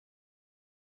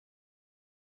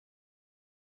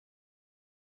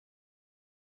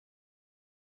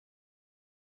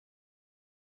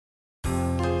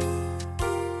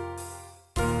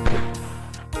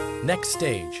Next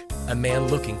stage, a man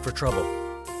looking for trouble.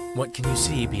 What can you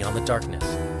see beyond the darkness?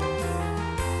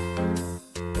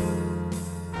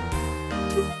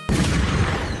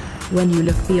 When you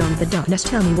look beyond the darkness,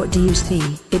 tell me, what do you see?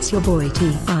 It's your boy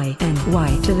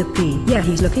T-I-N-Y to the P. Yeah,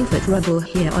 he's looking for trouble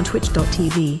here on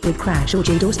twitch.tv with Crash or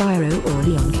Jade or Spyro or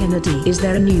Leon Kennedy. Is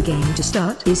there a new game to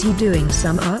start? Is he doing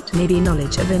some art? Maybe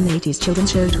knowledge of an 80s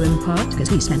children's show to impart? Cause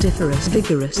he's splendiferous,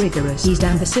 vigorous, rigorous. He's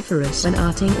damn vociferous. When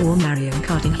arting or Mario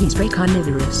Karting, he's very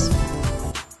carnivorous.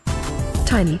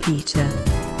 Tiny Peter.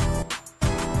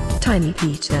 Tiny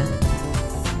Peter.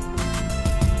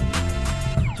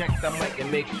 Check the mic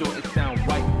and make sure it sound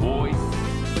right, boys.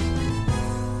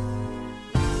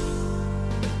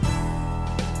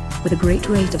 With a great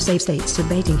rate of save states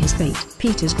debating his fate,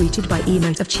 Peter's greeted by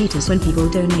emotes of cheaters when people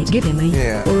donate. Give him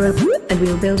a or a and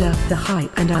we'll build up the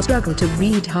hype, and I'll struggle to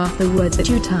read half the words that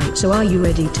you type. So are you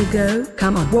ready to go?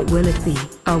 Come on, what will it be?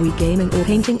 Are we gaming or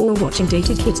painting or watching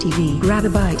dated kids TV? Grab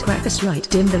a bite, crack a sprite,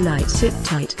 dim the lights, sit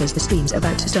tight, cause the stream's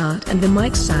about to start and the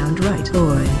mics sound right,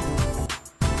 boy.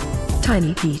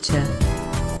 Tiny Peter.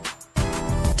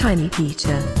 Tiny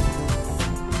Peter.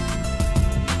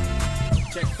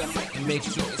 Check the mic and make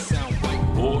sure it sound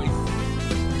right, boys.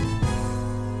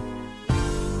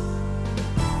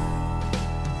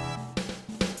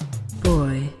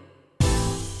 Boy.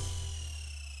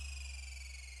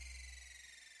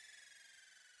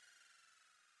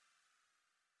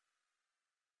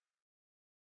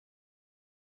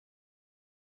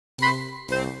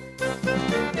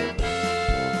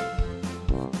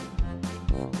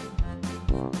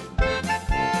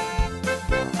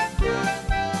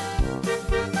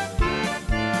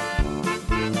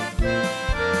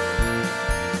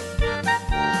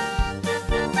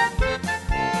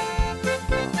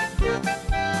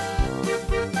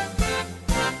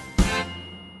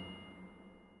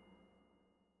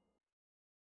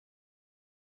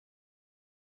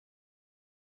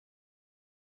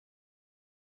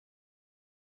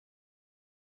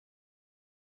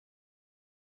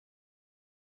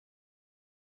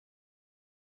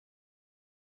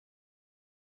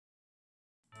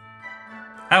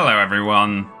 Hello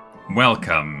everyone,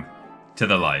 welcome to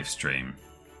the live stream.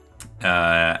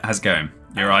 How's it going?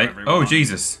 You alright? Oh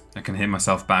Jesus, I can hear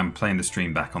myself playing the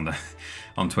stream back on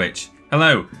Twitch.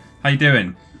 Hello, how you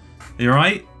doing? You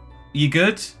alright? You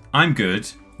good? I'm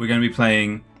good. We're going to be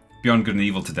playing Beyond Good and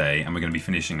Evil today, and we're going to be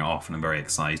finishing it off, and I'm very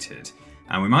excited.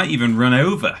 And we might even run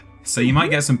over, so you might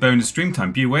get some bonus stream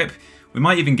time. Bewhip, we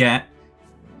might even get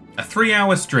a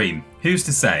 3-hour stream. Who's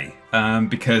to say?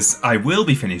 Because I will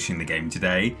be finishing the game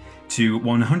today to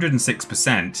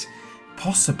 106%,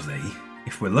 possibly,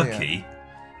 if we're lucky.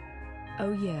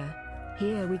 Oh yeah,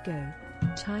 here we go.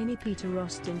 Tiny Peter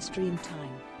Austin stream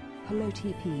time. Hello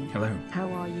TP. Hello.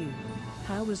 How are you?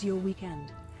 How was your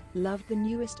weekend? Loved the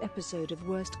newest episode of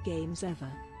Worst Games Ever.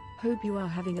 Hope you are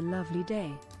having a lovely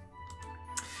day.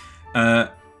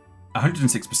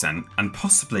 106%, and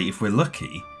possibly, if we're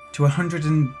lucky, to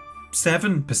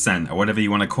 107%, or whatever you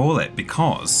want to call it,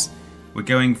 because we're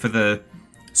going for the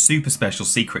super special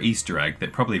secret Easter egg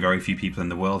that probably very few people in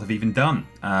the world have even done,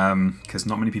 because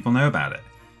not many people know about it.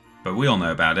 But we all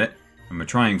know about it, and we're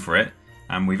trying for it,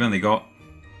 and we've only got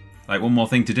like one more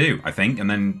thing to do, I think, and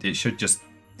then it should just,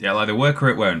 it'll either work or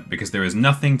it won't, because there is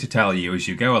nothing to tell you as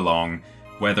you go along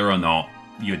whether or not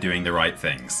you're doing the right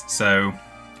things. So,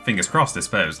 fingers crossed, I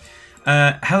suppose.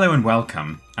 Hello and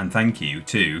welcome, and thank you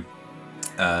to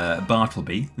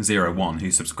Bartleby01,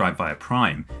 who subscribed via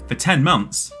Prime for 10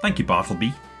 months. Thank you,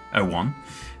 Bartleby01.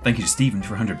 Thank you to Stephen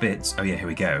for 100 bits. Oh yeah, here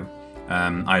we go.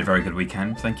 I had a very good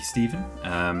weekend. Thank you, Stephen.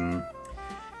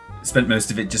 Spent most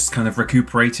of it just kind of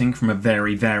recuperating from a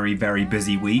very, very, very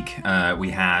busy week. We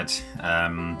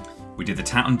did the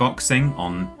Tat unboxing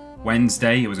on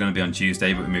Wednesday. It was going to be on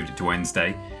Tuesday, but we moved it to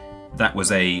Wednesday. That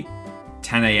was a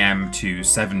 10 AM to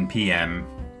 7 PM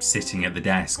sitting at the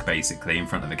desk, basically, in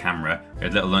front of the camera. We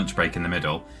had a little lunch break in the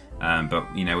middle, but,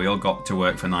 you know, we all got to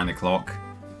work for 9 o'clock,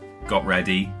 got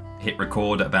ready, hit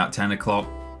record at about 10 o'clock,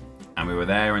 and we were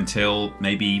there until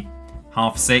maybe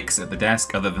 6:30 at the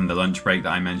desk, other than the lunch break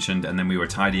that I mentioned, and then we were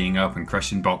tidying up and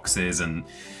crushing boxes and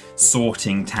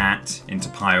sorting tat into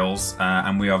piles,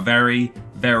 and we are very,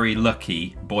 very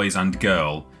lucky, boys and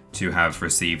girl, to have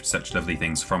received such lovely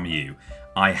things from you.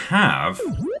 I have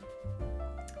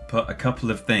put a couple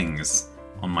of things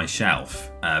on my shelf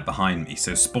behind me,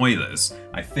 so spoilers.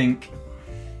 I think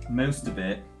most of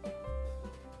it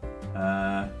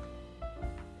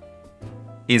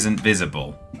isn't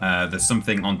visible. There's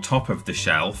something on top of the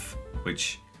shelf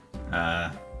which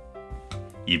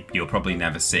you'll probably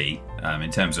never see in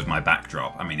terms of my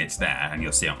backdrop. I mean, it's there and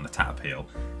you'll see it on the tat appeal.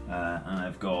 and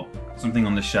I've got something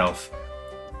on the shelf.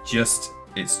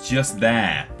 It's just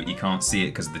there, but you can't see it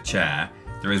because of the chair.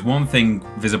 There is one thing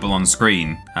visible on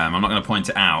screen. I'm not going to point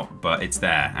it out, but it's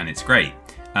there, and it's great.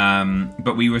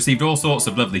 But we received all sorts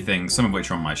of lovely things, some of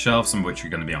which are on my shelf, some of which are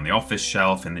going to be on the office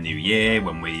shelf in the new year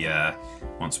when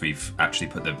once we've actually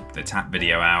put the tap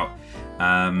video out.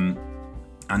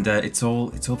 And it's all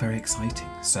very exciting.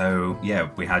 So yeah,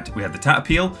 we had the tat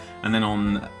appeal, and then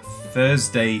on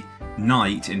Thursday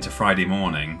night into Friday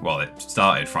morning, well, it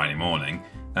started Friday morning,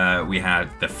 we had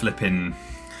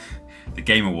the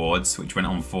Game Awards, which went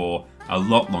on for a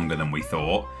lot longer than we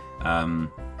thought.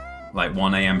 Like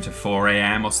 1 a.m. to 4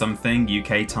 a.m. or something,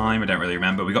 UK time, I don't really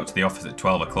remember. We got to the office at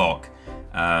 12 o'clock,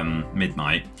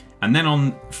 midnight. And then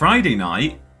on Friday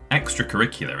night,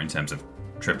 extracurricular in terms of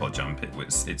TripleJump,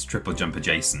 it's TripleJump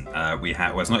adjacent.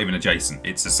 Well, it's not even adjacent,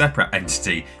 it's a separate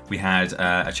entity. We had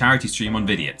a charity stream on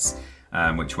VODs,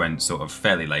 which went sort of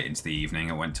fairly late into the evening.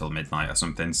 It went till midnight or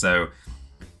something, so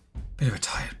bit of a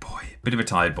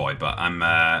tired boy, but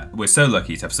we're so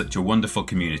lucky to have such a wonderful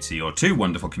community, or two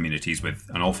wonderful communities with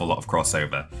an awful lot of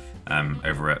crossover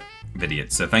over at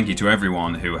VODs. So thank you to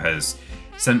everyone who has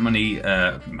sent money.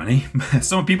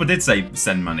 Some people did say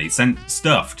send money, sent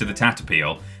stuff to the Tat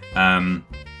Appeal,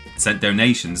 sent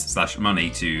donations / money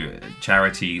to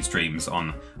charity streams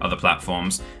on other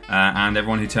platforms, and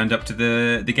everyone who turned up to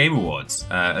the Game Awards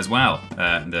as well,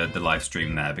 the live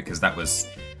stream there, because that was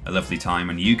a lovely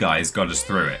time and you guys got us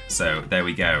through it. So there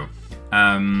we go.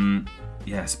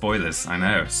 Yeah, spoilers, I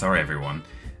know. Sorry everyone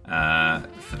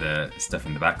for the stuff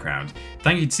in the background.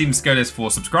 Thank you to Steven Scotus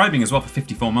for subscribing as well for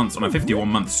 54 months on a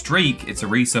 51-month streak. It's a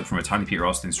resub from a Tiny Peter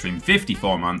Austin stream,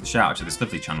 54 months. Shout out to this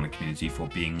lovely channel and community for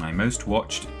being my most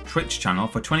watched Twitch channel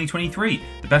for 2023.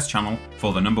 The best channel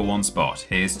for the #1 spot.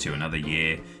 Here's to another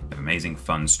year of amazing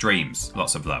fun streams.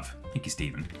 Lots of love. Thank you,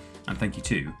 Stephen. And thank you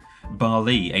to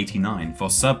Barley89 for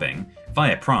subbing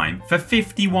via Prime for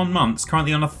 51 months,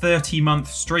 currently on a 30-month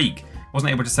streak.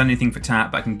 Wasn't able to send anything for Tat,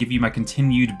 but I can give you my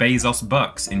continued Bezos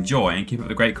bucks. Enjoy and keep up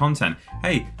the great content.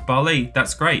 Hey, Barley,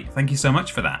 that's great. Thank you so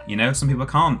much for that. You know, some people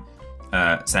can't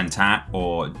send Tat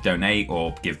or donate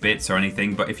or give bits or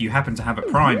anything, but if you happen to have a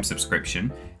Prime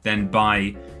subscription, then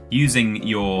by using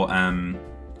your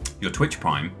Twitch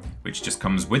Prime, which just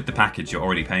comes with the package you're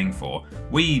already paying for,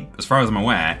 we, as far as I'm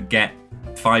aware, get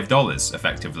 $5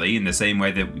 effectively, in the same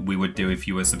way that we would do if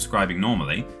you were subscribing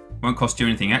normally. Won't cost you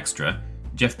anything extra.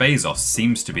 Jeff Bezos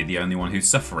seems to be the only one who's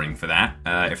suffering for that.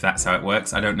 If that's how it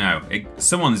works, I don't know.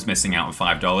 Someone's missing out on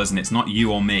 $5, and it's not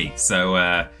you or me,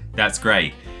 so that's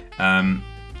great.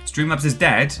 Streamlabs is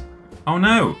dead? Oh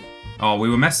no! Oh, we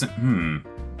were messing...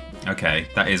 Okay,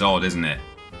 that is odd, isn't it?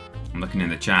 I'm looking in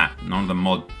the chat. None of the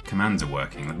mod commands are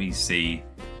working. Let me see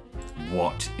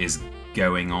what is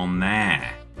going on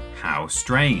there. How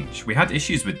strange. We had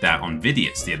issues with that on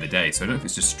VODs the other day, so I don't know if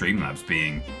it's just Streamlabs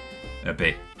being a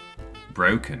bit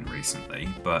broken recently,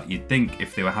 but you'd think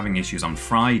if they were having issues on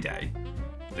Friday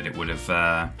that it would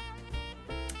have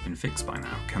been fixed by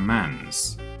now.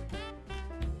 Commands.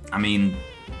 I mean,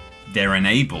 they're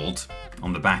enabled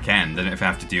on the back end. I don't know if I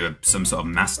have to do some sort of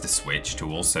master switch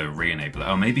to also re-enable it.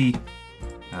 Oh, maybe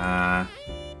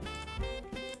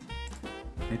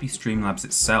Streamlabs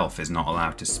itself is not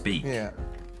allowed to speak. Yeah.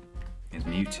 Is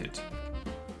muted.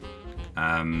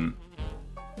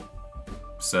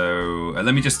 So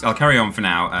let me I'll carry on for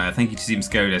now. Thank you to Steven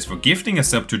Scotus for gifting a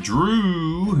sub to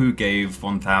Drew, who gave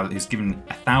 1,000. He's given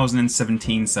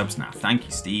 1,017 subs now. Thank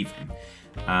you, Stephen.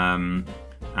 And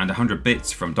 100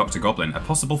 bits from Dr. Goblin. A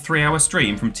possible 3-hour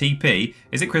stream from TP.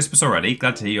 Is it Christmas already?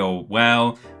 Glad to hear you're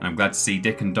well, and I'm glad to see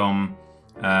Dick and Dom.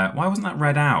 Why wasn't that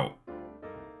read out?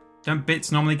 Don't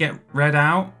bits normally get read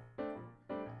out?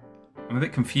 I'm a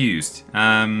bit confused.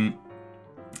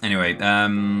 Anyway,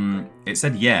 it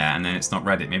said yeah, and then it's not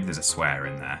read it. Maybe there's a swear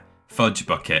in there. Fudge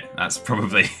bucket. That's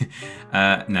probably...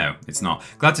 no, it's not.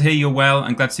 Glad to hear you're well,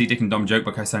 and glad to see Dick and Dom joke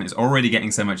book I sent is already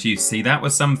getting so much use. See, that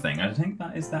was something. I think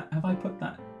that is that... Have I put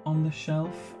that on the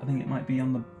shelf? I think it might be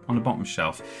on the bottom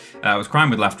shelf. I was crying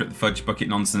with laughter at the fudge bucket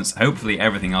nonsense. Hopefully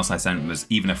everything else I sent was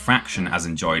even a fraction as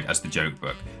enjoyed as the joke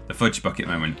book. The fudge bucket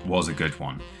moment was a good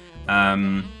one.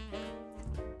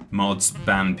 Mods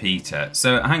ban Peter.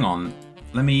 So hang on.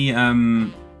 Let me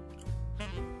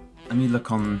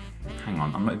look on. Hang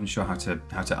on, I'm not even sure how to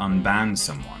unban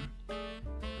someone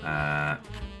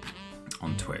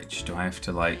on Twitch. Do I have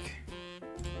to like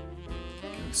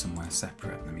go somewhere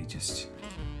separate? Let me just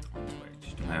on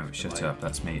Twitch. No, shut up.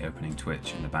 That's me opening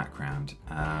Twitch in the background.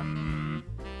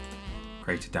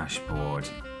 Create a dashboard.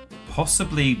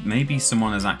 Possibly, maybe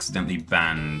someone has accidentally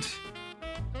banned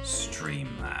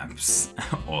Streamlabs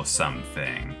or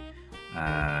something.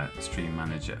 Stream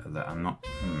manager. That I'm not.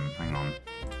 Hang on.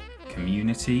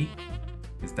 Community.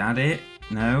 Is that it?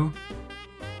 No.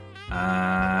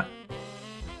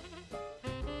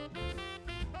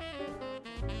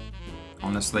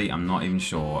 Honestly, I'm not even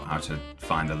sure how to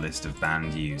find a list of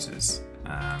banned users.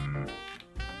 Can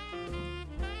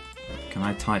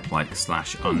I type like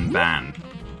 /unban?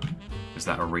 Is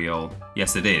that a real?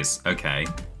 Yes, it is. Okay,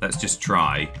 let's just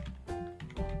try.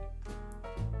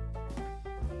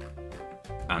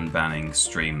 Unbanning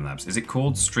Streamlabs. Is it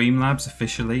called Streamlabs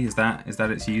officially? Is that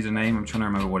its username? I'm trying to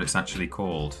remember what it's actually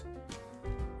called.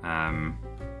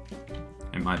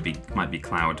 It might be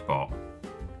Cloudbot.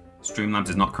 Streamlabs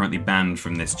is not currently banned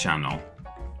from this channel.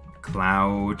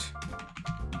 Cloudbot,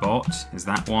 is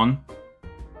that one?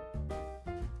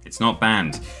 It's not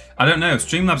banned. I don't know.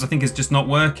 Streamlabs, I think, is just not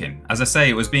working. As I say,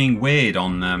 it was being weird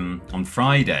on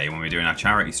Friday when we were doing our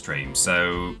charity stream.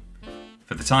 So,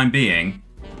 for the time being,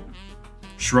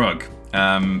 shrug.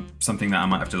 Something that I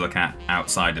might have to look at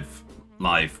outside of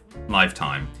live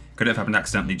time. Could it have happened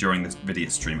accidentally during this video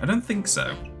stream? I don't think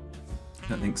so. I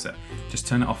don't think so. Just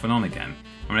turn it off and on again.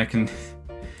 I mean,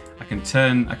 I can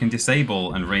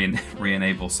disable and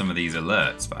re-enable some of these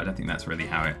alerts, but I don't think that's really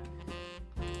how it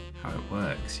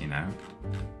works, you know.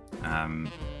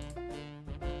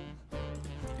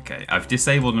 Okay, I've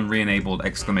disabled and re-enabled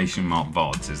exclamation mark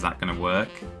VODs. Is that going to work?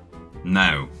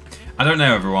 No. I don't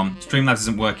know, everyone. Streamlabs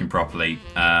isn't working properly,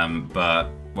 but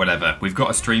whatever. We've got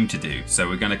a stream to do, so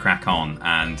we're going to crack on.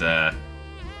 And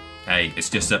hey, it's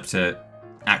just up to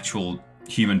actual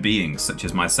human beings such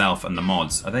as myself and the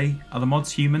mods. Are the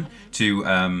mods human? To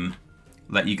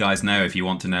let you guys know if you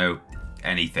want to know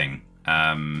anything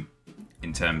in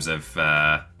terms of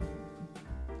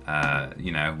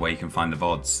you know, where you can find the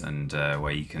VODs and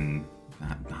where you can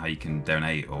how you can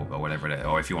donate or whatever it is,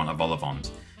 or if you want a Volivant.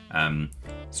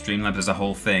 Streamlabs is a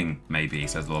whole thing, maybe,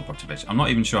 says Lord Popovich. I'm not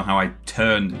even sure how I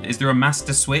turn. Is there a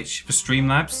master switch for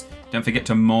Streamlabs? Don't forget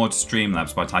to mod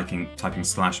Streamlabs by typing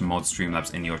 /mod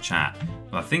Streamlabs in your chat.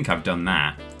 Well, I think I've done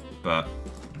that, but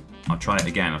I'll try it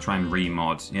again. I'll try and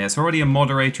remod. Yeah, it's already a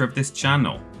moderator of this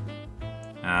channel.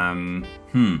 I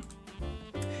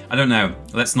don't know.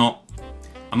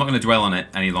 I'm not going to dwell on it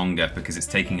any longer because it's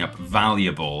taking up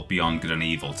valuable Beyond Good and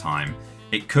Evil time.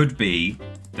 It could be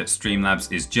that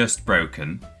Streamlabs is just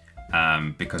broken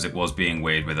because it was being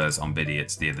weird with us on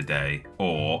Vidiots the other day,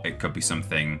 or it could be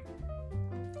something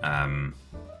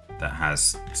that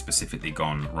has specifically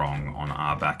gone wrong on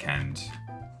our back end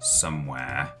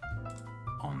somewhere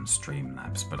on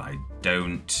Streamlabs, but I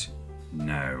don't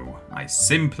know. I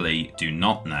simply do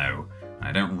not know.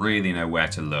 I don't really know where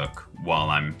to look while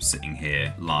I'm sitting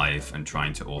here live and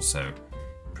trying to also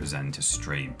present a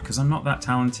stream, because I'm not that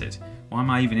talented. Why am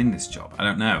I even in this job? I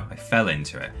don't know. I fell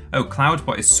into it. Oh,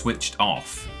 Cloudbot is switched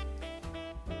off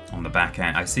on the back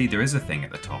end. I see there is a thing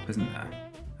at the top, isn't there?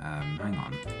 Hang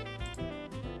on.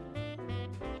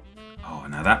 Oh,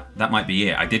 now that might be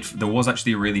it. There was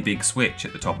actually a really big switch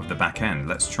at the top of the back end.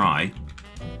 Let's try.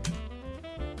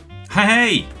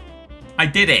 Hey! I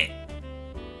did it!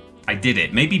 I did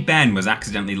it. Maybe Ben was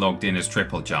accidentally logged in as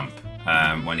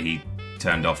TripleJump when he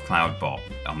turned off Cloudbot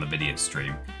on the video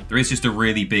stream. There is just a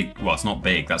really big, well, it's not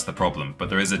big, that's the problem, but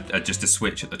there is just a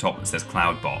switch at the top that says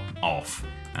Cloudbot off,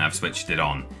 and I've switched it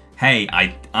on. Hey,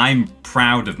 I'm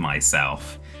proud of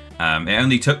myself. It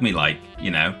only took me like,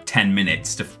 10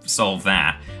 minutes to solve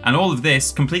that, and all of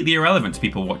this completely irrelevant to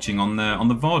people watching on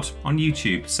the VOD on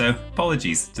YouTube. So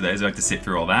apologies to those who had to sit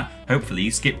through all that. Hopefully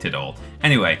you skipped it all.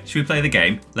 Anyway, should we play the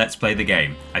game? Let's play the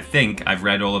game. I think I've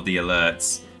read all of the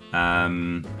alerts.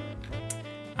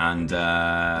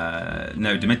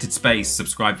 No, Demented Space,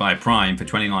 subscribed via Prime for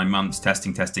 29 months.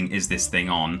 Testing, is this thing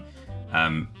on?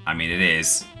 I mean, it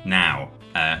is now.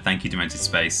 Thank you, Demented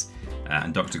Space.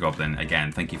 And Dr. Goblin,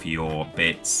 again, thank you for your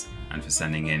bits and for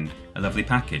sending in a lovely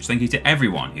package. Thank you to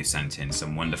everyone who sent in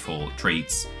some wonderful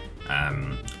treats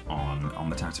on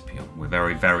the Tatapeel. We're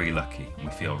very, very lucky and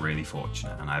we feel really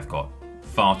fortunate. And I've got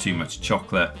far too much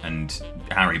chocolate and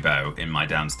Haribo in my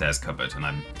downstairs cupboard and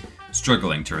I'm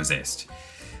struggling to resist.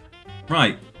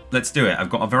 Right, let's do it. I've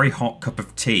got a very hot cup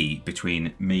of tea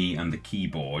between me and the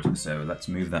keyboard, so let's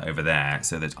move that over there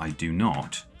so that I do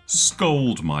not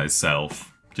scold myself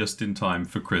just in time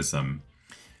for Chrism.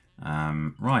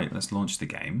 Right, let's launch the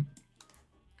game.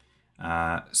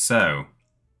 So,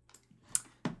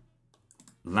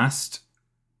 last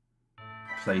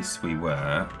place we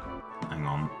were, hang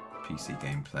on, PC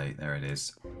gameplay, there it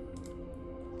is.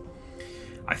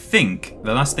 I think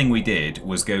the last thing we did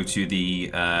was go to the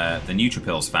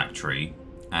Neutrophils factory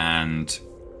and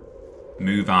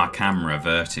move our camera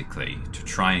vertically to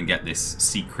try and get this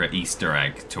secret Easter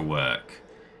egg to work.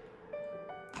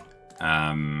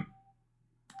 And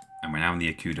we're now in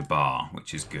the Akuda bar,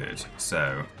 which is good.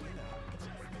 So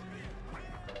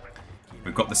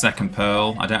we've got the second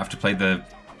pearl. I don't have to play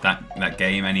that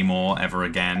game anymore ever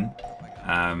again.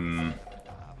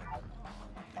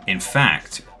 In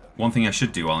fact, one thing I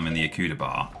should do while I'm in the Akuda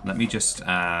bar, let me just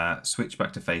switch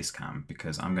back to Facecam,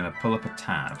 because I'm going to pull up a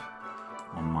tab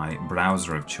on my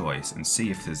browser of choice and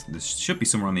see if there should be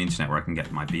somewhere on the internet where I can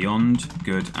get my Beyond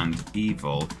Good and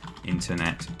Evil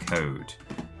internet code.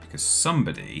 Because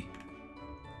somebody...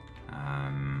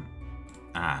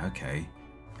 okay.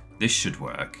 This should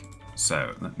work.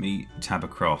 So, let me tab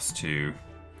across to...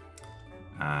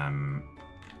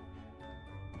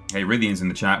 Hey, Rithian's in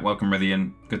the chat. Welcome,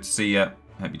 Rithian. Good to see you.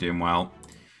 Hope you're doing well.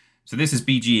 So this is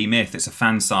BGE Myth. It's a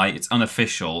fan site. It's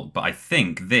unofficial, but I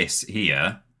think this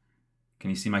here... Can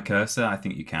you see my cursor? I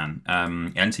think you can.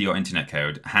 Enter your internet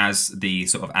code. Has the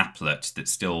sort of applet that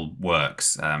still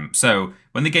works. So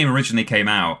when the game originally came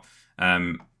out,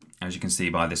 as you can see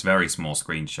by this very small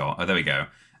screenshot. Oh, there we go.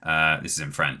 This is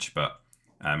in French, but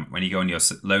when you go on your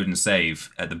load and save,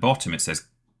 at the bottom it says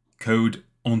code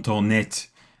internet.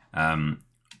 Oh,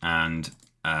 how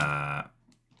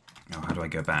do I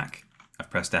go back? I've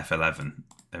pressed F11.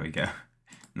 There we go.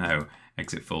 No,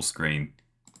 exit full screen.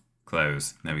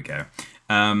 Close. There we go.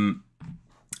 And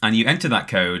you enter that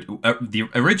code.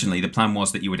 Originally, the plan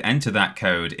was that you would enter that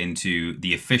code into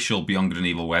the official Beyond Good and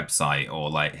Evil website, or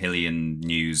like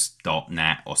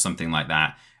HillianNews.net or something like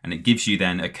that, and it gives you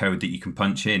then a code that you can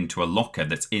punch into a locker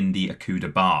that's in the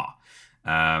Akuda bar.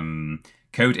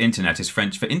 Code internet is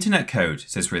French for internet code,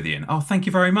 says Rithian. Oh, thank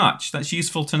you very much. That's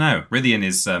useful to know. Rithian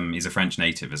is he's a French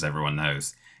native, as everyone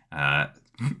knows.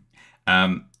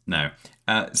 No.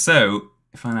 So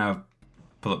if I now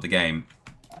pull up the game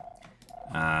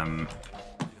and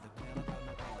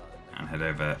head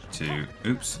over to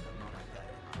oops.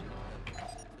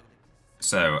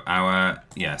 So our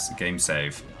game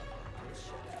save,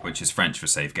 which is French for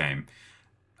save game.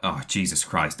 Oh, Jesus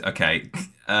Christ. Okay.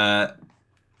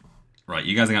 Right,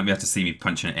 you guys are going to be able to see me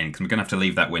punching it in, because I'm going to have to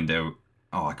leave that window.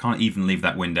 Oh, I can't even leave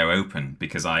that window open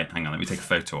because hang on, let me take a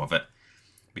photo of it.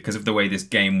 Because of the way this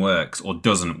game works or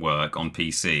doesn't work on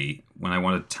PC, when I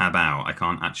want to tab out, I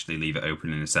can't actually leave it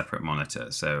open in a separate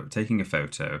monitor. So taking a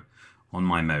photo on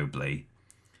my Mobley,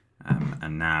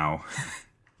 and now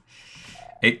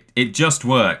it just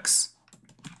works.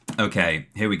 Okay,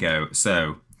 here we go.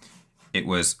 So it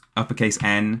was uppercase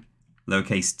N,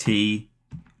 lowercase T,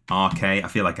 RK. I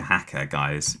feel like a hacker,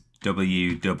 guys.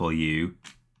 WW.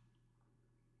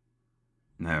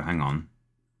 No, hang on.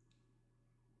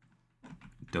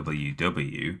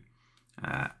 WW.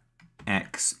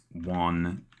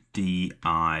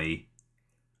 X1DI.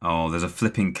 Oh, there's a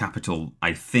flipping capital,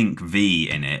 I think, V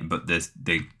in it, but the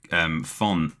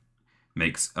font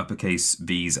makes uppercase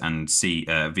V's and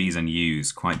V's and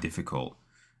U's quite difficult.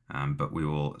 But we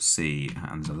will see.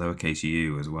 And there's a lowercase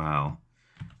U as well.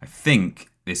 I think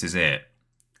this is it.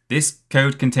 This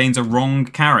code contains a wrong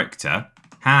character.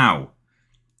 How?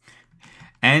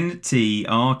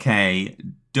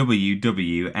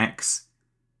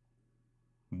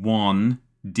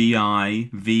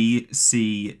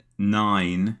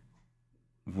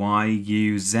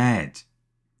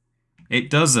 It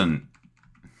doesn't.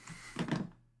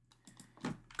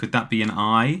 Could that be an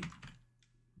I?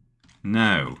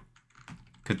 No.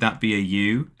 Could that be a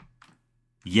U?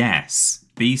 Yes.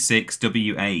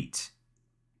 B6W8.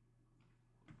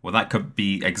 Well, that could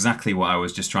be exactly what I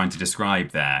was just trying to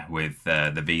describe there with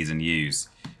the V's and U's.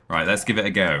 Right, let's give it a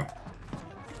go.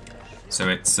 So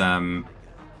it's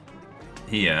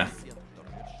here.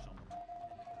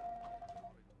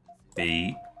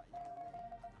 B6.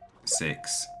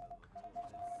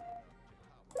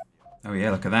 Oh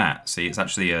yeah, look at that. See, it's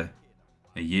actually a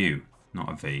U,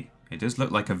 not a V. It does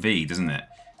look like a V, doesn't it?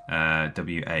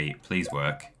 W8, please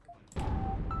work.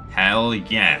 Hell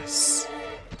yes.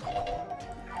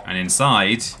 And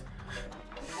inside,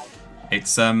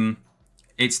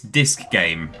 it's disc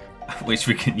game, which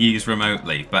we can use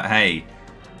remotely. But hey,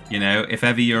 you know, if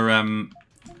ever you're out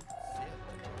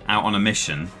on a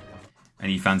mission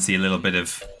and you fancy a little bit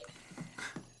of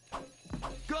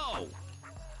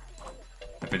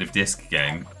disc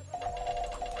game,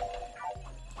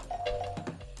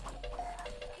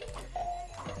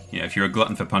 you know, if you're a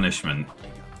glutton for punishment.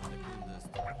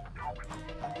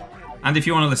 And if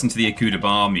you want to listen to the Akuda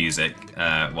bar music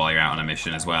while you're out on a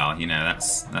mission as well, you know,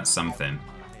 that's something.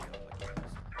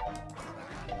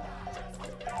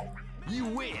 You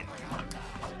win.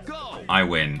 Go. I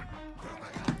win.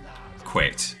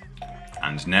 Quit.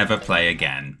 and never play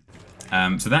again.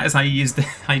 So that is how you use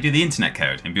how you do the internet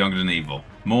code in Beyond Good and Evil.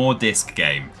 More disc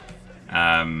game.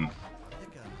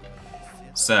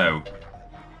 So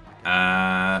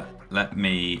let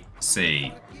me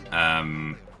see.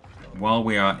 While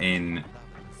we are in,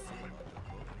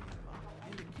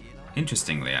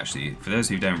 interestingly, actually, for those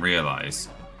who don't realise,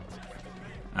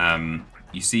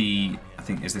 you see, I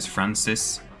think, is this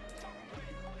Francis?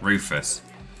 Rufus.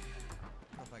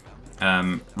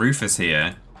 Rufus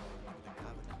here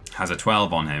has a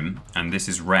 12 on him, and this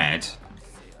is Red,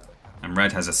 and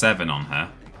Red has a 7 on her.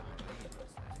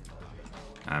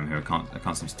 Who I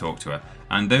can't seem to talk to her,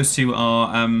 and those two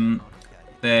are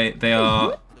they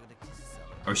are.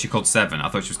 Or is she called 7? I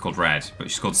thought she was called Red,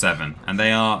 but she's called 7. And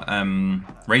they are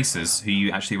racers who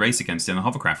you actually race against in the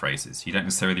hovercraft races. You don't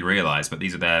necessarily realise, but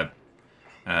these are their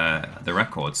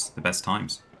records, the best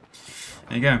times.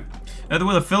 There you go. The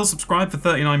Will of Phil subscribed for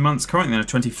 39 months, currently on a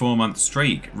 24-month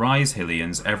streak. Rise,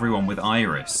 Hillians, everyone with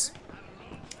Iris.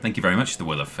 Thank you very much, The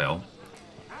Will of Phil.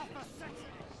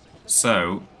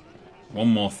 So, one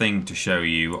more thing to show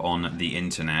you on the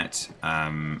internet.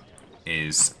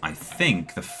 Is, I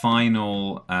think, the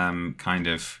final kind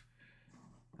of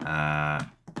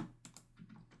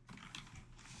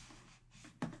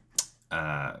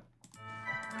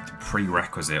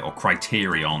prerequisite or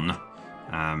criterion,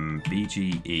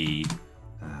 BGE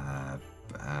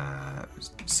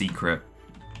secret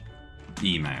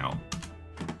email.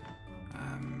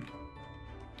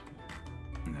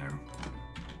 No,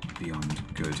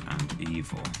 Beyond Good and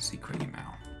Evil secret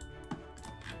email.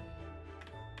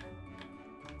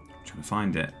 Trying to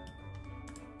find it.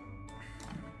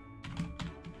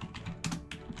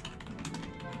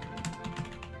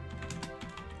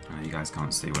 Oh, you guys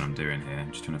can't see what I'm doing here.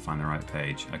 I'm just trying to find the right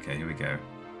page. Okay, here we go.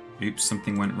 Oops,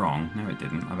 something went wrong. No, it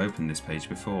didn't. I've opened this page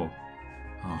before.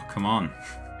 Oh, come on.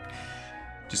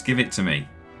 Just give it to me.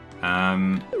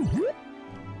 I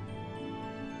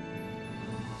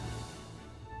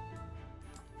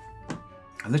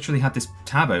literally had this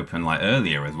tab open like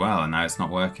earlier as well, and now it's not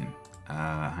working.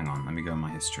 Hang on, let me go in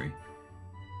my history.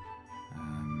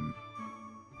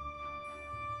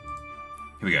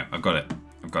 Here we go, I've got it.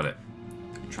 I've got it.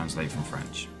 Translate from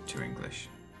French to English.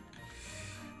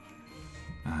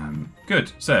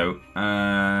 Good, so,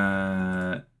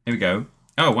 here we go.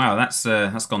 Oh wow, that's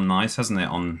gone nice, hasn't it,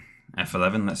 on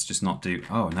F11? Let's just not do...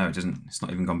 Oh no, it doesn't. It's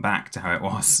not even gone back to how it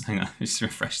was. Hang on, just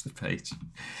refresh the page.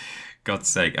 God's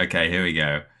sake. Okay, here we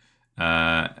go.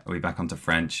 Are we back onto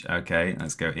French? Okay,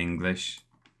 let's go English.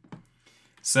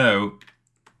 So,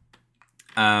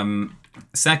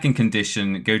 second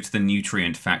condition, go to the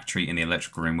nutrient factory in the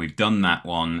electrical room. We've done that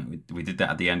one. We did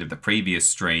that at the end of the previous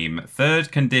stream.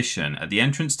 Third condition, at the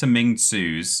entrance to Ming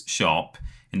Tzu's shop,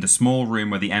 in the small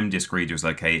room where the M-Disc reader is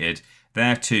located,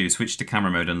 there too, switch to camera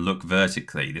mode and look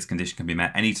vertically. This condition can be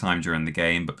met any time during the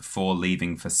game, but before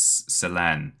leaving for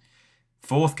Selene.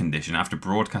 Fourth condition, after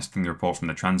broadcasting the report from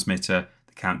the transmitter,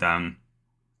 the countdown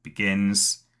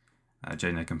begins.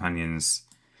 Join companions.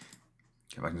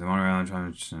 Go back into the monorail.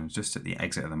 Just at the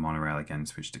exit of the monorail again,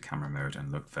 switch to camera mode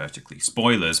and look vertically.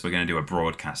 Spoilers, we're going to do a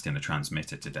broadcast in the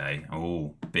transmitter today.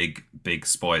 Oh, big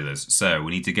spoilers. So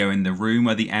we need to go in the room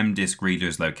where the M-Disc reader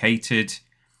is located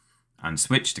and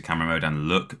switch to camera mode and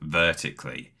look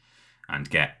vertically.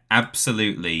 And get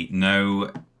absolutely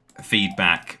no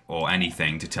feedback or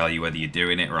anything to tell you whether you're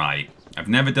doing it right. I've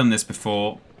never done this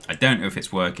before. I don't know if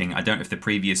it's working. I don't know if the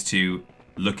previous two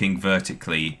looking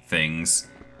vertically things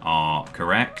are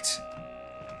correct.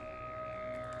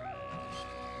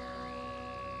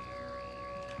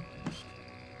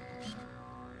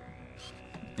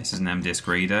 This is an M-Disc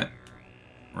reader,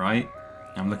 right?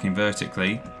 I'm looking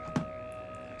vertically.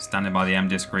 Standing by the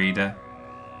M-Disc reader.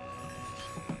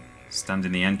 Stand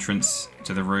in the entrance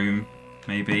to the room.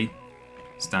 Maybe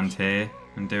stand here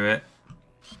and do it.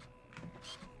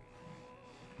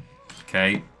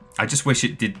 Okay, I just wish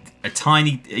it did a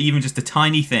tiny, even just a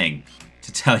tiny thing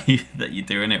to tell you that you're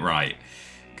doing it right,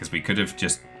 because we could have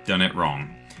just done it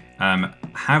wrong.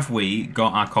 Have we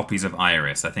got our copies of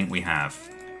Iris? I think we have.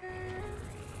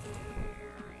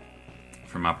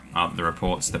 From the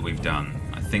reports that we've done,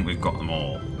 I think we've got them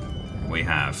all. We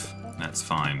have. That's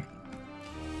fine.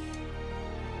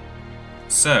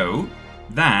 So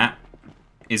that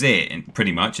is it,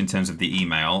 pretty much, in terms of the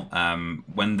email.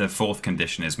 When the fourth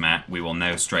condition is met, we will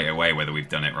know straight away whether we've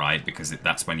done it right, because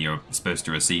that's when you're supposed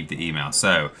to receive the email.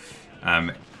 So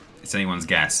it's anyone's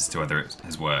guess as to whether it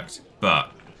has worked.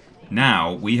 But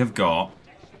now we have got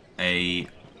a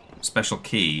special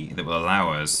key that will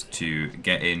allow us to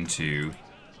get into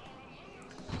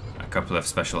a couple of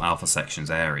special alpha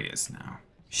sections areas now.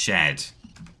 Shed.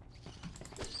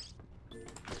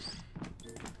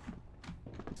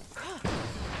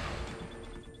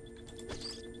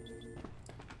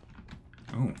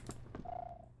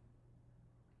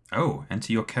 Oh,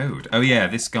 enter your code. Oh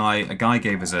yeah, a guy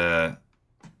gave us a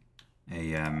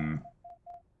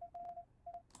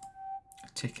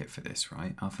ticket for this,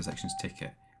 right? Alpha Section's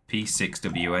ticket.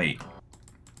 P6W8.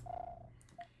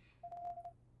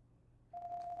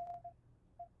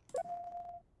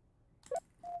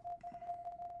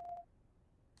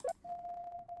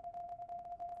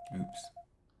 Oops.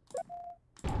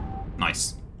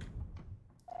 Nice.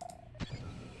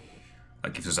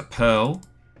 That gives us a pearl.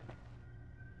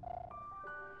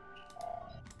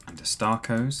 And a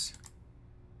Starcos.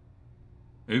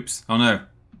 Oops. Oh no.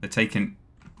 They're taking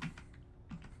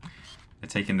the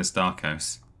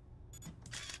Starcos.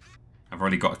 I've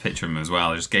already got a picture of them as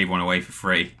well. I just gave one away for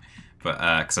free. But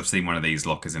because I've seen one of these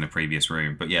lockers in a previous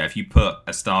room. But yeah, if you put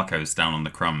a Starcos down on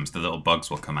the crumbs, the little bugs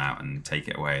will come out and take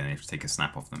it away, and you have to take a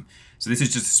snap off them. So this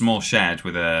is just a small shed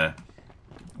with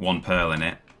one pearl in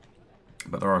it.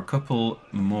 But there are a couple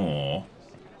more.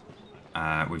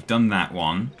 We've done that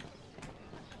one.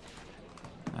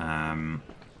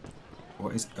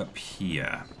 What is up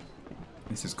here?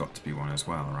 This has got to be one as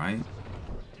well, right?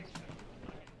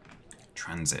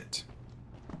 Transit.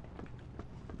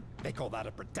 They call that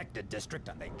a protected district,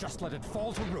 and they just let it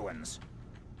fall to ruins.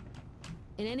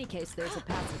 In any case, there's a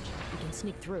passage. We can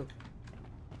sneak through.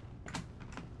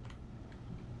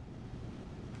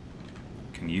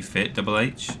 Can you fit, Double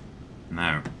H?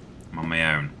 No. I'm on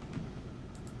my own.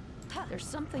 There's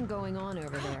something going on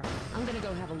over there. I'm gonna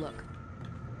go have a look.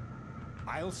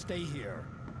 I'll stay here.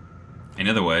 In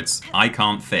other words, I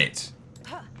can't fit.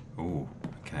 Ooh,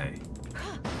 okay.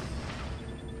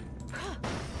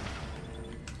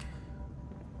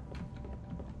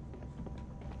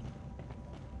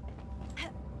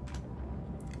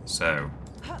 So,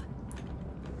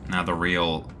 now the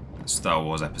real Star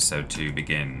Wars Episode 2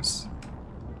 begins.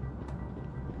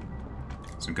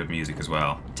 Some good music as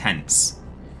well. Tense.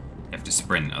 You have to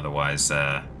sprint, otherwise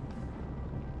you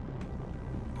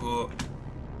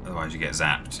get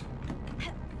zapped.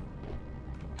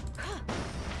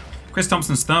 Chris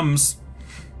Thompson's thumbs.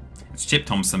 It's Chip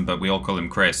Thompson, but we all call him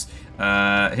Chris.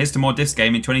 Here's to more Disc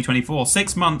Game in 2024.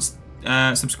 6 months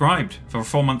subscribed for a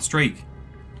 4-month streak.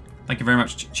 Thank you very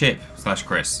much,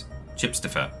 Chip/Chris.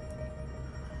 Chipstifer.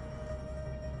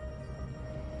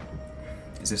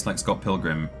 Is this like Scott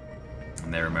Pilgrim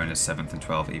and their Ramona's 7th and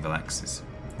 12th Evil X's?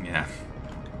 Yeah.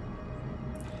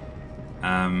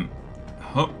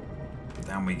 Hop.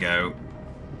 Down we go.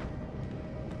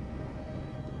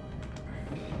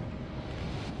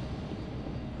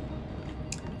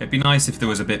 It'd be nice if there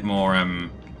was a bit more, I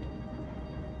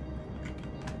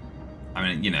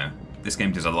mean, you know, this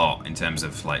game does a lot in terms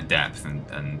of like depth and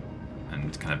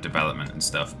kind of development and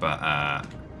stuff, but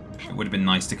it would have been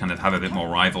nice to kind of have a bit more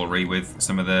rivalry with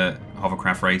some of the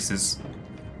hovercraft races.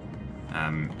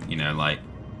 You know, like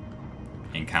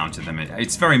encounter them.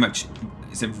 It's very much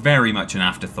an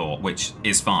afterthought, which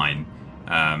is fine.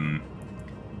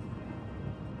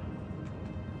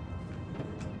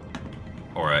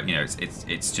 Or you know,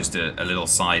 it's just a little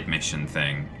side mission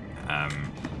thing.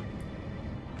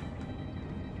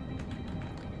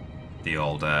 The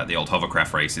old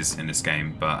hovercraft races in this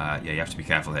game, but yeah, you have to be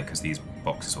careful here because these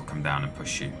boxes will come down and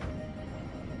push you.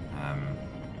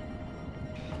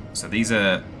 So these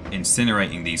are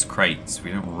incinerating these crates.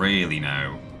 We don't really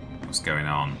know what's going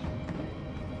on.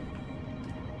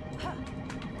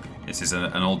 This is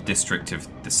an old district of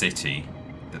the city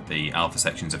that the Alpha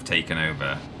sections have taken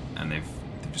over, and they've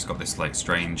just got this like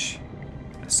strange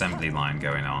assembly line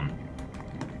going on.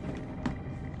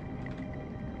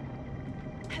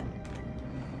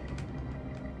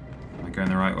 Am I going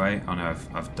the right way? Oh no,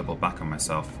 I've doubled back on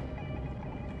myself.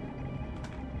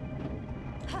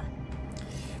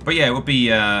 But yeah, it would be,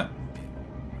 you know,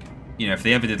 if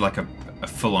they ever did like a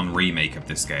full-on remake of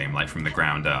this game, like from the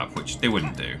ground up, which they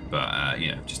wouldn't do, but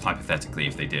you know, just hypothetically,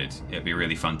 if they did, it'd be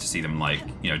really fun to see them like,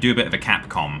 you know, do a bit of a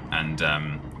Capcom and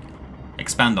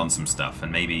expand on some stuff,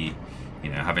 and maybe, you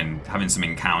know, having some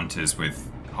encounters with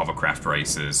hovercraft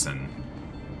racers and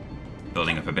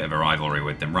building up a bit of a rivalry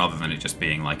with them, rather than it just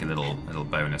being like a little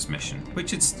bonus mission,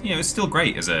 which it's, you know, it's still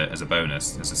great as a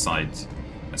bonus, as a side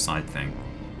thing.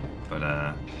 But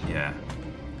yeah,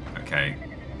 okay.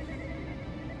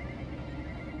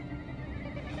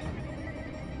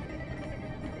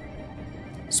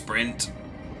 Sprint.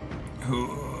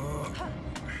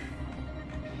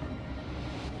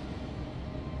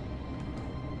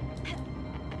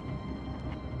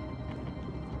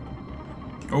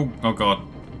 Oh god.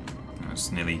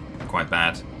 That's nearly quite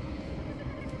bad.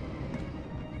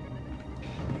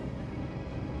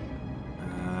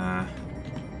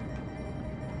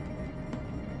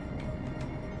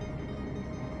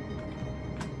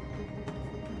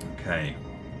 Okay.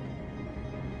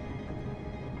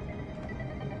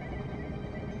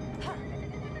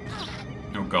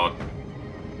 Oh god.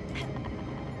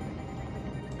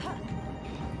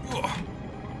 Ugh.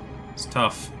 It's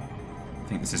tough. I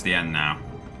think this is the end now.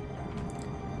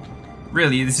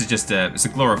 Really, this is just it's a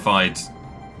glorified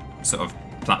sort of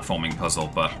platforming puzzle,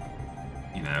 but,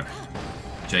 you know,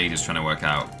 Jade is trying to work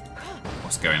out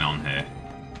what's going on here.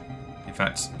 In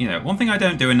fact, you know, one thing I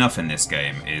don't do enough in this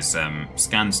game is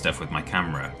scan stuff with my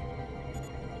camera.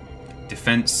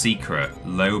 Defense secret,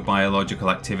 low biological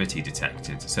activity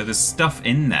detected. So there's stuff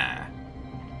in there.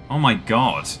 Oh my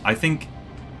god, I think...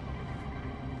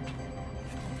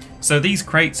 So these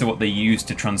crates are what they use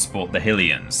to transport the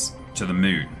Hylians to the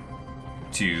moon.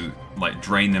 To, like,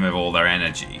 drain them of all their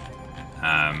energy.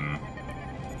 And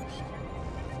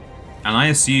I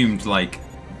assumed, like,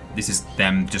 this is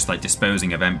them just, like,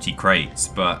 disposing of empty crates,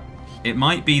 but it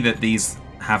might be that these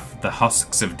have the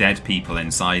husks of dead people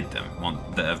inside them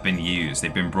that have been used.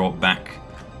 They've been brought back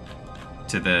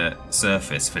to the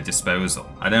surface for disposal.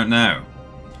 I don't know.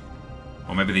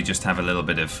 Or maybe they just have a little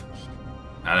bit of...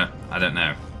 I don't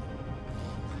know.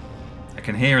 I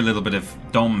can hear a little bit of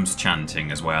Dom's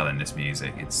chanting as well in this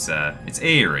music. It's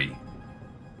eerie.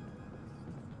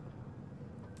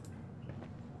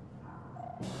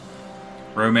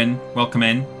 Roman, welcome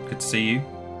in. Good to see you.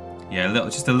 Yeah,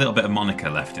 just a little bit of Monica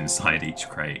left inside each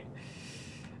crate.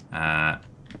 Oh,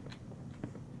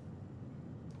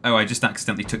 I just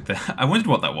accidentally took the... I wondered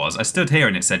what that was. I stood here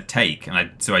and it said take,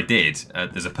 and so I did.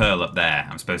 There's a pearl up there.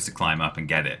 I'm supposed to climb up and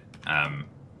get it.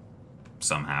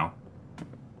 Somehow.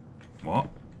 What?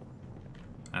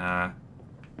 Oh,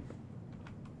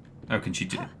 can she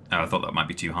do... Oh, I thought that might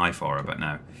be too high for her, but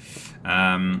no.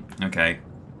 Okay.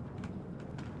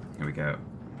 Here we go.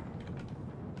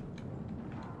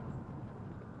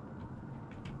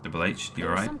 Double H, you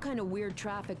alright? There's some kind of weird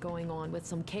traffic going on with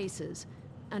some cases.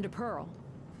 And a pearl.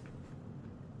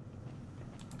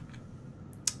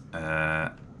 Okay,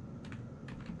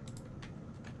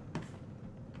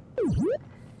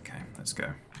 let's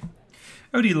go.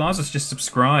 Odie Lazarus just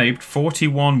subscribed.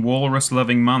 41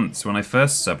 walrus-loving months. When I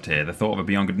first subbed here, the thought of a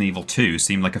Beyond Good and Evil 2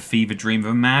 seemed like a fever dream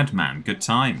of a madman. Good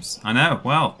times. I know,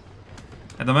 well,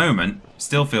 at the moment,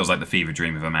 still feels like the fever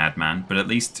dream of a madman, but at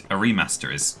least a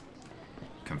remaster is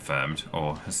confirmed,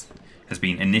 or has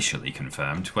been initially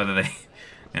confirmed. Whether they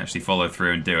actually follow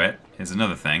through and do it is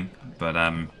another thing, but,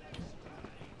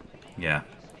 yeah,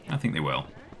 I think they will.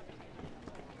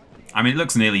 I mean, it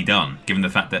looks nearly done, given the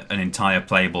fact that an entire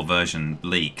playable version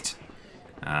leaked.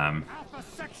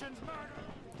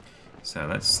 So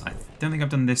let's... I don't think I've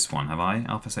done this one, have I?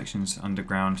 Alpha Sections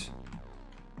Underground.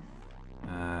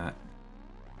 Or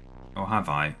have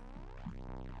I?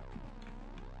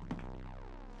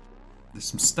 There's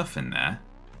some stuff in there.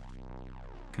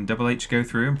 Can Double H go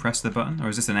through and press the button? Or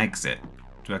is this an exit?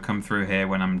 Do I come through here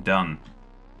when I'm done?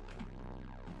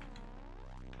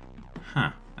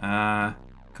 Huh.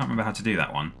 Can't remember how to do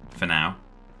that one for now.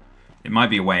 It might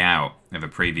be a way out of a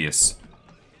previous,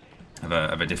 of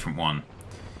a different one,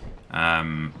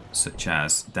 such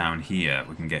as down here.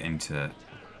 We can get into.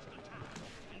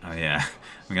 Oh yeah,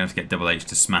 we're gonna have to get Double H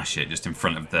to smash it just in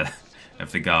front of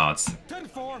the guards.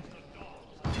 10-4.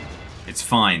 It's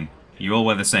fine. You all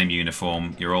wear the same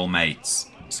uniform. You're all mates.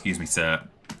 Excuse me, sir.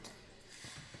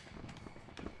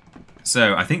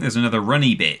 So I think there's another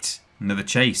runny bit. Another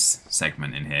chase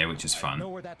segment in here, which is fun. I know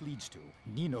where that leads to.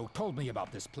 Nino told me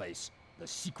about this place. The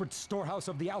secret storehouse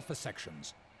of the Alpha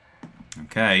Sections.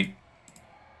 Okay.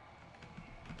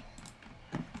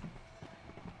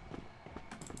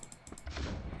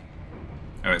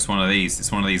 Oh, it's one of these.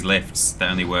 It's one of these lifts that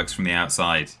only works from the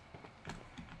outside.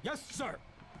 Yes, sir.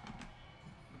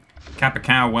 Kappa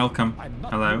Cow, welcome. I'm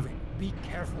not Hello. moving. Be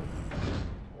careful.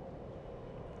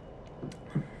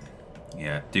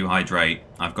 Yeah, do hydrate.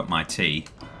 I've got my tea.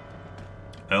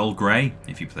 Earl Grey,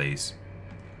 if you please.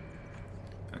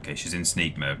 Okay, she's in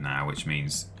sneak mode now, which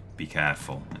means be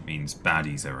careful. It means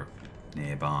baddies are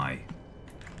nearby.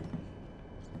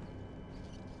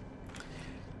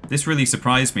 This really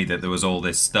surprised me that there was all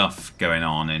this stuff going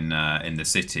on in the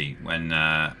city when you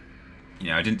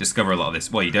know, I didn't discover a lot of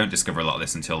this. Well, you don't discover a lot of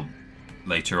this until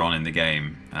later on in the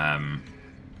game,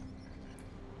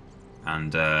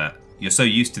 and you're so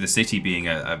used to the city being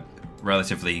a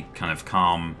relatively kind of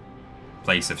calm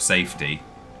place of safety.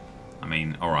 I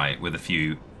mean, all right, with a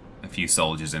few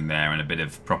soldiers in there and a bit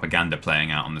of propaganda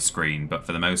playing out on the screen, but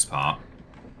for the most part,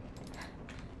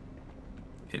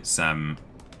 it's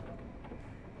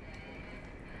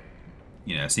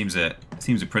you know, seems a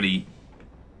pretty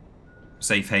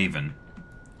safe haven.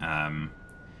 And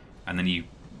then you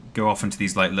go off into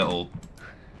these like little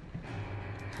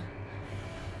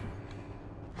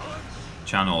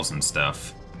channels and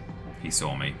stuff, he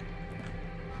saw me.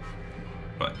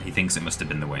 But he thinks it must have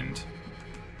been the wind.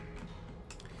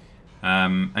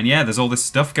 And yeah, there's all this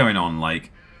stuff going on,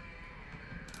 like...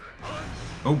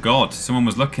 Oh god, someone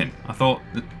was looking. I thought...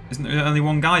 Isn't there only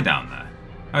one guy down there?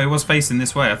 Oh, he was facing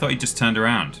this way. I thought he just turned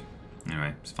around.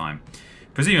 Anyway, it's fine.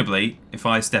 Presumably, if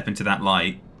I step into that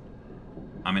light,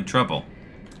 I'm in trouble.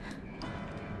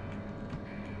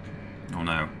 Oh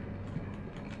no.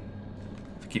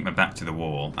 If I keep my back to the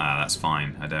wall, that's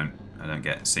fine. I don't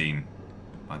get seen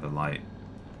by the light.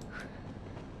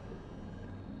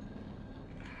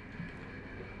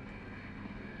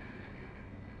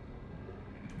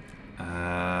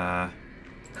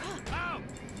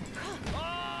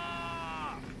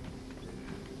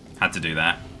 Had to do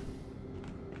that.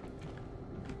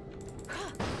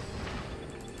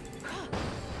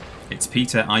 It's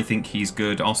Peter, I think he's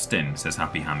good, Austin, says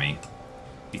Happy Hammy.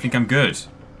 You think I'm good?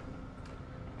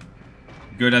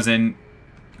 Good as in...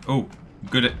 Oh,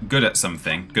 good at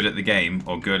something. Good at the game.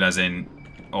 Or good as in...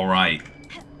 Alright.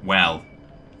 Well.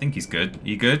 I think he's good. Are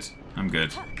you good? I'm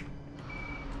good.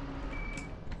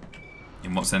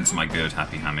 In what sense am I good,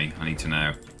 Happy Hammy? I need to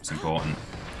know. It's important.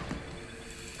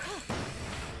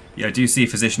 Yeah, do see a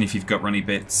physician if you've got runny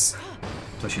bits.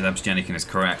 Plus your Lebsgenican is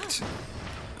correct.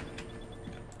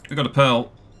 We've got a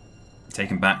pearl.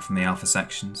 Taken back from the alpha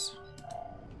sections.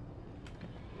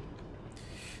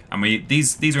 And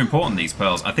these are important, these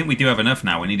pearls. I think we do have enough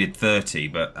now. We needed 30,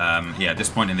 but yeah, at this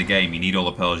point in the game, you need all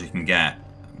the pearls you can get.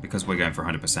 Because we're going for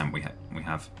 100%, we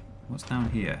have... What's down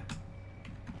here?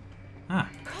 Ah.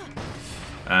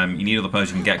 You need all the pearls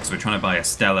you can get because we're trying to buy a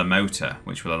stellar motor,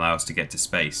 which will allow us to get to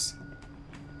space.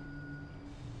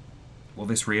 Will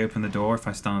this reopen the door if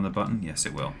I stand on the button? Yes,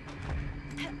 it will.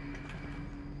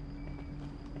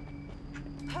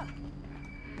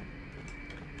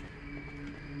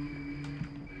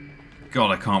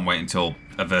 God, I can't wait until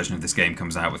a version of this game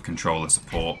comes out with controller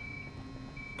support.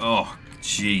 Oh,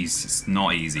 jeez, it's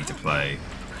not easy to play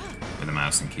with a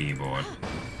mouse and keyboard.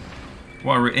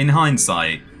 Well, in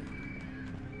hindsight,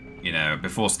 you know,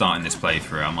 before starting this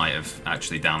playthrough, I might have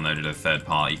actually downloaded a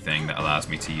third-party thing that allows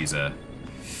me to use a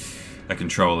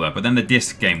controller. But then the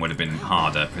disc game would have been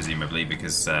harder, presumably,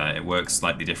 because it works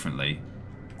slightly differently,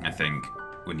 I think,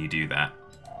 when you do that.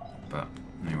 But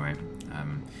anyway,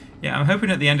 yeah, I'm hoping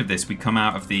at the end of this we come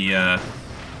out of the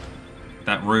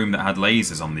that room that had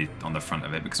lasers on the front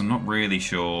of it, because I'm not really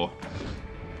sure.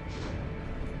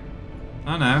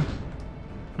 Oh no.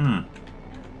 I'm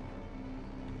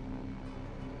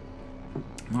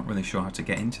not really sure how to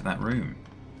get into that room.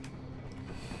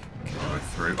 Go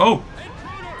through. Oh!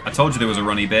 I told you there was a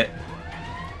runny bit.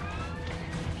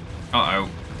 Uh-oh.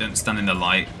 Don't stand in the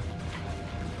light.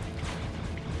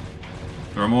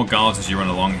 There are more guards as you run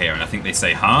along here, and I think they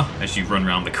say, huh? As you run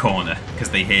around the corner, because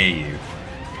they hear you.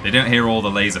 They don't hear all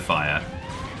the laser fire.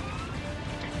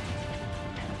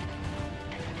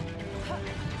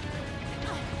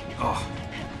 Oh.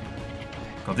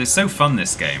 God, it's so fun,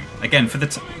 this game. Again, for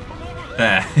the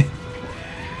there.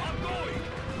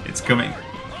 It's coming.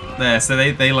 There, so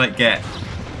they like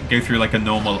go through like a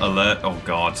normal alert. Oh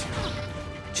god.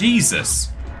 Jesus.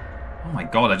 Oh my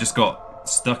god, I just got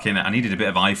stuck in it. I needed a bit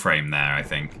of iframe there, I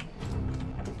think.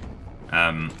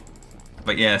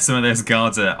 But yeah, some of those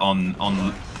guards are on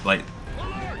like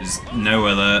just no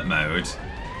alert mode.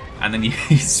 And then you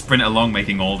sprint along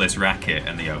making all this racket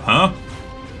and they go, huh?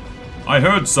 I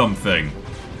heard something.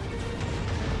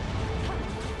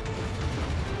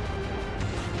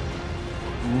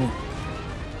 Ooh.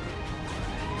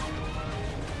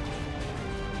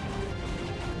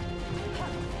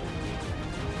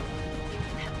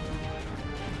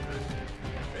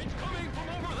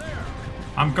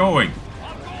 I'm going.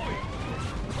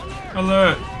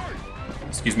 Alert.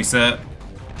 Excuse me, sir.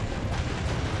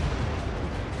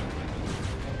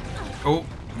 Oh,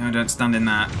 no, don't stand in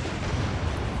that.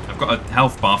 I've got a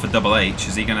health bar for Double H.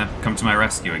 Is he going to come to my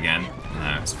rescue again?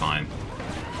 No, it's fine.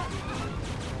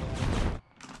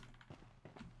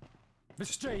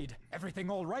 Miss Jade, everything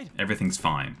all right? Everything's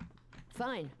fine.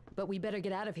 Fine, but we better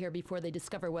get out of here before they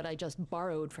discover what I just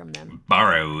borrowed from them.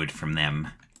 Borrowed from them.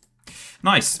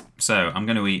 Nice. So, I'm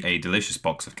going to eat a delicious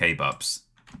box of kebabs.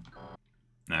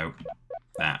 No.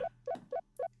 That.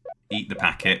 Eat the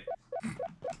packet.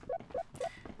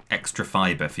 Extra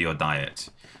fibre for your diet.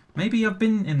 Maybe I've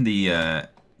been in the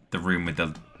room with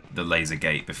the laser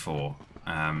gate before.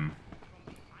 And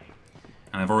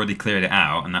I've already cleared it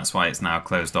out, and that's why it's now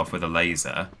closed off with a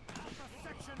laser.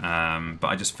 But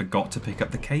I just forgot to pick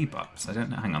up the kebabs. I don't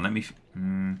know. Hang on, let me...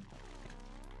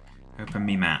 open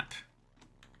me map.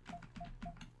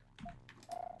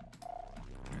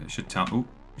 It should tell... Ooh,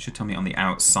 should tell me on the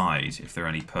outside if there are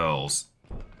any pearls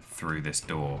through this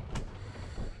door.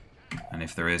 And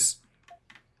if there is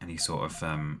any sort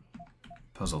of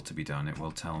puzzle to be done, it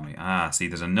will tell me. Ah, see,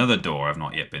 there's another door I've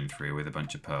not yet been through with a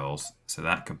bunch of pearls. So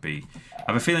that could be... I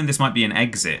have a feeling this might be an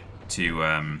exit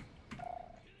to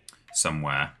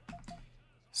somewhere.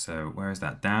 So where is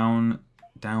that? Down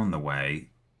the way.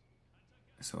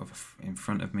 Sort of in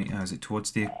front of me. Oh, is it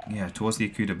towards the... Yeah, towards the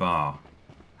Akuda bar.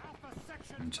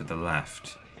 And to the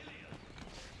left.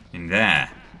 In there.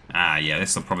 Ah, yeah,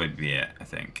 this will probably be it, I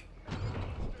think.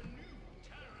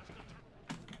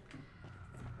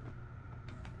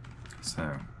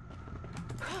 So.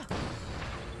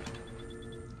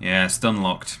 Yeah, stun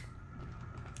locked.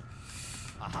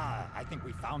 Aha, I think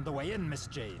we found the way in, Miss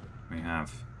Jade. We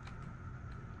have.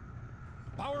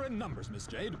 Power in numbers, Miss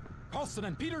Jade. Carlson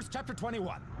and Peters, chapter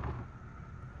 21.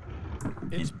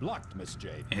 It's blocked, Miss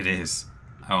Jade. It is.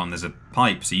 Oh, and there's a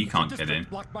pipe, so you can't get in.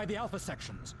 Blocked by the alpha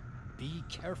sections. Be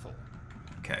careful.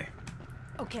 Okay.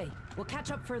 Okay, we'll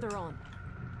catch up further on.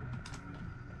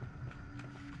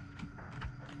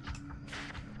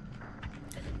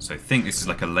 So I think this is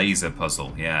like a laser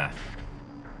puzzle, yeah.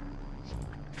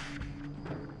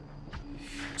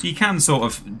 So you can sort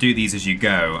of do these as you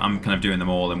go. I'm kind of doing them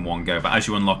all in one go, but as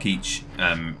you unlock each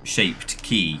shaped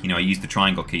key, you know, I used the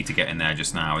triangle key to get in there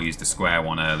just now. I used the square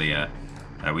one earlier.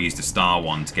 We used the star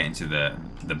one to get into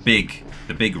the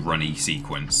big runny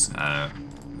sequence.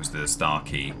 Was the star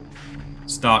key.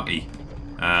 Star key.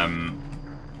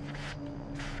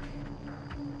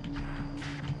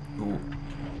 Ooh.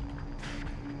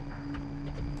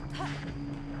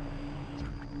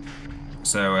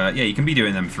 So yeah, you can be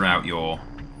doing them throughout your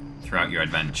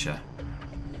adventure,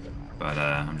 but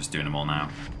I'm just doing them all now.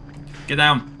 Get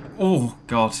down! Oh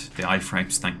god, the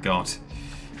iframes, thank god.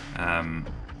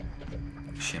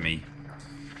 Shimmy.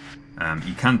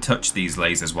 You can touch these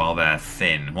lasers while they're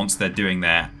thin. Once they're doing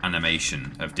their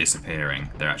animation of disappearing,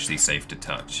 they're actually safe to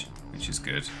touch, which is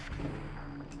good.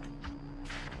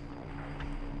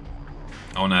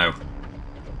 Oh no.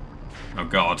 Oh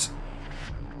god.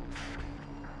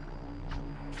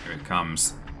 Here it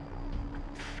comes.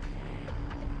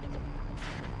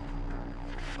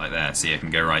 Like there, see I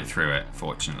can go right through it,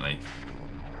 fortunately.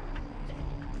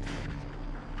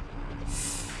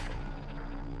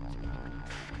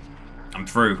 I'm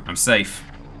through, I'm safe.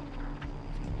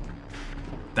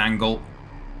 Dangle.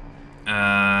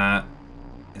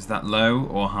 Is that low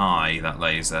or high, that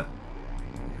laser?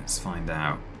 Let's find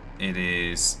out. It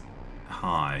is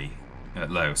high.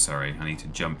 Low, sorry. I need to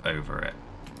jump over it.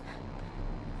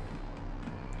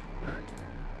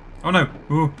 Oh no!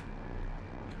 Ooh.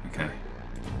 Okay.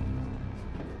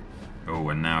 Oh,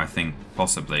 and now I think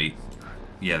possibly...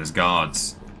 Yeah, there's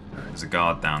guards. There's a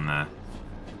guard down there.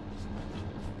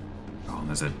 Oh, and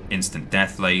there's an instant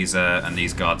death laser, and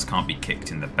these guards can't be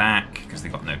kicked in the back because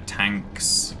they've got no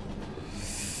tanks.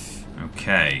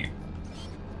 Okay.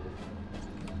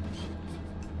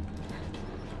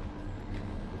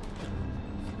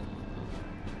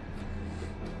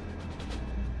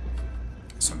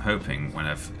 So I'm hoping when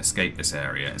I've escaped this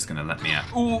area, it's going to let me out.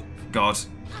 Oh, God.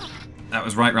 That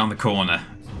was right round the corner.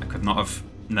 I could not have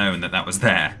known that that was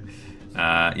there.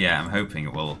 Yeah, I'm hoping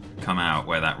it will come out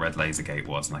where that red laser gate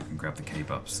was and I can grab the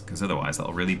K-Bups, because otherwise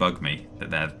that'll really bug me that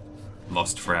they're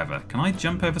lost forever. Can I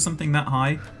jump over something that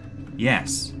high?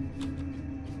 Yes.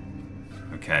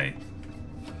 Okay.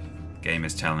 Game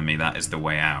is telling me that is the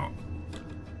way out.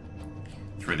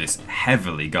 Through this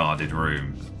heavily guarded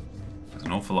room. There's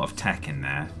an awful lot of tech in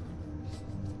there.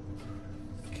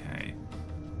 Okay.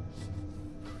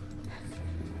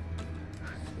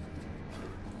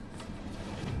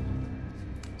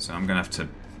 So I'm gonna have to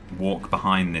walk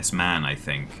behind this man, I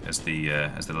think, as the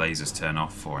lasers turn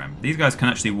off for him. These guys can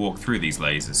actually walk through these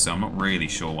lasers, so I'm not really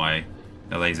sure why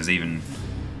the lasers even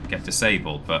get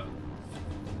disabled, but...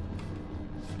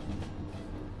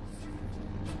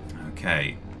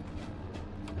 Okay.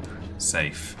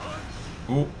 Safe.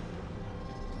 Ooh.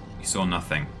 You saw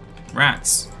nothing.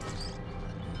 Rats!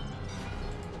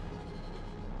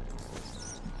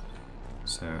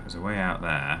 So, there's a way out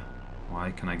there.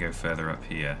 Why can I go further up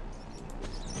here?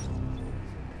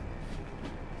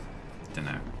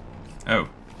 Dunno. Oh.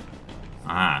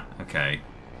 Ah, okay.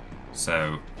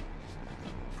 So,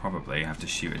 probably have to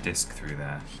shoot a disc through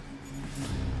there.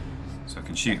 So I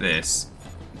can shoot this,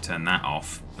 and turn that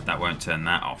off, but that won't turn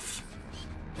that off.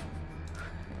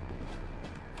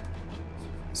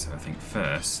 So I think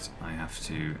first I have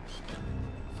to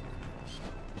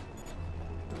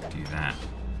do that.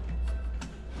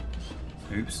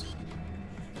 Oops.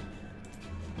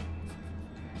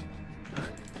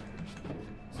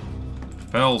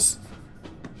 Pearls.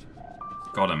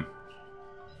 Got him.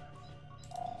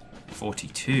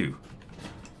 42.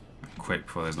 Quick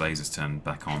before those lasers turn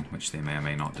back on, which they may or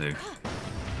may not do.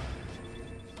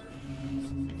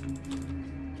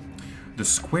 The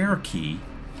square key.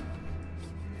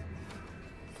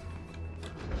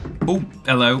 Oh,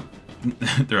 hello.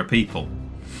 There are people.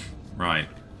 Right.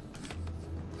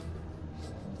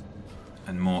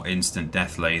 And more instant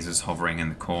death lasers hovering in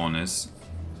the corners.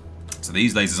 So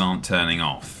these lasers aren't turning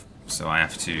off. So I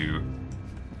have to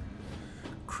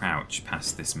crouch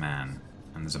past this man.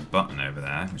 And there's a button over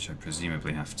there, which I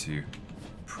presumably have to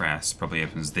press. Probably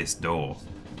opens this door.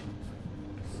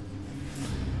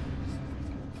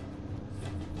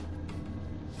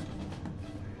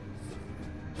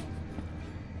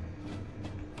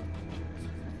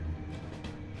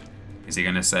 Is he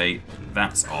going to say,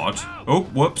 that's odd? Oh,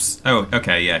 whoops. Oh,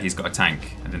 okay, yeah, he's got a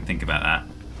tank. I didn't think about that.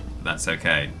 But that's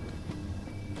okay.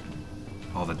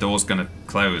 Oh, the door's going to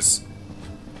close.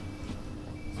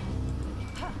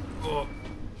 Oh.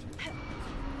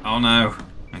 Oh no.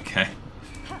 Okay.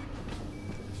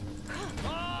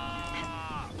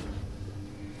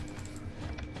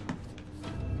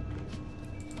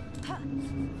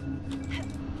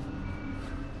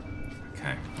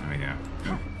 Okay, there we go.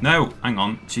 Oh. No, hang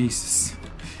on. Jesus.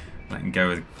 Letting go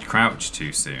with crouch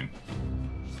too soon.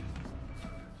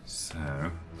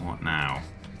 So, what now?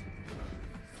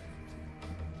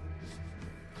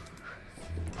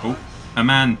 Oh, a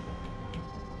man.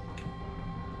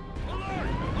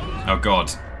 Oh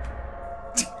god.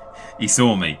 He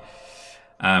saw me.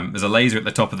 There's a laser at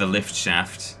the top of the lift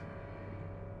shaft.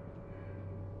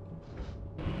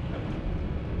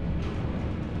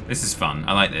 This is fun.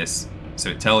 I like this. So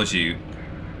it tells you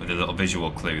with a little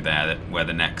visual clue there that where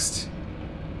the next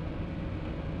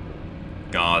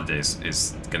guard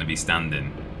is going to be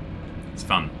standing. It's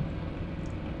fun.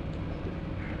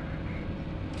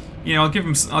 You know, I'll give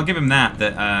him that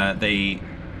they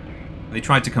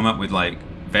tried to come up with like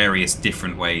various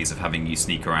different ways of having you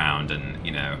sneak around, and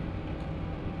you know,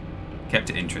 kept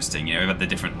it interesting. You know, we've had the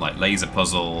different like laser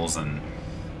puzzles, and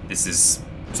this is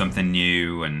something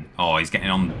new. And oh, he's getting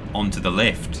onto the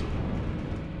lift.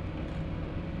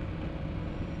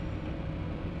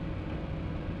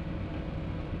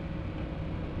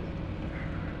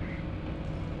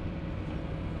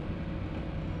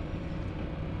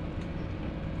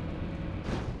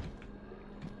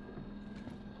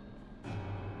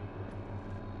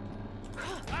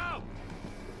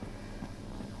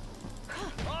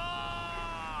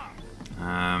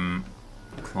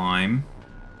 Climb.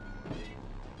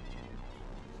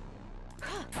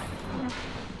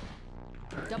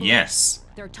 Yes.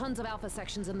 There are tons of alpha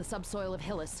sections in the subsoil of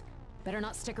Hillis. Better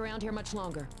not stick around here much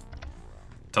longer.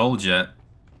 Told you.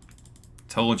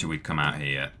 Told you we'd come out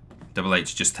here. Double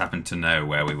H just happened to know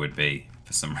where we would be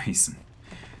for some reason.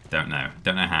 Don't know.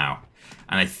 Don't know how.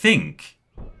 And I think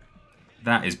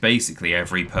that is basically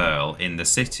every pearl in the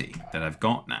city that I've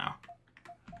got now.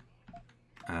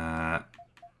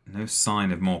 No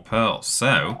sign of more pearls.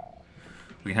 So,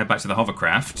 we head back to the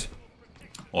hovercraft.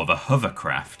 Or the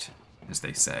hovercraft, as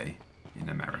they say in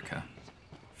America.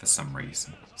 For some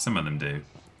reason. Some of them do.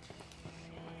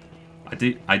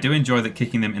 I do enjoy that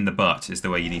kicking them in the butt is the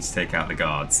way you need to take out the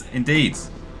guards. Indeed.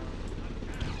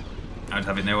 I'd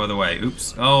have it no other way.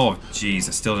 Oops. Oh, jeez.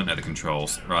 I still don't know the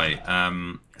controls. Right.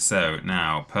 So,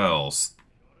 now, pearls.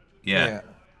 Yeah.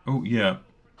 Oh, yeah.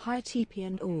 Hi TP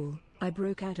and all. I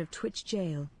broke out of Twitch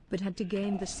jail, but had to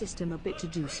game the system a bit to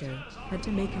do so. Had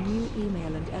to make a new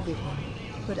email and everything.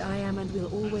 But I am and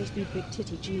will always be Big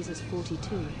Titty Jesus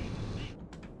 42.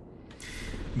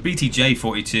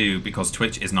 BTJ42, because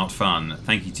Twitch is not fun.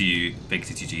 Thank you to you, Big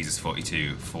Titty Jesus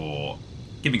 42, for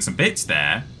giving some bits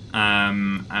there.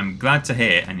 I'm glad to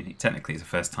hear, and technically it's a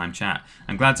first time chat,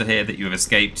 I'm glad to hear that you have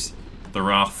escaped the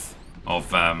wrath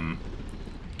of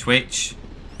Twitch.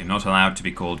 You're not allowed to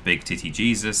be called Big Titty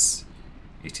Jesus.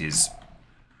 It is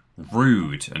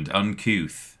rude and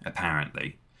uncouth,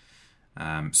 apparently.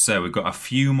 So we've got a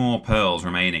few more pearls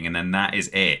remaining, and then that is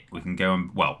it. We can go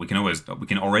and, well, we can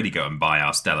already go and buy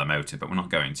our stellar motor, but we're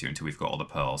not going to until we've got all the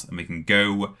pearls, and we can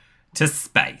go to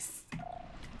space.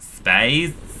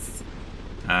 Space.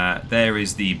 There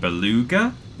is the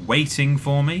beluga waiting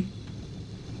for me.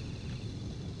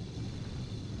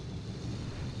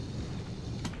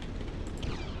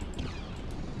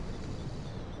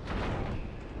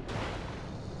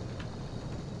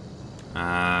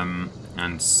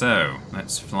 And so,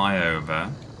 let's fly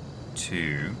over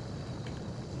to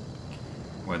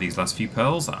where these last few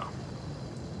pearls are.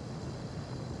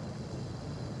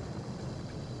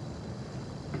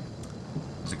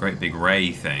 There's a great big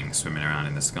ray thing swimming around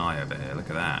in the sky over here, look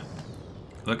at that.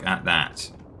 Look at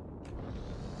that.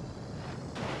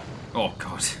 Oh,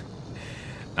 God.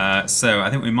 So, I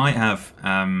think we might have...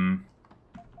 okay.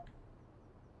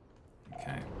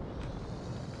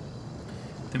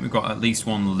 I think we've got at least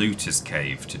one looter's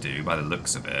cave to do, by the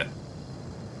looks of it.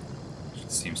 Which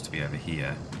seems to be over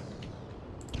here.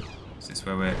 Is this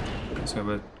where we're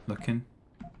looking?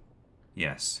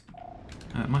 Yes.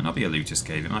 It might not be a looter's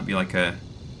cave. It might be like a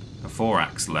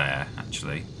thorax lair,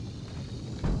 actually.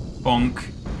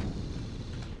 Bonk.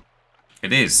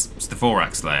 It is. It's the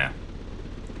thorax lair.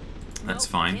 That's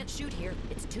fine. Can't shoot here.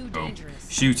 It's too dangerous.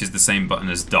 Shoot is the same button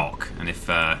as dock, and if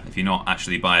you're not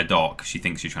actually by a dock, she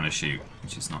thinks you're trying to shoot,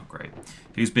 which is not great.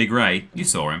 Who's Big Ray? You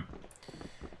saw him.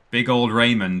 Big old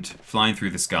Raymond flying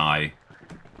through the sky.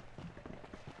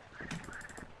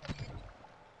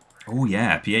 Oh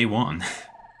yeah, PA1.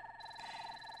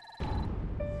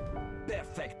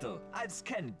 Perfecto. I've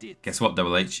scanned it. Guess what,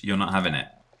 Double H? You're not having it.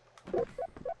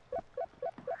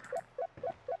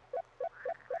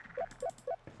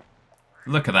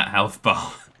 Look at that health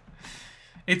bar.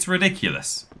 It's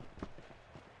ridiculous.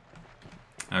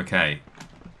 Okay.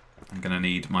 I'm gonna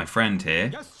need my friend here.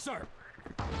 Yes, sir.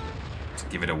 To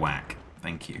give it a whack.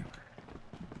 Thank you.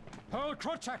 Hold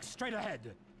Krochak straight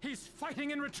ahead. He's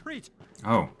fighting in retreat.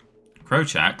 Oh.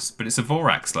 Krochak's, but it's a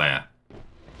Vorax layer.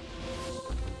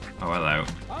 Oh, hello.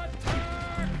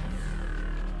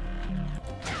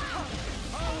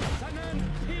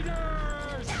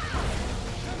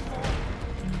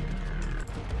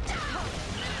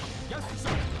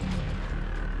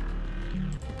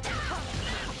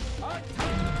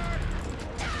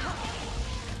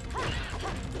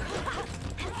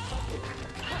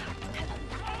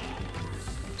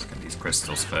 Let's get these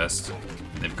crystals first.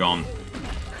 They've gone.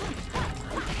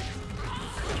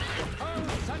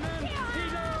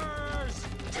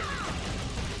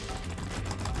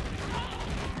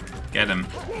 Get him.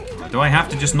 Do I have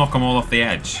to just knock them all off the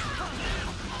edge?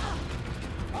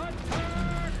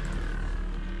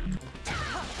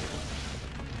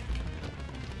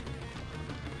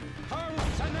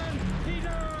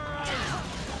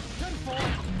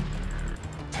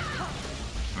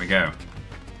 There we go.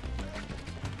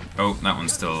 Oh, that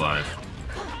one's still alive.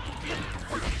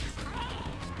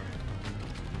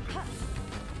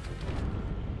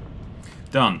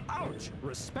 Done. Ouch!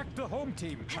 Respect the home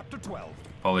team, chapter 12.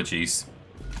 Apologies.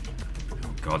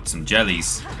 Oh god, some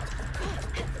jellies.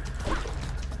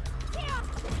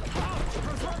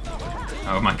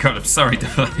 Oh my god, I'm sorry,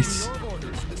 Device.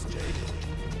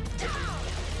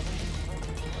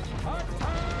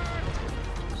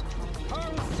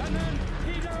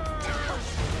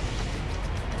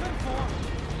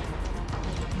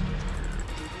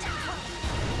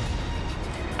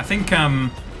 I think, I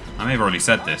may have already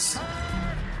said this.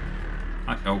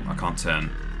 Oh, I can't turn.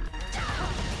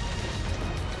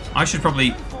 I should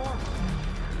probably...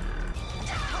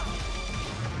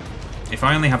 If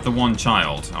I only have the one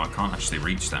child... Oh, I can't actually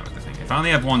reach that with the thing. If I only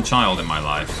have one child in my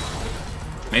life,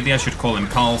 maybe I should call him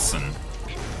Carlson.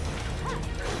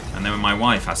 And then my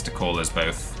wife has to call us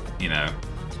both, you know,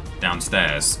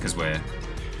 downstairs, because we're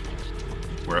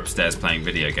upstairs playing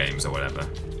video games or whatever.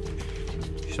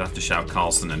 She'll have to shout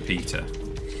Carlson and Peter.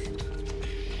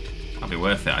 That'll be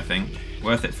worth it, I think.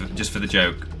 Worth it just for the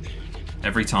joke.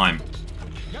 Every time.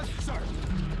 Yes, sir.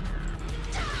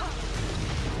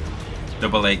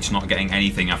 Double H not getting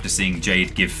anything after seeing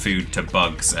Jade give food to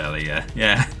bugs earlier.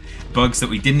 Yeah, bugs that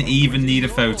we didn't even need a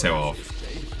photo of.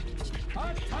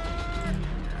 Oh,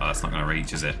 that's not going to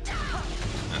reach, is it?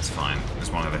 That's fine.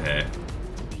 There's one over here.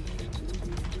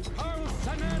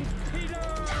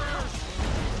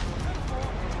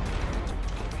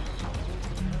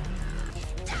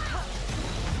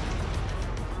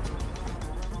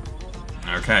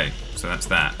 Okay, so that's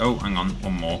that. Oh, hang on,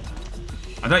 one more.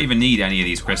 I don't even need any of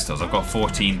these crystals. I've got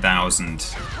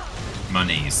 14,000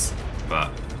 monies,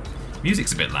 but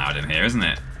music's a bit loud in here, isn't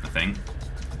it? I think.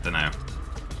 Don't know.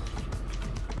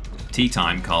 Tea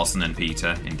time, Carlson and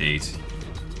Peter, indeed.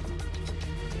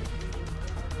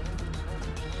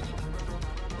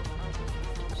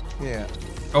 Yeah.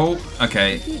 Oh,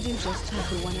 okay. If you do just have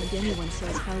the one and anyone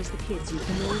says how's the kids, you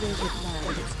can always reply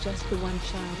that it's just the one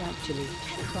child actually.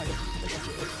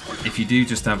 If you do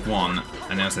just have one,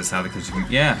 and now says how the kids you can...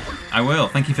 Yeah, I will.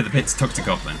 Thank you for the bits, Tuck to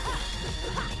Goblin.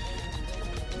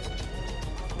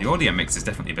 The audio mix is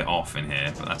definitely a bit off in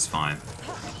here, but that's fine.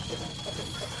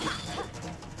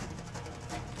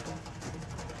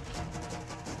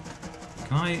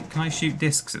 Can I shoot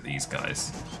discs at these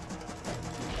guys?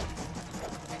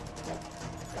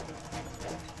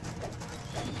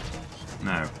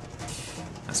 No.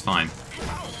 That's fine.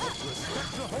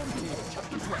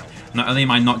 Not only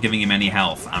am I not giving him any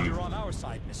health, I'm You're on our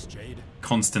side, Miss Jade.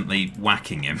 constantly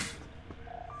whacking him.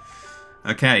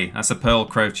 Okay, that's a Pearl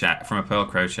Crowchack from a Pearl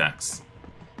Crowchax.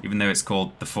 Even though it's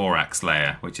called the Thorax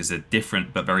Layer, which is a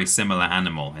different but very similar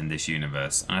animal in this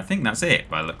universe. And I think that's it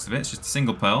by the looks of it. It's just a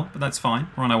single pearl, but that's fine.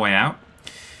 We're on our way out.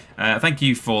 Thank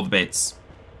you for the bits,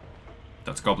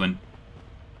 Dr. Goblin.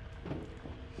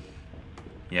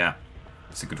 Yeah,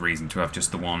 it's a good reason to have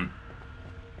just the one,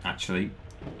 actually.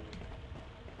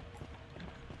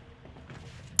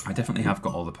 I definitely have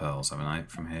got all the pearls, haven't I,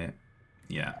 from here?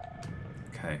 Yeah.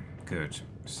 Okay, good.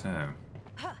 So,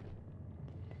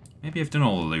 maybe I've done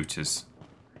all the looters.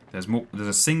 There's more. There's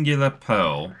a singular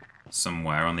pearl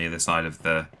somewhere on the other side of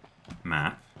the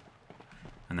map.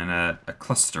 And then a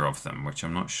cluster of them, which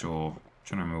I'm not sure. I'm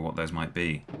trying to remember what those might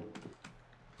be.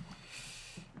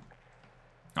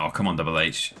 Oh, come on, Double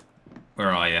H. Where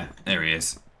are you? There he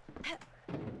is.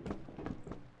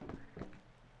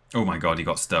 Oh my god, he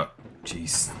got stuck.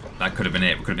 Jeez. That could have been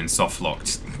it. We could have been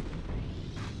soft-locked.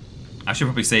 I should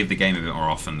probably save the game a bit more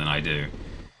often than I do.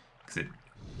 Because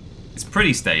it's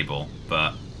pretty stable,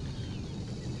 but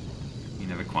you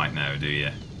never quite know, do you?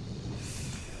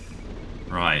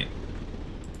 Right.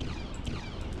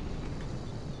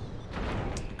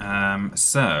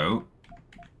 So,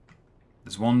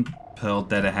 there's one pearl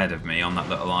dead ahead of me on that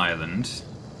little island.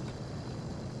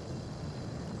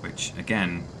 Which,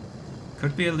 again,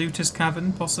 could be a looter's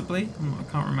cavern, possibly? I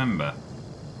can't remember.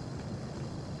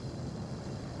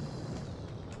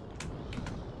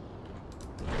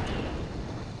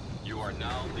 You are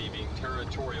now leaving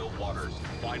territorial waters.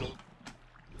 Final.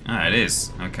 Ah, it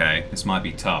is. Okay, this might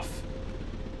be tough.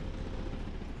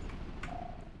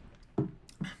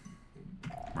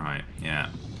 Right, yeah.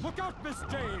 Look out, Miss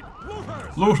Jade!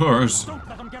 Looters! Looters! Don't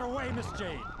let them get away, Miss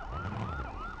Jade!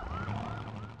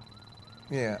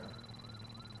 Yeah.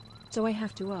 So I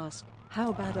have to ask,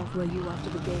 how bad off were you after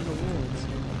the Game Awards?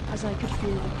 As I could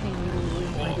feel the pain you were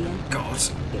in by the end. God.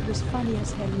 It was funny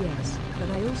as hell, yes, but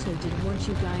I also didn't want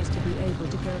you guys to be able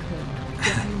to go home.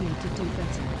 But you need to do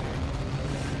better.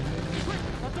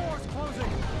 The door's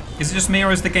closing! Is it just me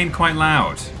or is the game quite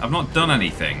loud? I've not done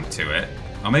anything to it.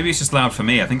 Or maybe it's just loud for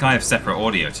me. I think I have separate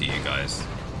audio to you guys.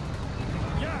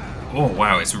 Oh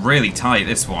wow, it's really tight,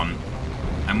 this one.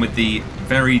 And with the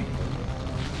very,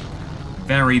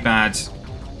 very bad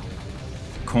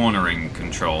cornering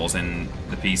controls in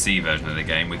the PC version of the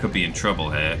game, we could be in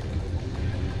trouble here.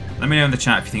 Let me know in the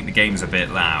chat if you think the game's a bit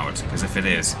loud, because if it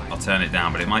is, I'll turn it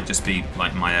down, but it might just be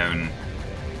like my own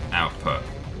output,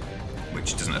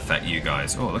 which doesn't affect you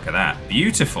guys. Oh, look at that.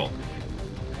 Beautiful.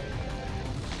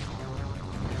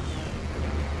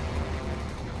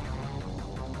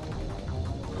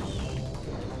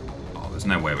 There's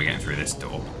no way we're getting through this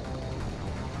door.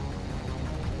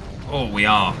 Oh, we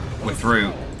are. We're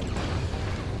through.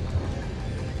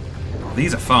 Oh,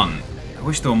 these are fun. I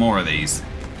wish there were more of these.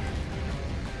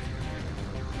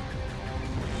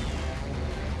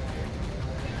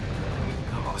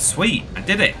 Oh, sweet. I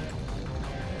did it.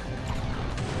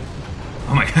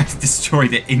 Oh my god, I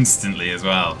destroyed it instantly as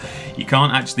well. You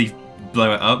can't actually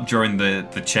blow it up during the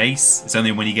chase. It's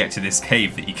only when you get to this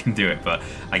cave that you can do it, but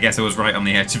I guess I was right on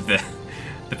the edge of the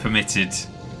permitted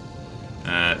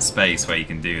space where you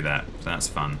can do that. So that's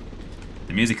fun.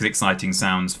 The music is exciting,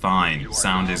 sounds fine.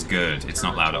 Sound is good. It's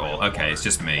not loud at all. Okay, it's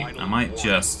just me. I might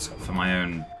just, for my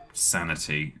own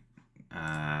sanity,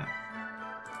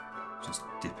 just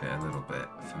dip it a little bit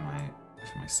for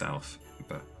myself.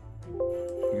 But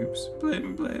oops,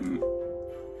 blim.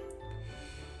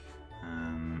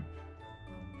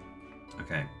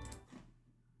 Okay.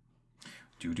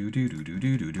 Do.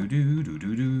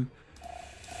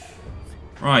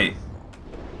 Right,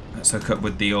 let's hook up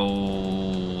with the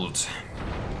old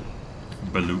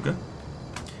beluga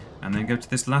and then go to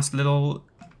this last little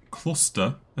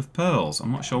cluster of pearls.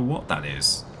 I'm not sure what that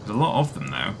is. There's a lot of them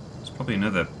though. It's probably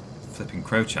another flipping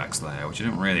Crowchax layer, which I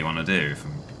don't really want to do if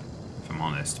I'm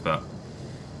honest, but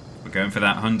we're going for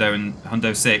that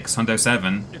Hundo 6, Hundo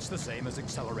 7. It's the same as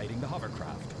accelerating the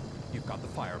hovercraft. You've got the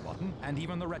fire button and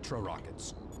even the retro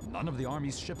rockets. None of the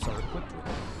Army's ships are equipped with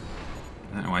it.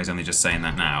 I don't know why he's only just saying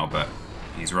that now, but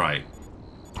he's right.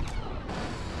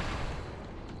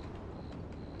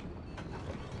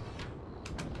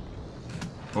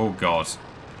 Oh god.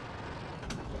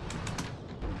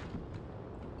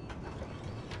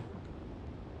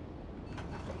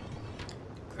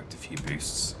 Clicked a few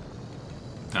boosts.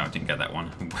 No, I didn't get that one.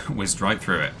 Whizzed right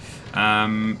through it.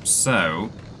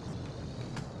 So,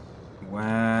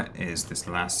 where is this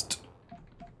last...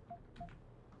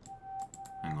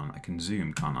 Hang on, I can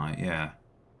zoom, can't I? Yeah.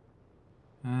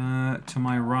 To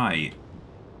my right.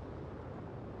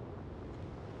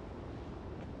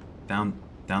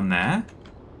 Down there?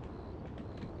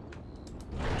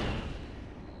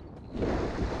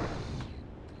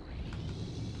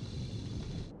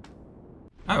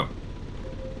 Oh.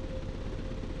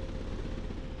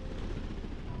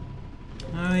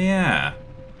 Oh yeah.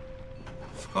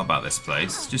 Forgot about this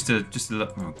place. Just a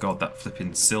look. Oh god, that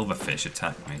flipping silverfish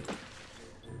attacked me.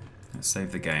 Let's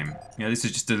save the game. Yeah, this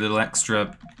is just a little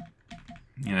extra,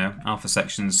 you know, Alpha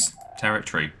Sections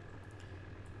territory.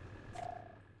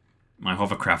 My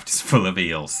hovercraft is full of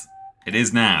eels. It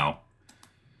is now.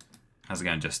 How's it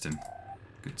going, Justin?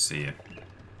 Good to see you.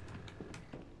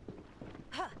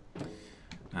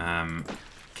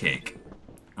 Kick.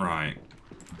 Right.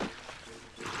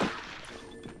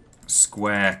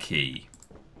 Square key.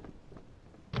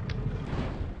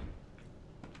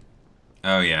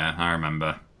 Oh yeah, I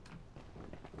remember.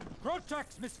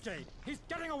 Grochax, Miss Jade. He's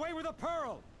getting away with a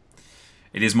pearl.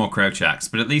 It is more Krochaks,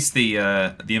 but at least the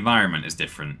environment is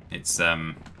different. It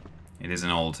is an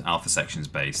old Alpha Sections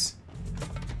base.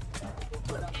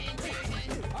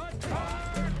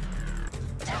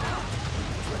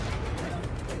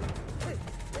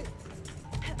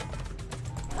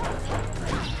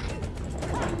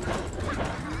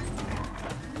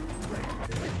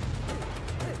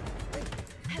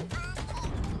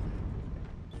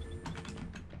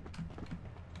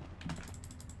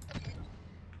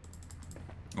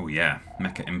 Oh yeah,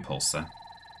 Mecha Impulsor.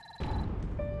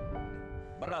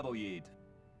 Bravo, Yid.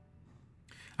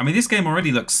 I mean, this game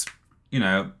already looks, you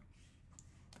know,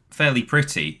 fairly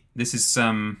pretty. This is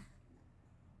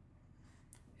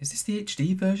this the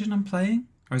HD version I'm playing?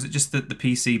 Or is it just that the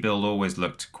PC build always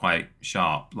looked quite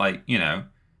sharp? Like, you know,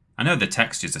 I know the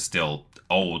textures are still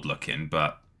old looking,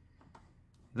 but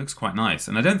it looks quite nice.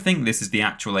 And I don't think this is the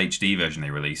actual HD version they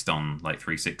released on, like,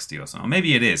 360 or something. Or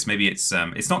maybe it is. Maybe it's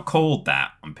not called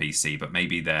that on PC, but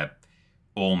maybe they're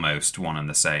almost one and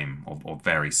the same, or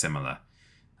very similar.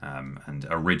 And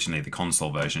originally the console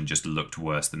version just looked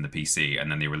worse than the PC, and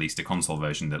then they released a console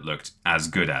version that looked as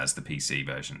good as the PC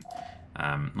version.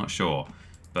 Not sure.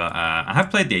 But I have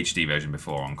played the HD version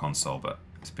before on console, but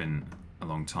it's been a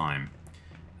long time.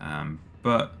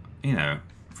 But, you know,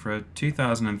 for a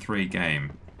 2003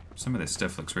 game, some of this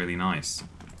stuff looks really nice.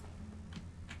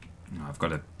 Oh, I've got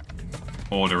to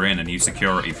order in a new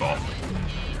security bot.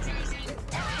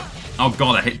 Oh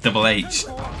god, I hit double H.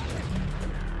 Oh,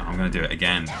 I'm going to do it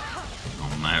again.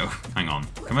 Oh no. Hang on.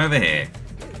 Come over here.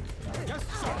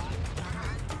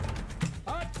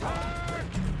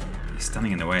 He's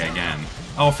standing in the way again.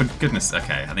 Oh, for goodness.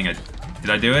 Okay, I think I... Did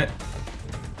I do it?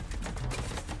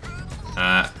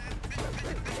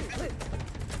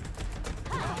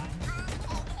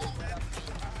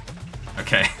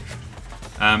 Okay.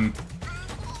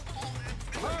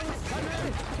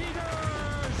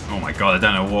 Oh my god, I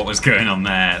don't know what was going on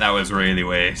there. That was really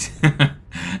weird.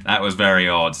 That was very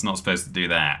odd. It's not supposed to do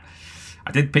that.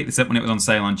 I did pick this up when it was on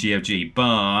sale on GOG, but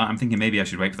I'm thinking maybe I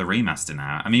should wait for the remaster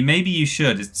now. I mean, maybe you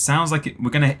should. It sounds like we're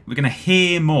gonna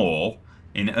hear more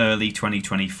in early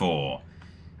 2024.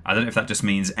 I don't know if that just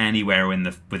means anywhere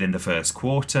within the first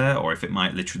quarter, or if it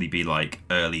might literally be like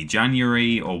early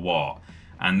January or what.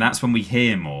 And that's when we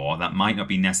hear more. That might not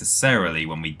be necessarily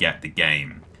when we get the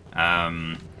game.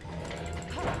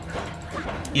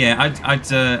 Yeah,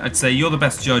 I'd say you're the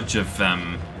best judge of. Oh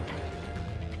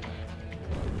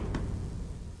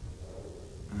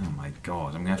my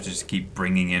god, I'm gonna have to just keep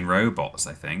bringing in robots,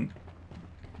 I think.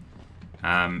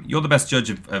 You're the best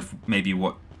judge of maybe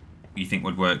what you think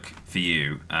would work for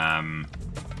you.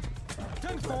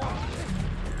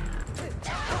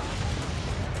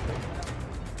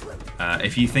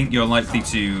 If you think you're likely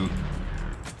to...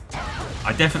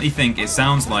 I definitely think it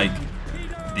sounds like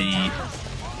the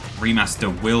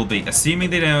remaster will be... Assuming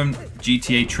they don't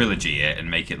GTA Trilogy it and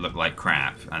make it look like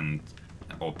crap,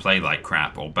 or play like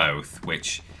crap, or both,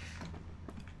 which...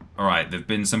 Alright, there have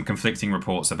been some conflicting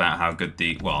reports about how good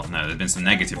the... Well, no, there have been some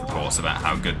negative reports about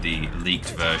how good the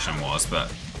leaked version was, but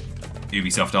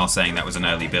Ubisoft are saying that was an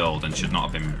early build and should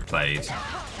not have been played.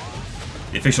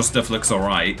 The official stuff looks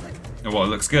alright. Well, it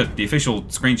looks good. The official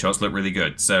screenshots look really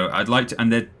good. So I'd like to...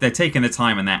 And they're taking the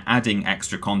time and they're adding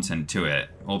extra content to it,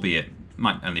 albeit it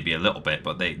might only be a little bit,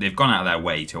 but they've gone out of their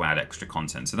way to add extra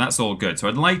content. So that's all good. So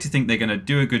I'd like to think they're going to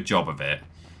do a good job of it.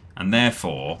 And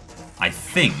therefore, I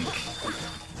think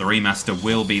the remaster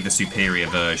will be the superior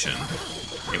version.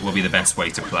 It will be the best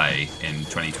way to play in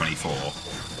 2024.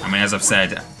 I mean, as I've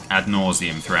said ad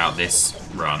nauseum throughout this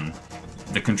run,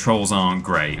 the controls aren't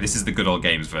great. This is the good old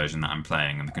games version that I'm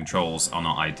playing, and the controls are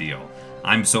not ideal.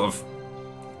 I'm sort of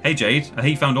Hey Jade, I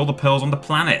think you found all the pearls on the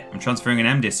planet. I'm transferring an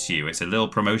M-Disc to you. It's a little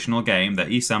promotional game that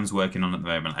Esam's working on at the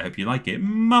moment. I hope you like it.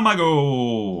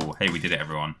 Mamago! Hey, we did it,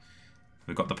 everyone.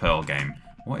 We've got the pearl game.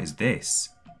 What is this?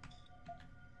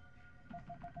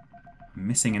 I'm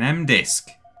missing an M-Disc.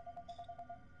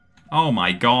 Oh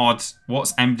my god.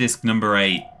 What's M-Disc number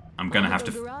 8? I'm gonna have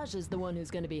to... Garage is the one who's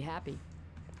gonna be happy.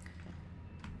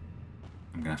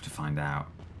 I'm gonna have to find out.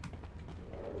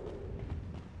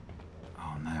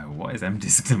 Oh no, what is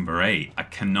M-Disc number 8? I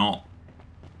cannot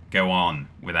go on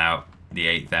without the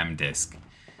 8th M-Disc.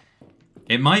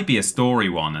 It might be a story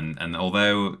one, and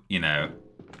although, you know,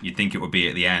 you'd think it would be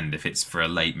at the end if it's for a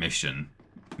late mission,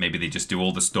 maybe they just do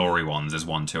all the story ones as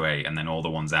 1 to 8, and then all the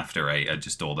ones after 8 are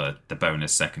just all the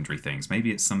bonus secondary things.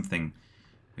 Maybe it's something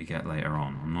we get later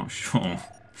on. I'm not sure.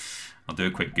 I'll do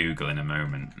a quick Google in a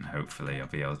moment, and hopefully I'll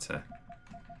be able to...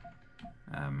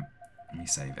 let me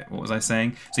save it. What was I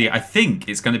saying? So yeah, I think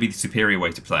it's going to be the superior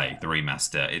way to play, the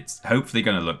remaster. It's hopefully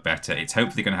going to look better. It's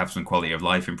hopefully going to have some quality of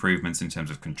life improvements in terms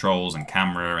of controls and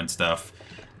camera and stuff.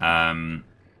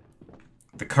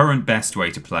 The current best way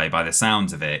to play, by the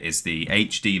sounds of it, is the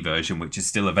HD version, which is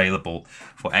still available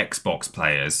for Xbox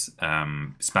players.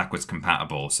 It's backwards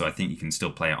compatible, so I think you can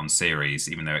still play it on Series,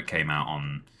 even though it came out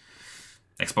on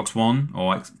Xbox One,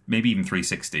 or maybe even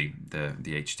 360, the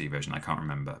HD version. I can't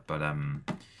remember. But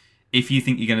if you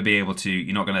think you're going to be able to,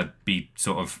 you're not going to be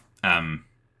sort of...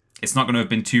 it's not going to have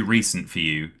been too recent for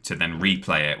you to then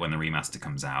replay it when the remaster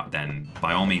comes out, then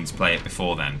by all means play it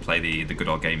before then. Play the Good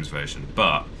Old Games version.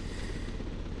 But...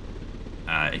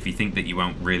 if you think that you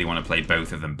won't really want to play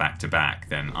both of them back to back,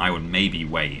 then I would maybe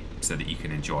wait so that you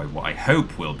can enjoy what I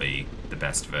hope will be the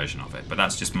best version of it. But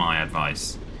that's just my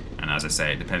advice. And as I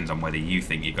say, it depends on whether you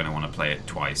think you're going to want to play it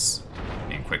twice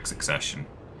in quick succession.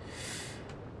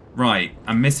 Right,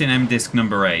 I'm missing M-Disc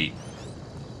number 8.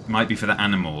 Might be for the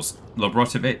animals.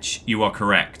 Lobrotovich, you are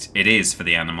correct. It is for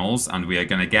the animals, and we are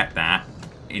going to get that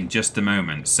in just a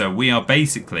moment. So we are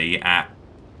basically at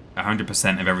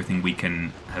 100% of everything we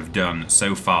can have done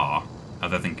so far,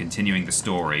 other than continuing the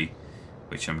story,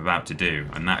 which I'm about to do.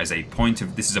 And that is a point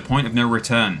of... This is a point of no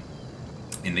return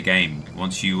in the game.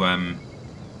 Once you... Well,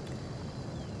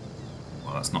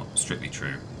 that's not strictly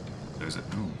true. There's a...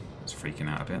 Oh, it's freaking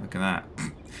out a bit. Look at that.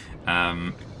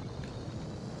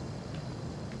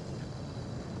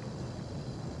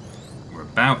 We're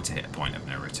about to hit a point of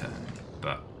no return,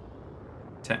 but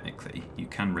technically you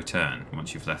can return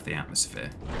once you've left the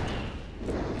atmosphere.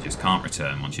 You just can't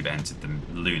return once you've entered the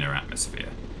lunar atmosphere.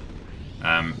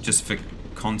 Just for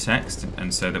context,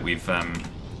 and so that we've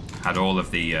had all of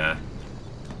the,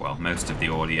 well, most of the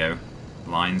audio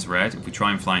lines read, if we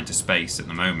try and fly into space at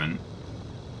the moment...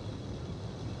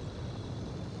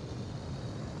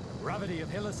 Gravity of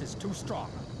Hillis is too strong.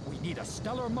 We need a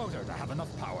stellar motor to have enough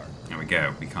power. There we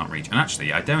go, we can't reach. And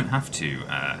actually, I don't have to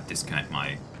disconnect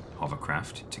my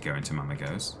hovercraft to go into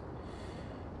Mamagos.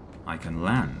 I can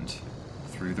land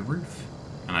through the roof.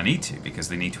 And I need to, because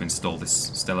they need to install this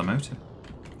stellar motor.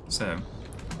 So,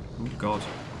 oh god.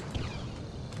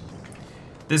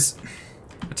 There's...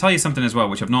 I'll tell you something as well,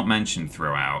 which I've not mentioned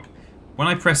throughout. When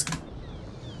I press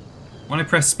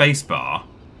spacebar,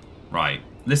 right,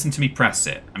 listen to me press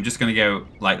it. I'm just going to go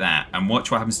like that, and watch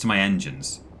what happens to my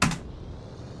engines.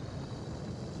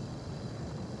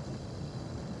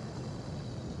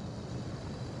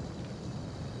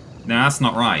 No, that's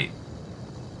not right.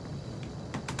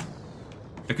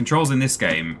 The controls in this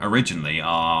game originally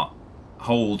are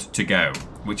hold to go,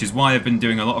 which is why I've been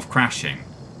doing a lot of crashing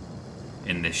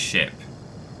in this ship.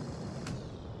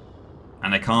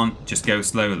 And I can't just go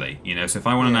slowly, you know, so if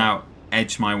I want to now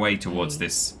edge my way towards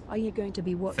this Are you going to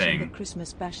be watching thing. the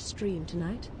Christmas Bash stream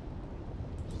tonight?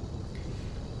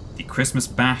 The Christmas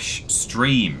Bash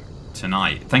stream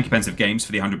tonight. Thank you, Pensive Games,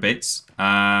 for the 100 bits.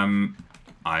 I'm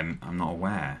not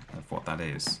aware of what that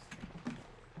is.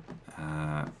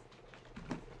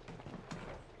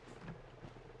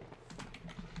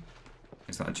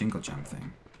 Is that a Jingle Jam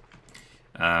thing?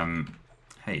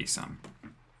 Hey, Sam.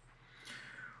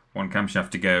 One camshaft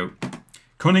to go.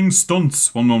 Cunning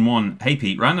Stunts 111. Hey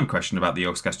Pete, random question about the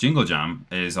Acast Jingle Jam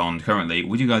is on currently.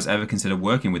 Would you guys ever consider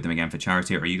working with them again for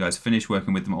charity, or are you guys finished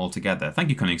working with them altogether? Thank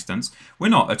you, Cunning Stunts. We're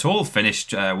not at all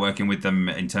finished working with them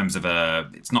in terms of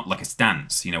it's not like a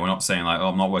stance. You know, we're not saying like, oh,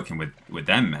 I'm not working with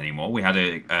them anymore. We had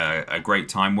a great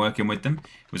time working with them.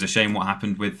 It was a shame what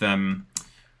happened with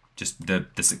just the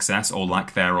success or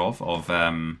lack thereof of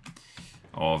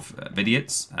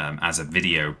Vidiots as a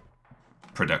video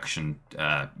production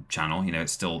channel. You know, it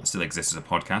still exists as a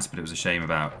podcast, but it was a shame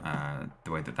about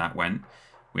the way that went.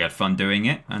 We had fun doing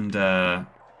it, and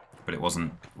but it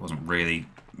wasn't really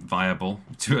viable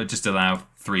to just allow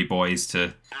three boys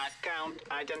to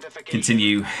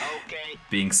continue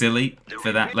being silly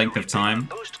for that length of time.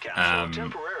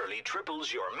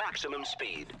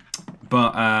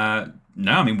 But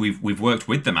no, I mean we've worked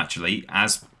with them actually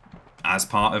as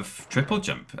part of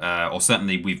TripleJump, or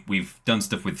certainly we've done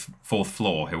stuff with Fourth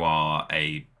Floor, who are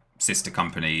a sister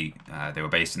company. They were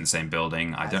based in the same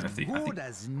building. I don't know if they. I think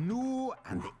as new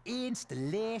and the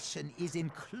installation is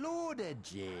included,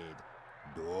 Jade.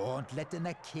 Don't let an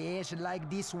occasion like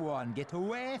this one get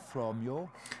away from you.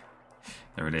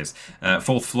 There it is.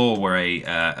 Fourth Floor were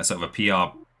a sort of a PR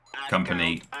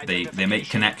company. They make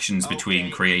connections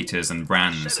between creators and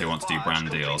brands who want to do brand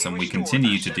deals, and we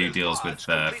continue to do deals with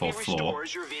Fourth Floor,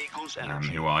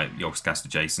 who are Yogscast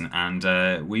adjacent. And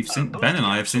Ben and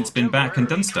I have since been back and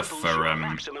done stuff for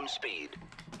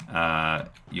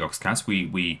Yogscast.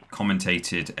 We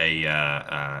commentated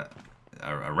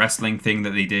a wrestling thing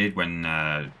that they did when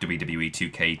WWE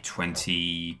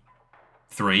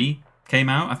 2K23 came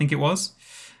out, I think it was.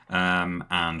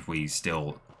 And we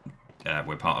still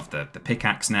we're part of the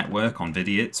Pickaxe network on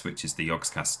Vidiots, which is the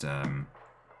Yogscast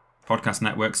podcast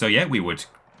network. So yeah, we would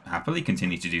happily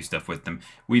continue to do stuff with them.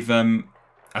 We've I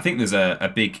think there's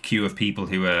a big queue of people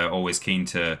who are always keen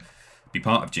to be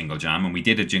part of Jingle Jam, and we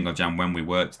did a Jingle Jam when we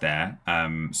worked there.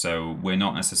 So we're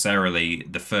not necessarily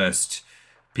the first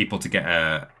people to get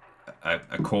a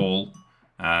call.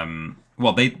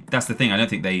 Well, that's the thing. I don't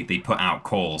think they put out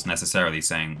calls necessarily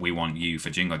saying, we want you for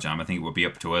Jingle Jam. I think it would be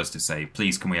up to us to say,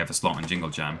 please, can we have a slot on Jingle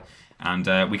Jam?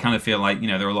 And we kind of feel like,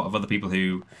 there are a lot of other people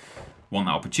who want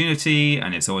that opportunity,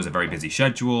 and it's always a very busy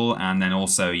schedule. And then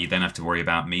also you then have to worry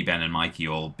about me, Ben, and Mikey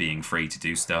all being free to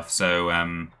do stuff. So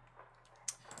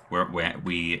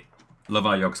we love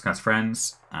our Yogscast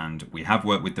friends, and we have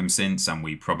worked with them since, and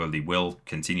we probably will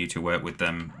continue to work with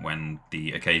them when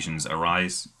the occasions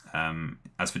arise.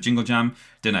 As for Jingle Jam,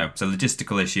 don't know. It's a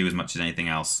logistical issue as much as anything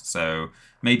else. So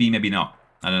maybe not.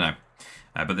 I don't know.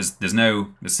 But there's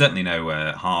certainly no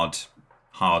hard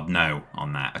no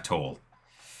on that at all.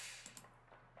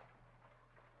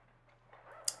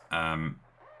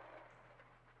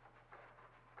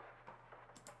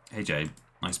 Hey Jade,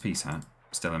 nice piece, huh?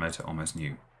 Stellar Motor almost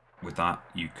new. With that,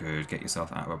 you could get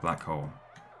yourself out of a black hole.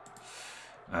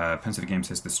 Pensive Game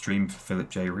says the stream for Philip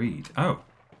J. Reed. Oh.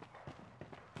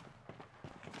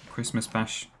 Christmas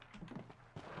Bash.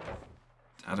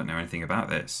 I don't know anything about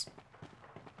this.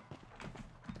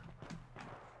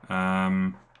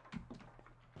 I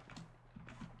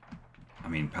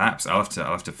mean, perhaps I'll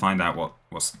have to find out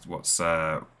what's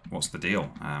the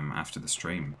deal after the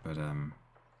stream. But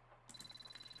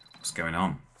what's going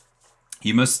on?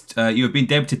 You have been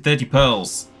debited 30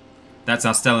 pearls. That's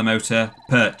our Stellar Motor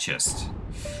purchased.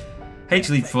 Hate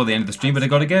to leave before the end of the stream, but I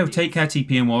gotta go. Take care,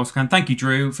 TP and Warscan. Thank you,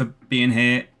 Drew, for being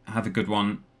here. Have a good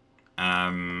one.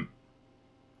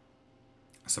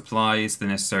 Supplies the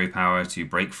necessary power to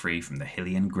break free from the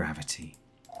Hylian gravity.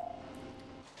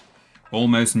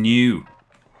 Almost new.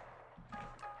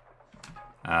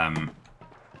 That's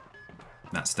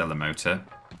Stellar Motor.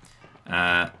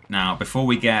 Now, before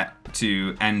we get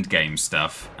to end game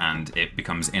stuff and it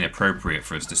becomes inappropriate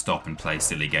for us to stop and play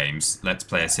silly games, let's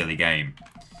play a silly game.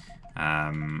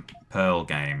 Pearl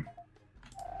game.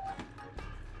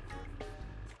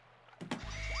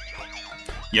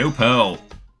 Yo Pearl.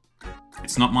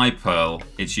 It's not my Pearl,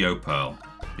 it's Yo Pearl.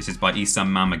 This is by Isam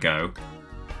Mamago.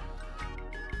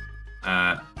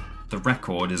 The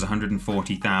record is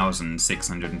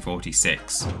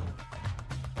 140,646.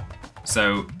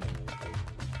 So,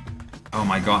 oh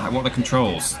my god, what are the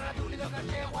controls?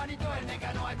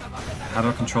 How do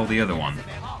I control the other one?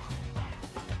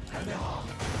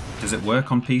 Does it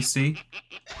work on PC?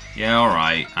 Yeah,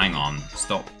 alright, hang on.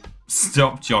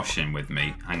 Stop joshing with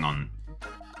me. Hang on.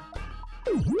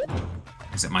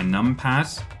 Is it my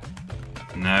numpad?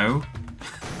 No.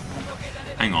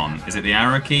 Hang on, is it the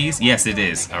arrow keys? Yes, it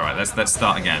is. Alright, let's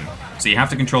start again. So you have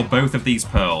to control both of these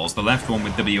pearls, the left one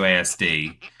with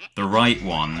WASD, the right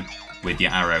one with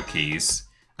your arrow keys.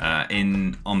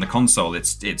 On the console,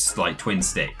 it's like twin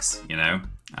sticks, you know?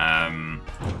 And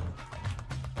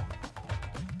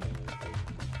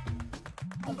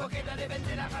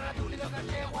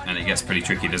it gets pretty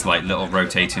tricky. There's like little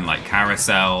rotating like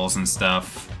carousels and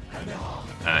stuff.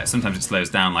 Sometimes it slows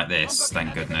down like this,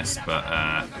 thank goodness, but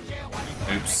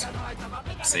oops.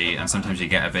 See, and sometimes you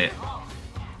get a bit...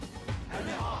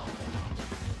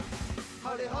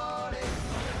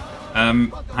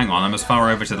 hang on, I'm as far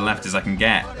over to the left as I can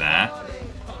get there.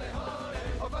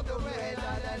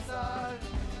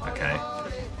 Okay.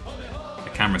 The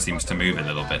camera seems to move a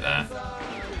little bit there.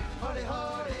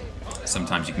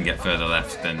 Sometimes you can get further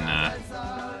left than...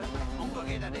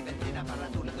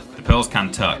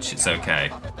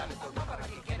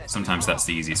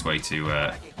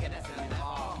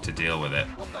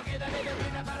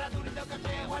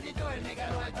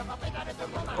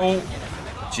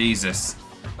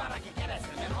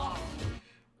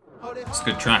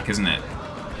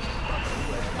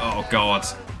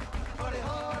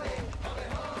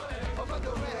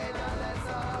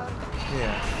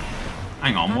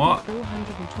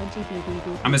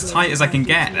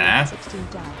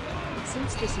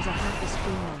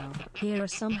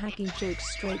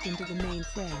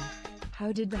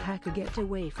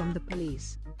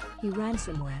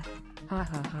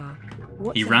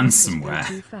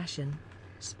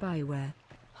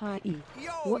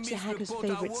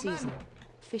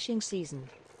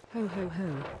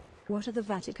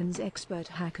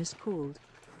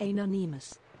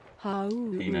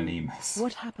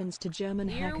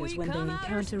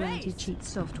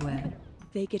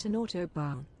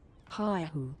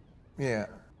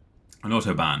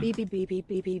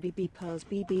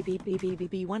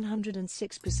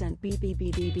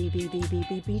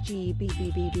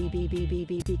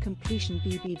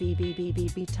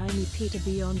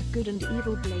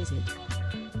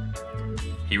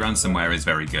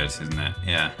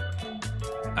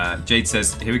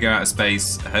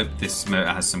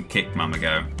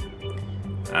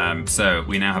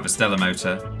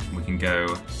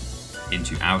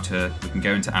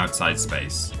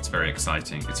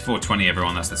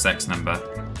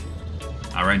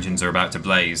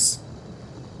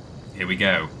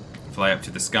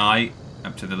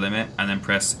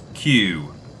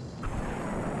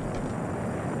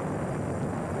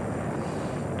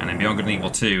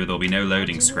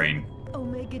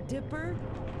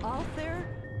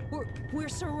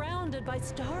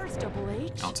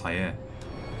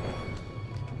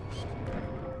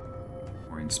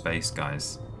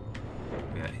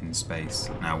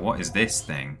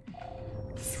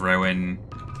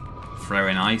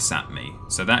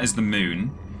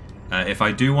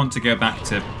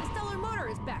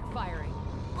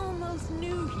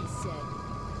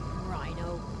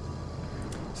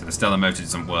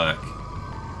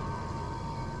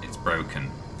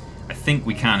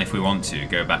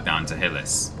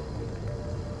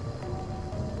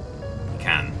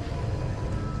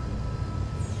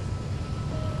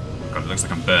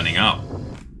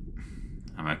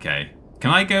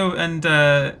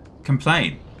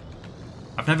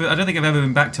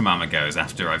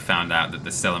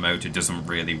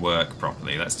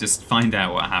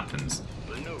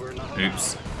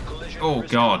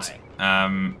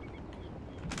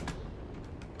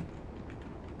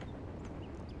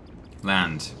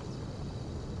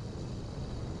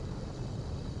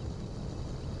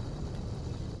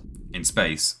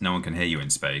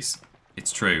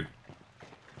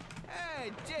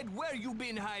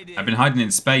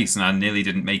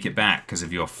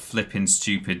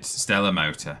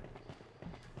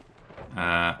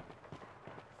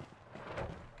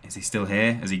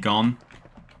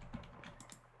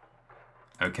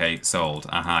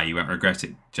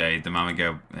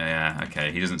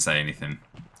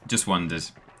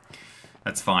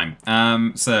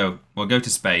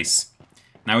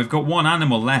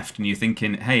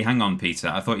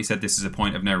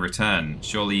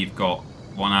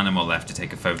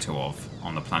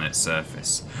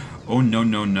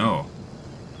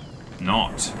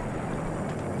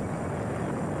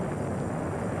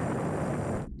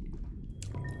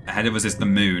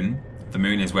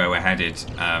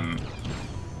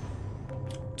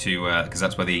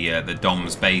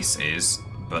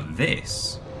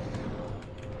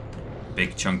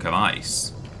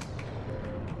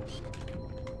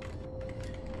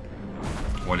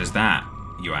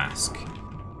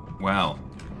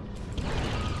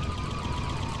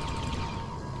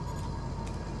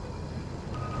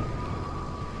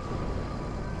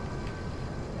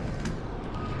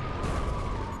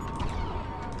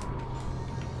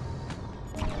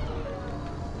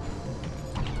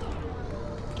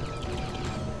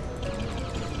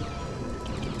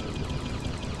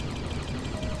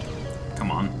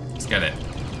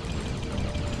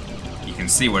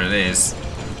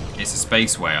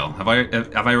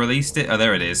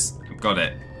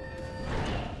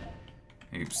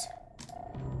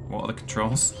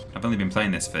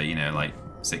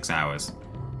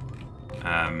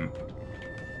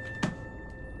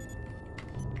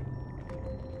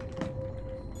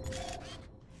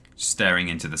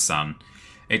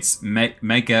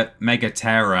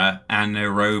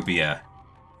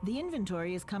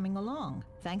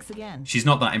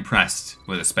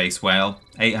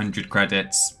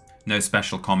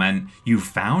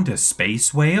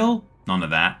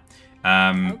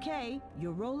 Okay,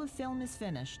 your roll of film is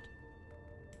finished.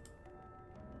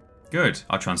 Good.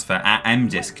 I'll transfer at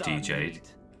M-Disc to you, Jade.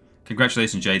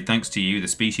 Congratulations, Jade. Thanks to you, the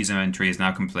species inventory is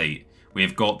now complete. We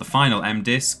have got the final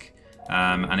M-Disc,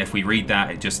 and if we read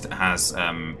that, it just has...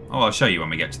 I'll show you when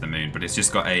we get to the moon, but it's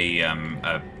just got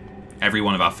every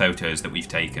one of our photos that we've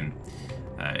taken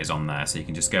is on there, so you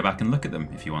can just go back and look at them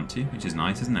if you want to, which is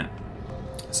nice, isn't it?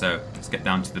 So, let's get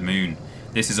down to the moon.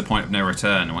 This is a point of no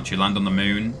return. Once you land on the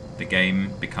moon, the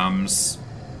game becomes...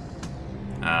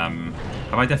 have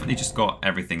I definitely just got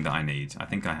everything that I need? I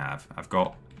think I have. I've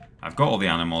got all the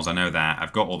animals, I know that.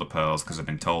 I've got all the pearls because I've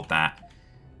been told that.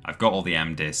 I've got all the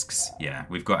M-Discs. Yeah,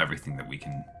 we've got everything that we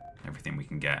can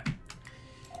get.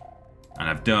 And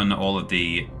I've done all of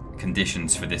the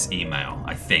conditions for this email,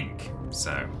 I think.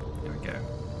 So, here we go.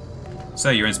 So,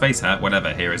 you're in Space Hut,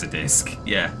 whatever, here is a disc.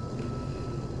 Yeah.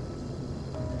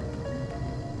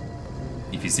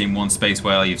 If you've seen one space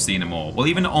whale, you've seen them all. Well,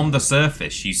 even on the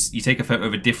surface, you take a photo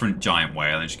of a different giant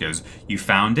whale and she goes, "You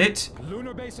found it?"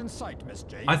 Lunar base in sight, Miss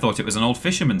Jade. I thought it was an old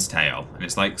fisherman's tale, and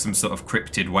it's like some sort of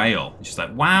cryptid whale. And she's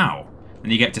like, "Wow."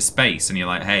 And you get to space, and you're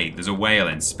like, "Hey, there's a whale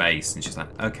in space." And she's like,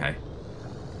 "Okay."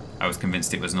 I was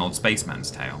convinced it was an old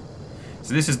spaceman's tale.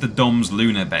 So this is the DOM's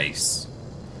lunar base,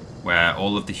 where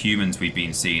all of the humans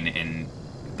we've seen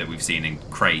in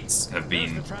crates have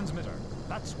been... There's the transmitter.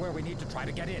 That's where we need to try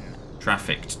to get in.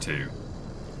 Trafficked to.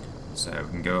 So we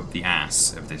can go up the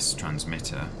ass of this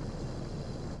transmitter.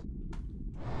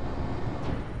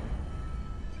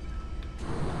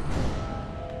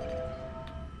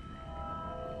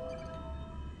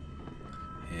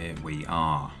 Here we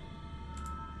are.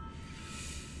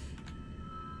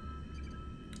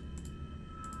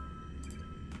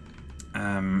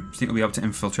 Do you think we'll be able to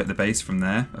infiltrate the base from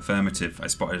there? Affirmative. I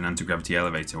spotted an anti-gravity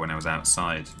elevator when I was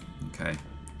outside. Okay.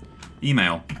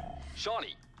 Email.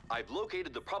 Shawnee, I've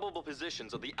located the probable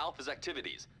positions of the Alpha's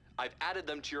activities. I've added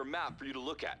them to your map for you to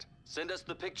look at. Send us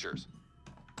the pictures.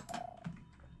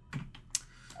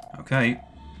 Okay.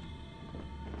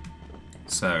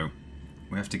 So,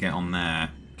 we have to get on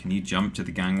there. Can you jump to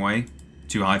the gangway?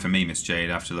 Too high for me, Miss Jade.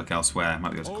 I have to look elsewhere.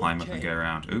 Might be able to climb up and go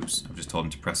around. Oops, I've just told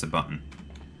him to press a button.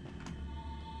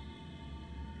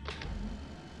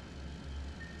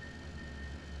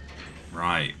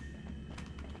 Right.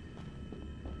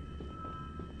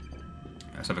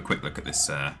 Let's have a quick look at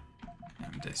this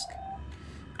disc.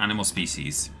 Animal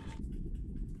species.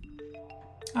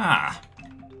 Ah!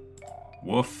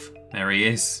 Woof. There he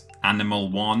is. Animal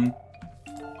 1.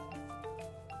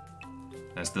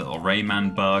 There's the little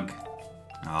Rayman bug.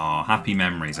 Oh, happy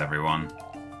memories, everyone.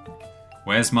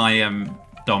 Where's my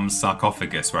Dom's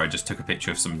sarcophagus where I just took a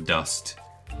picture of some dust?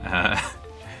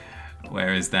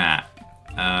 Where is that?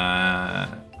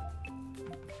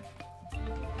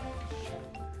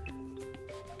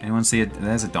 Anyone see it?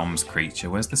 There's a Dom's creature.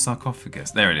 Where's the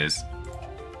sarcophagus? There it is.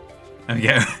 There we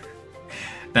go.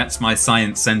 That's my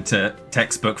science center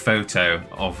textbook photo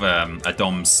of a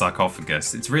Dom's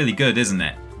sarcophagus. It's really good, isn't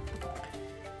it?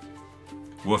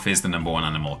 Woof is the #1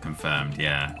 animal, confirmed,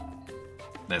 yeah.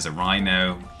 There's a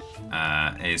rhino.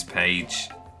 Here's Paige.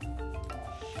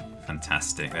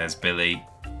 Fantastic. There's Billy,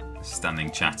 standing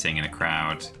chatting in a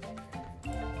crowd.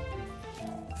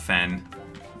 Fen.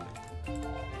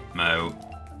 Mo.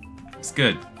 It's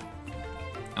good.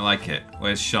 I like it.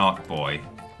 Where's Shark Boy?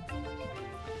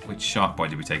 Which Shark Boy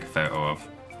did we take a photo of?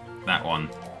 That one.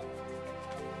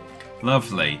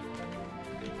 Lovely.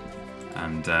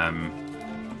 And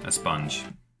a sponge.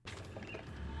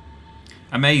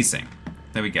 Amazing.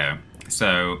 There we go.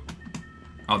 So,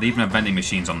 oh, they even have vending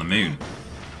machines on the moon.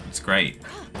 It's great.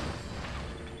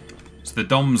 So the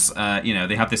Doms, you know,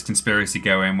 they have this conspiracy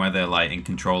going where they're like in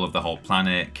control of the whole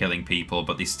planet, killing people,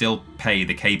 but they still pay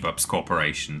the K-Bups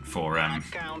Corporation for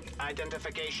count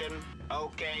identification.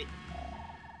 Okay.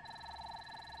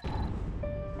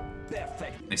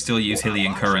 They still use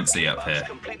Hylian currency up here.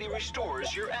 Completely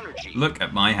restores your energy. Look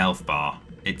at my health bar.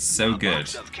 It's so good. A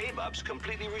box of K-Bups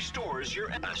completely restores your...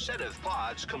 A set of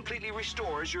pods completely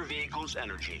restores your vehicle's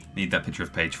energy. Need that picture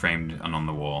of Paige framed and on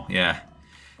the wall. Yeah.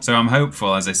 So I'm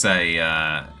hopeful, as I say,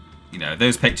 you know,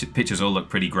 those pictures all look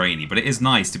pretty grainy, but it is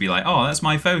nice to be like, oh, that's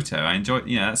my photo. I enjoy,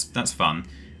 you know, that's fun.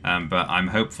 But I'm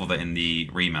hopeful that in the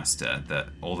remaster, that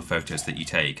all the photos that you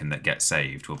take and that get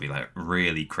saved will be like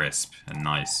really crisp and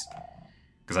nice.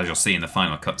 Because as you'll see in the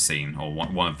final cutscene, or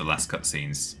one of the last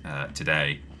cutscenes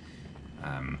today,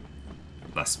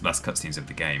 last cutscenes of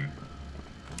the game,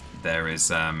 there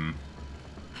is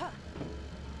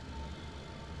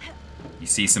you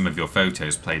see some of your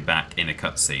photos played back in a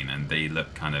cutscene, and they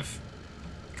look kind of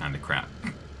crap.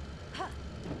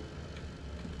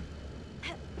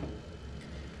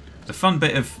 It's a fun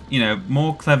bit of, you know,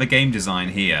 more clever game design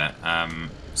here.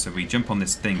 So we jump on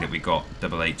this thing that we got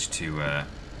Double H to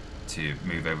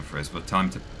move over for us. We'll tell him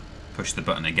to push the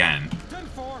button again.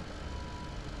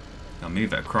 I'll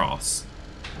move it across.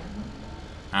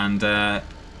 And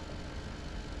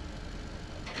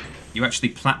you actually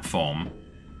platform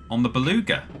on the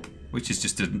beluga, which is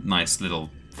just a nice little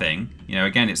thing. You know,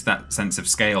 again, it's that sense of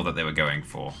scale that they were going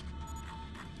for.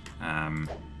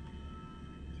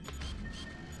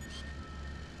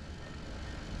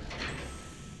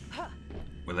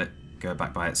 Will it go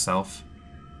back by itself?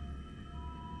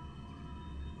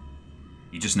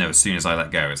 You just know as soon as I let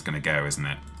go, it's going to go, isn't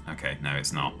it? Okay, no,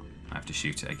 it's not. I have to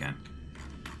shoot it again.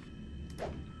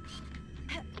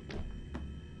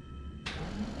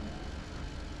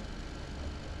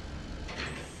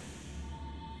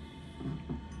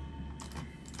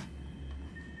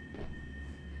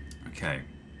 Okay.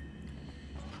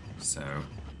 So...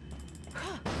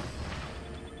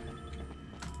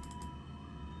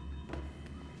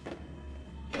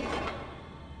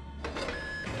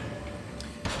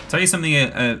 tell you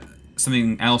something,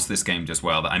 something else this game does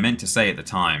well that I meant to say at the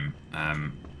time,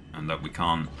 and that we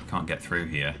can't get through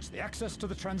here. It's the access to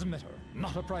the transmitter,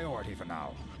 not a priority for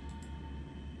now.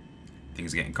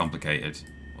 Things are getting complicated.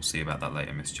 We'll see about that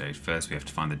later, Miss Jade. First, we have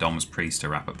to find the Dom's priest to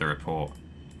wrap up the report.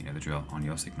 You know the drill. On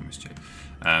your signal, Miss Jade.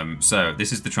 So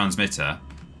this is the transmitter,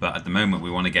 but at the moment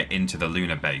we want to get into the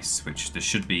lunar base, which there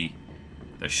should be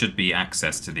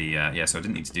access to the. Yeah, so I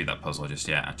didn't need to do that puzzle just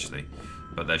yet, actually,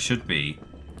 but there should be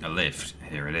a lift,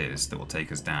 here it is, that will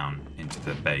take us down into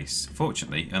the base.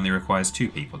 Fortunately, it only requires 2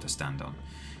 people to stand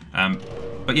on.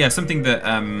 But yeah, something that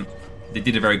they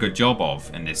did a very good job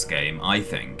of in this game, I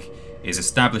think, is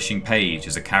establishing Paige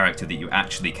as a character that you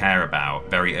actually care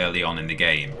about very early on in the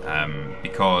game.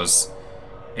 Because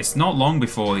it's not long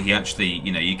before he actually,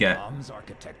 you know, you get...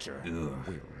 architecture.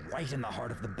 We're right in the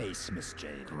heart of the base, Miss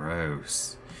Jade.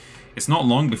 Gross. It's not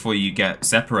long before you get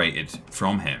separated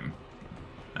from him.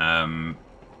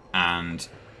 And,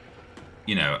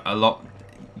 you know,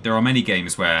 there are many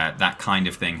games where that kind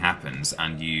of thing happens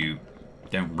and you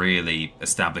don't really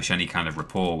establish any kind of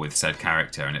rapport with said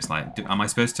character, and it's like, am I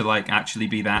supposed to, like, actually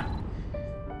be that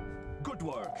good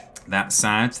work, that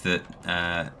sad that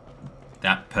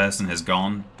that person has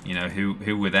gone? You know,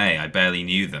 who were they? I barely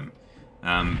knew them.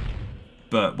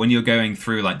 But when you're going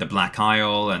through, like, the Black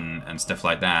Isle and stuff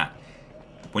like that,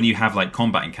 when you have, like,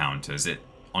 combat encounters,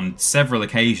 on several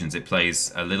occasions it plays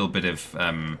a little bit of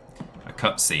a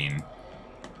cutscene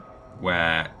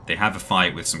where they have a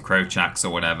fight with some Krochaks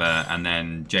or whatever, and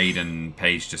then Jade and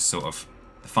Paige just sort of,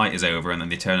 the fight is over, and then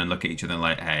they turn and look at each other and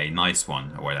like, hey, nice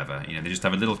one, or whatever. You know, they just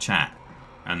have a little chat.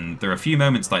 And there are a few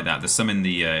moments like that. There's some in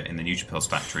the Nutripills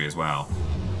factory as well.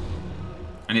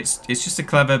 And it's just a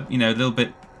clever, you know, little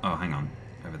bit... Oh, hang on.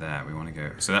 Over there, we want to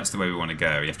go. So that's the way we want to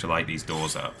go. You have to light these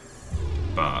doors up.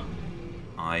 But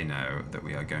I know that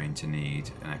we are going to need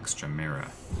an extra mirror.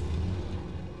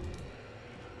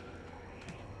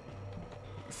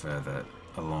 Further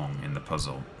along in the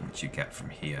puzzle, which you get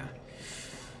from here.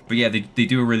 But yeah, they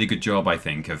do a really good job, I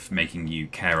think, of making you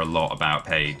care a lot about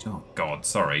Paige. Oh god,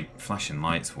 sorry. Flashing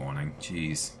lights warning.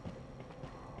 Jeez.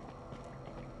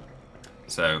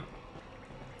 So,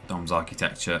 Dom's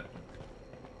architecture.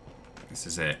 This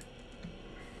is it.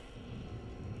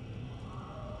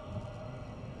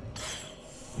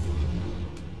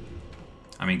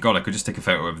 I mean, God, I could just take a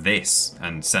photo of this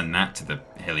and send that to the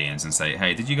Hillians and say,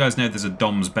 hey, did you guys know there's a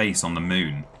Dom's base on the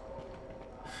moon?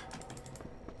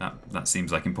 That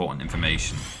seems like important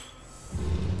information.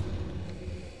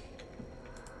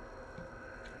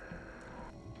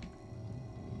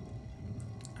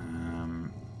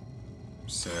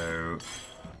 So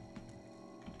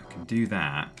I can do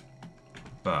that,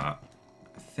 but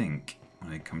I think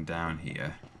when I come down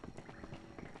here...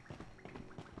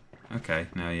 Okay,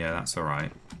 no, yeah, that's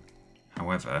alright.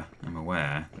 However, I'm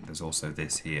aware that there's also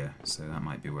this here, so that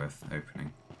might be worth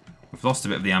opening. We've lost a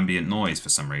bit of the ambient noise for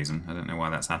some reason. I don't know why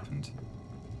that's happened.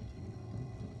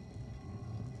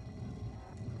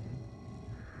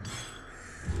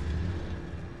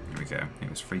 There we go. It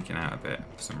was freaking out a bit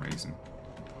for some reason.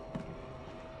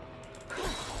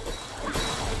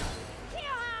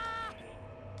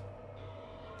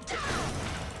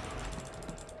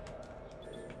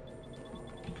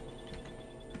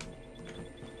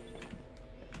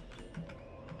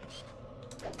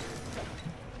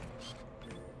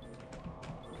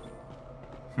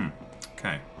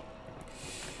 Okay.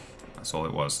 That's all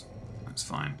it was. That's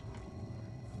fine.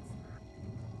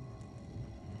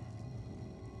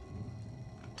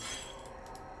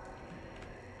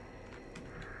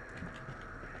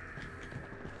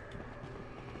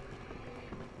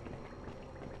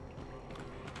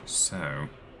 So,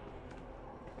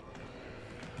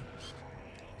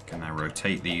 can I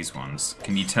rotate these ones?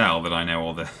 Can you tell that I know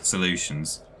all the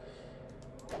solutions?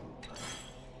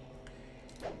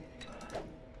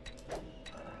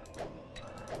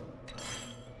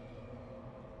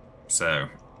 So,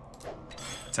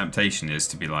 the temptation is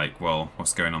to be like, well,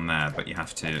 what's going on there? But you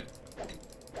have to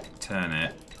turn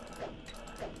it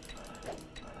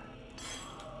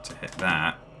to hit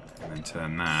that, and then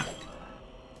turn that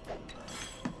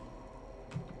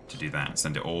to do that.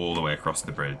 Send it all the way across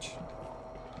the bridge.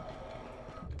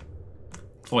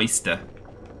 Cloister.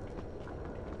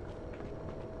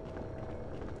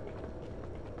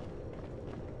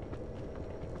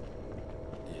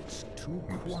 It's too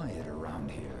quiet around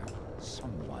here.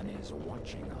 Someone is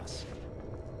watching us.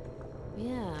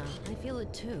 Yeah, I feel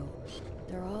it too.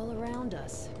 They're all around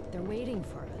us. They're waiting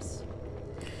for us.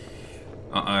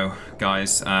 Uh-oh,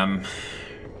 guys,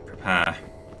 prepare.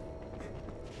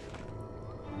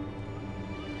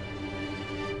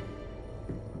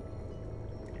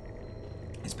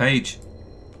 It's Paige.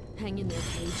 Hang in there,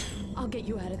 Paige. I'll get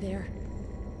you out of there.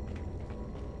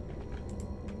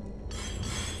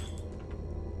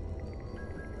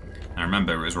 I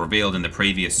remember it was revealed in the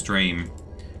previous stream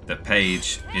that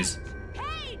Paige is...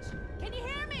 Paige! Can you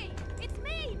hear me? It's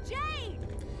me, Jade!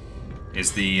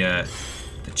 ...is the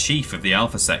chief of the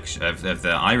Alpha section of the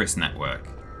Iris network.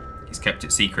 He's kept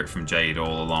it secret from Jade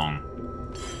all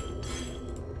along.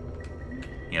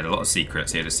 He had a lot of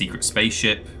secrets. He had a secret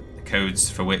spaceship, the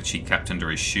codes for which he kept under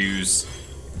his shoes.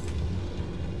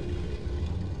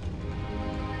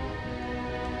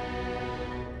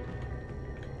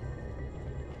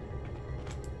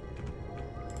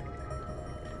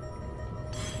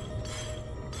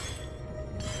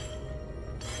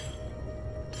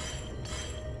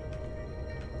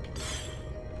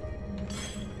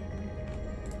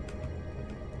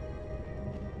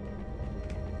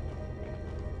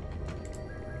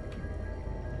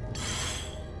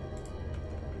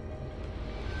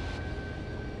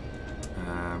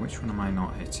 Which one am I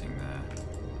not hitting there?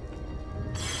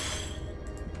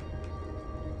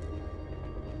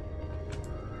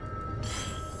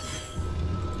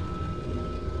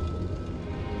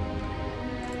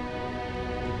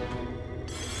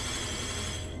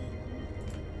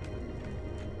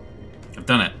 I've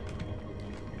done it.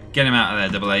 Get him out of there,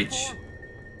 Double H.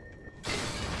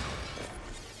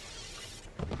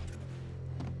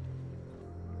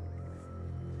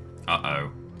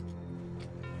 Uh-oh.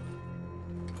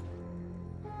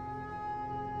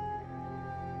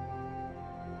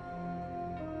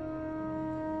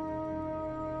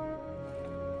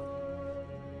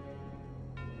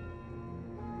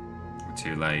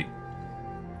 Too late.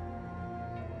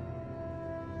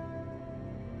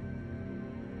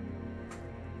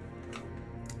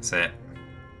 That's it.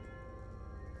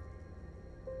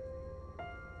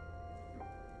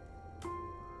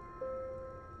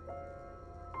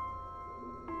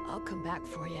 I'll come back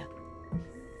for you.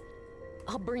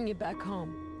 I'll bring you back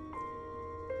home.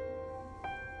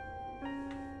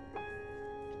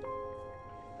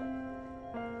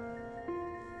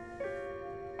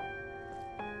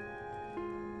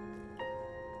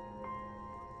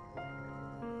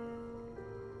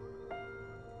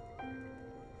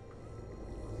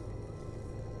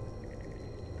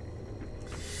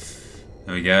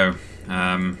 There we go.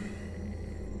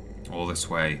 All this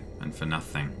way, and for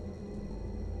nothing.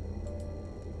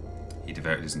 He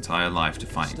devoted his entire life to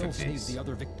fighting for peace. Still save the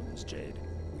other victims, Jade.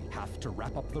 We have to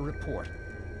wrap up the report.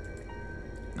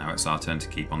 Now it's our turn to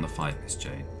keep on the fight, Miss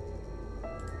Jade.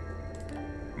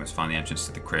 We must find the entrance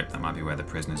to the crypt. That might be where the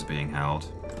prisoners are being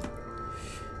held.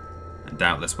 And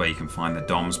doubtless where you can find the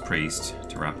Dom's priest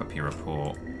to wrap up your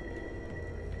report.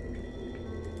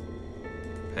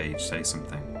 Paige, say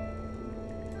something.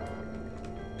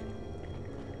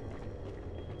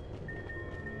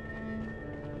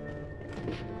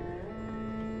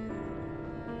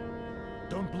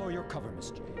 Don't blow your cover,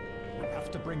 Miss Jade. We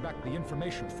have to bring back the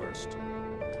information first.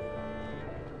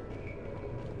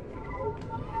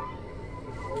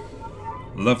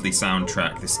 Lovely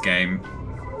soundtrack, this game.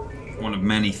 One of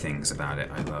many things about it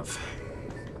I love.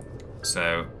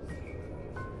 So,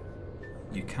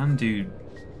 you can do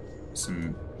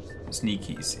some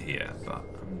sneakies here, but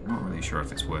I'm not really sure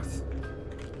if it's worth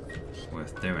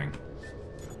doing.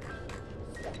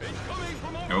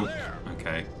 Oh,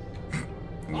 okay.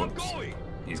 Whoops.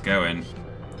 He's going.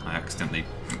 I accidentally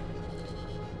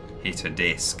hit a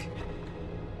disc.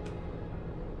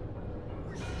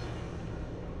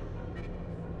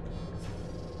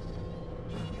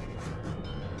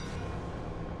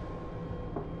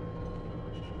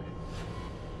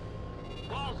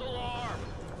 False alarm.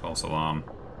 False alarm.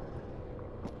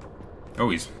 Oh,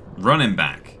 he's running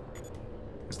back.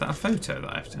 Is that a photo that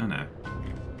I have to... Oh, no.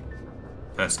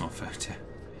 Personal photo.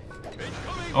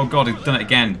 Oh, God, he's done it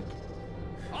again.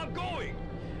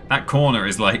 That corner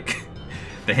is like...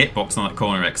 The hitbox on that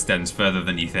corner extends further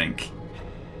than you think.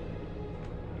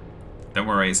 Don't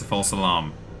worry, it's a false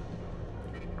alarm.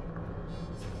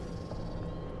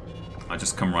 I'll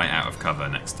just come right out of cover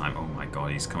next time. Oh my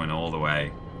god, he's coming all the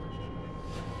way.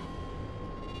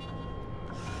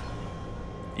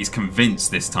 He's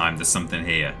convinced this time there's something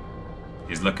here.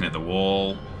 He's looking at the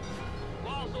wall.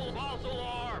 False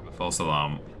alarm! False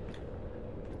alarm.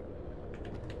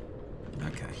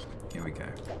 Okay, here we go.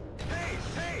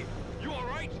 Hey! You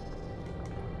alright?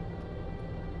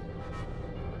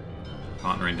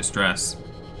 Partner in distress.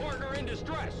 Partner in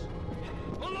distress!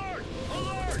 Alert!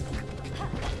 Alert!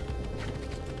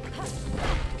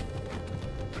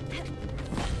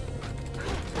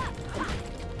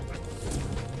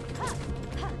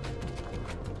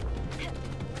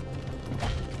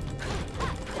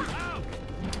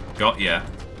 Got ya.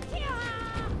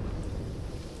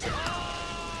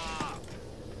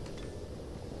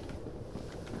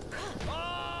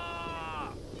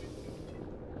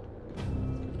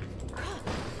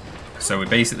 So we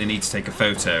basically need to take a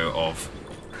photo of,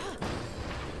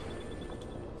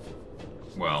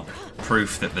 well,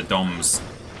 proof that the DOMs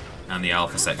and the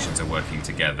alpha sections are working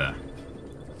together.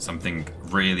 Something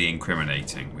really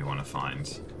incriminating we want to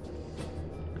find.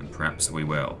 And perhaps we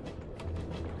will.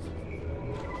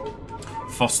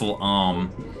 Fossil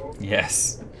arm.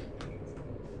 Yes.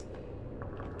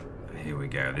 Here we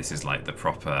go. This is like the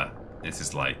proper... This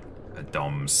is like a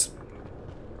DOM's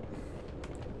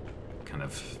kind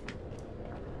of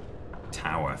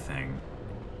tower thing.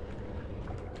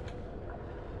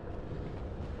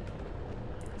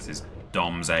 This is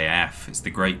DOM's AF. It's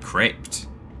the Great Crypt.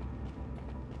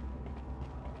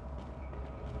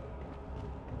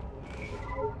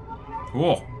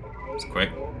 Whoa! It's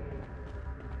quick.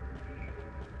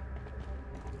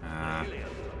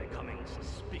 Aliens are becoming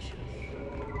suspicious.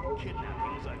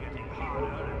 Kidnappings are getting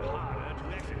harder and harder to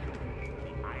execute.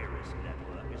 The Iris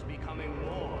network is becoming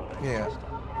more than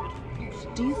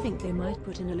Do you think they might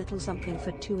put in a little something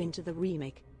for 2 into the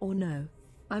remake, or no?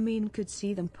 I mean, could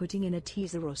see them putting in a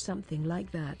teaser or something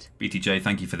like that. BTJ,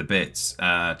 thank you for the bits.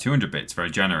 200 bits,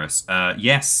 very generous.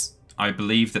 Yes, I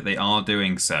believe that they are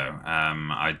doing so.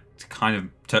 I kind of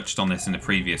touched on this in the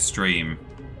previous stream.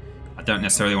 I don't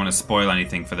necessarily want to spoil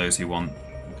anything for those who want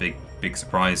big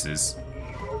surprises.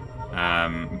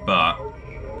 But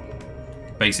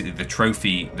basically the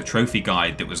trophy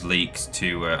guide that was leaked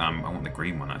to I want the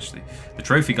green one actually. The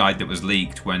trophy guide that was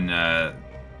leaked when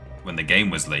the game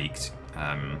was leaked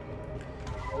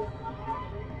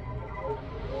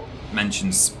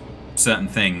mentions certain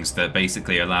things that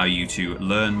basically allow you to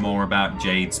learn more about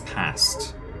Jade's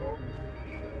past.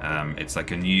 It's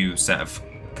like a new set of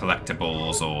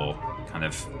collectibles or kind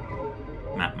of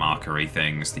map markery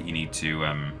things that you need to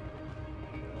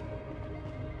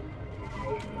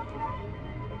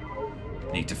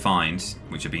find,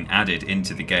 which have been added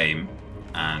into the game,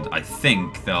 and I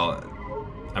think they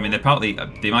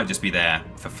might just be there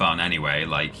for fun anyway,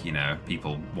 like, you know,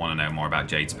 people want to know more about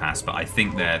Jade's past, but I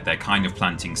think they're kind of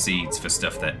planting seeds for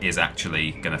stuff that is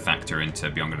actually going to factor into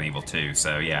Beyond Good and Evil 2.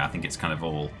 So yeah, I think it's kind of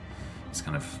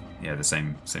the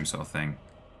same sort of thing.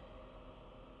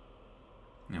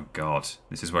 Oh god,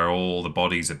 this is where all the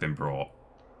bodies have been brought.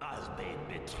 As bade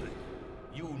be true,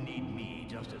 you need me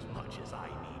just as much as I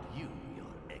need you, Your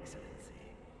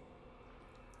Excellency.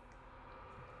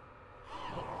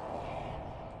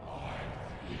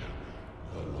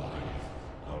 The life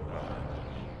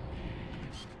abandoning me.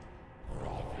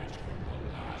 Profit from the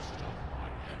last of my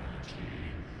energy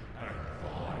and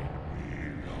find me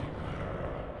the man.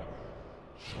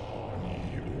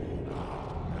 Shawnee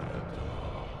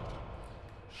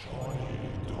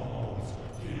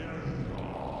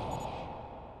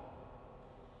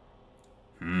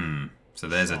So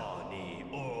there's a...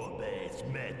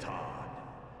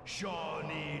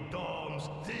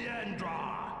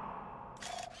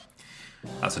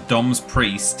 That's a DOMS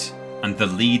priest and the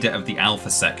leader of the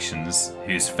Alpha sections,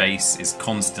 whose face is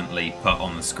constantly put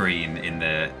on the screen in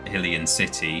the Hylian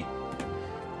city.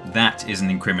 That is an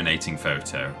incriminating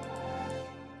photo.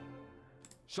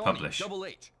 Publish. Double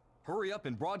H, hurry up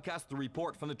and broadcast the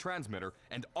report from the transmitter,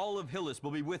 and all of Hillis will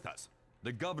be with us.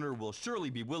 The governor will surely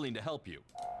be willing to help you.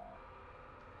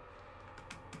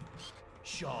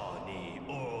 Shawnee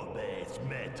Orbes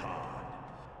Meton.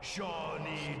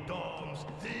 Shawnee Doms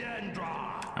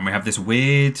Theendra. And we have this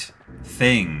weird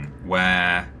thing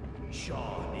where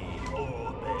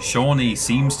Shawnee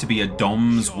seems to be a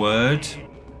DOMS word,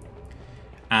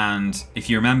 And if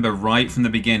you remember right from the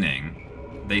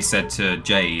beginning, they said to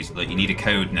Jade that you need a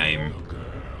code name.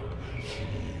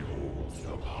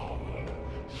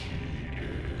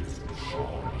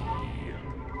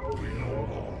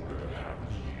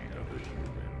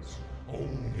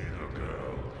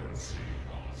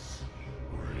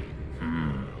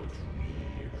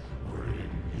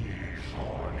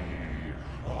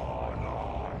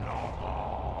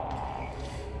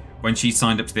 When she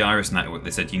signed up to the Iris Network,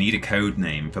 they said you need a code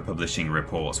name for publishing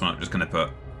reports. We're not just going to put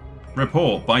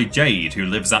report by Jade, who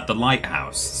lives at the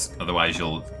lighthouse. Otherwise,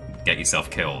 you'll get yourself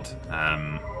killed.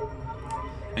 And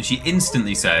she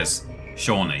instantly says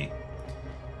Shawnee.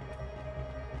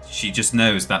 She just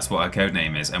knows that's what her code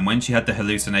name is. And when she had the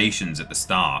hallucinations at the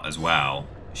start as well,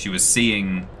 she was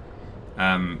seeing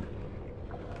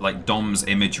like Dom's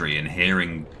imagery and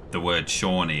hearing the word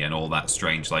Shawnee and all that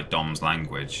strange like Dom's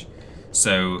language.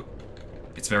 So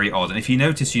it's very odd. And if you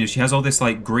notice, you know, she has all this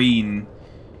like green.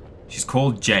 She's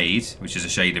called Jade, which is a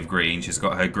shade of green. She's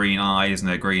got her green eyes and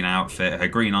her green outfit. Her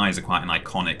green eyes are quite an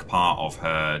iconic part of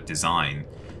her design.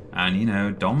 And you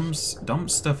know, Dom's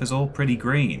stuff is all pretty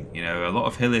green. You know, a lot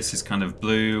of Hillis is kind of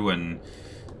blue and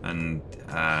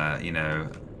you know,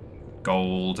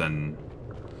 gold and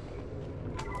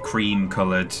cream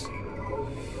coloured.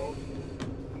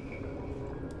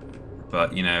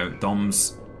 But you know,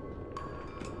 Dom's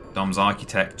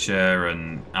architecture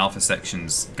and Alpha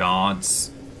Section's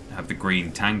guards have the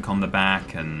green tank on the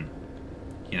back, and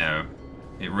you know,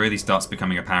 it really starts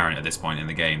becoming apparent at this point in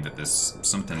the game that there's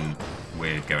something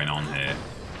weird going on here.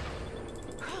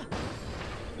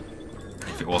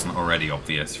 If it wasn't already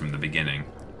obvious from the beginning.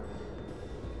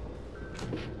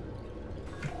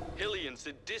 Hillian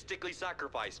sadistically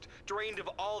sacrificed, drained of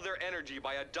all their energy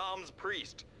by a Dom's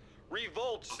priest.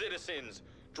 Revolt, citizens!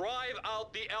 Drive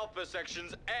out the Alpha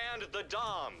Sections and the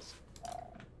Doms!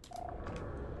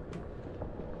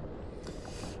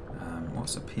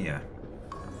 What's up here?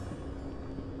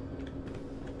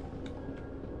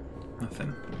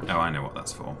 Nothing. Oh, I know what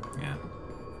that's for. Yeah.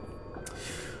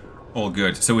 All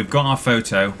good. So we've got our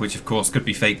photo, which of course could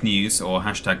be fake news or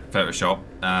hashtag Photoshop.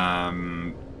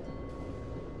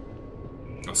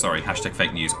 Oh, sorry, hashtag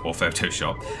fake news or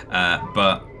Photoshop.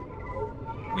 But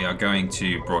we are going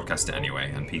to broadcast it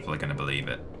anyway, and people are going to believe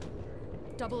it.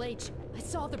 Double H, I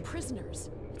saw the prisoners.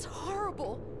 It's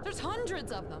horrible. There's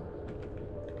hundreds of them.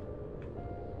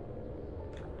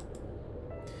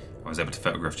 I was able to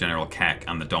photograph General Keck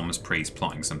and the Dom's priest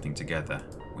plotting something together.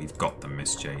 We've got them,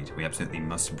 Miss Jade. We absolutely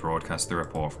must broadcast the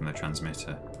report from the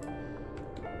transmitter.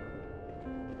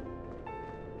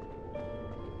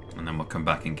 And then we'll come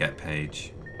back and get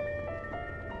Paige.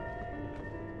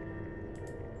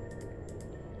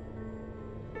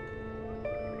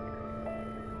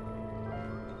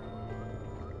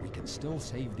 We can still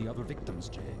save the other victims,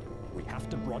 Jade. We have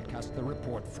to broadcast the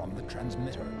report from the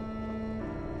transmitter.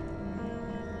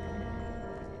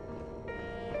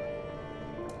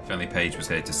 If only Paige was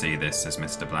here to see this, says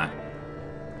Mr. Black.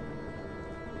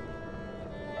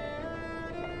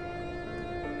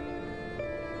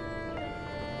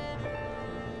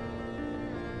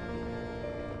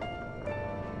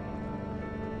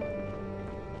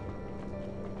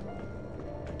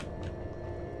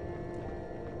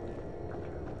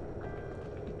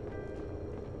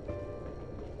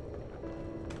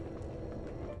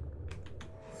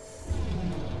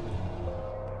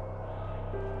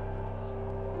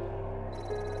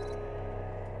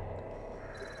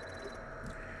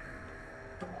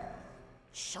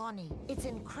 Shawnee, it's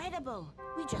incredible.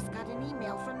 We just got an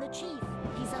email from the chief.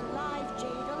 He's alive,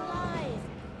 Jade, alive.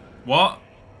 What?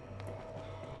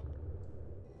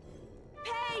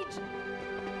 Paige!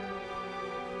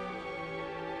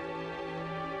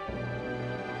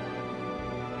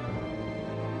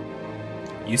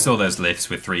 You saw those lifts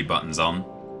with 3 buttons on.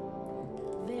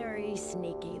 Very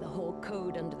sneaky, the whole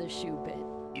code under the shoe pit.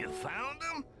 You found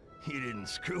them? You didn't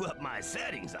screw up my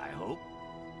settings, I hope.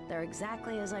 They're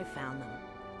exactly as I found them.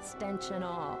 Stench and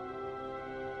all.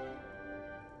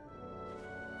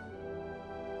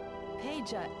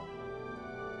 Paige,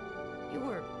 you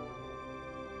were...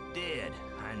 Dead,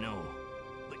 I know.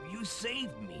 But you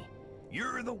saved me.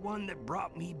 You're the one that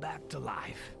brought me back to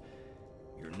life.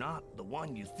 You're not the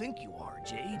one you think you are,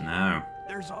 Jade. No.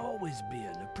 There's always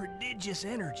been a prodigious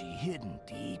energy hidden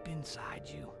deep inside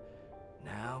you.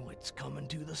 Now it's coming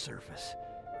to the surface,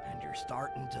 and you're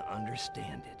starting to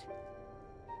understand it.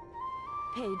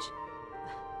 Paige,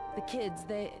 the kids,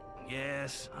 they...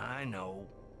 Yes, I know.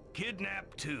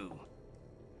 Kidnapped too.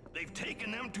 They've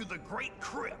taken them to the Great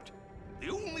Crypt. The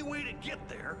only way to get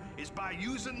there is by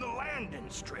using the landing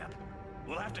strip.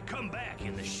 We'll have to come back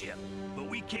in the ship, but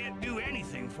we can't do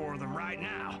anything for them right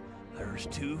now. There's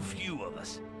too few of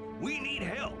us. We need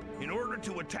help in order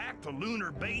to attack the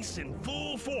lunar base in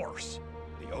full force.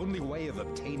 The only way of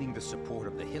obtaining the support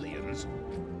of the Hylians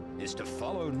is to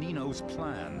follow Nino's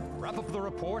plan. Wrap up the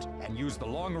report and use the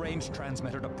long-range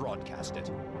transmitter to broadcast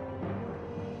it.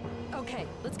 Okay,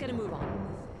 let's get a move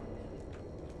on.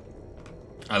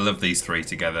 I love these three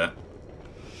together.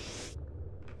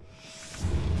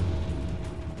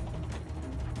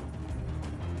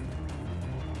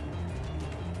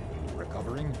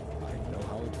 Recovering? I know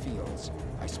how it feels.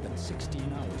 I spent 16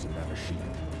 hours in that machine.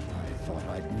 I thought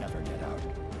I'd never get out.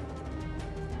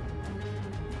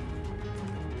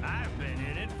 I've been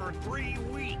in it for 3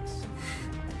 weeks.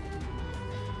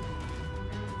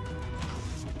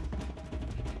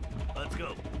 Let's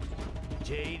go.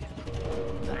 Jade,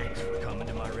 thanks for coming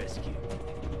to my rescue.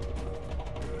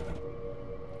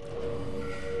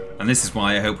 And this is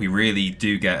why I hope we really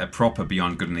do get a proper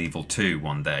Beyond Good and Evil 2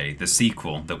 one day. The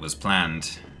sequel that was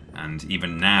planned, and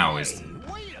even now is...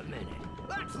 Wait a minute.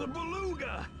 That's the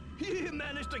beluga. You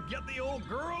managed to get the old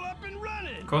girl up and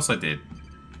running. Of course I did.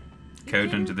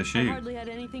 Code under the I shoe. hardly had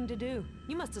anything to do.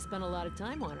 You must have spent a lot of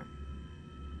time on her.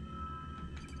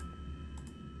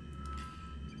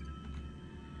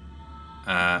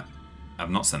 I've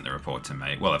not sent the report to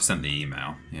mate. Well, I've sent the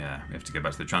email. Yeah, we have to go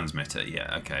back to the transmitter.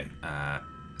 Yeah, okay.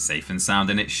 Safe and sound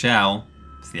in its shell.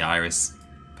 It's the iris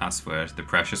password. The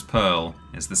precious pearl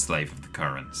is the slave of the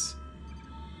currents.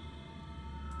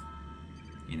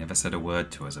 You never said a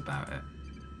word to us about it.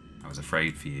 I was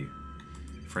afraid for you.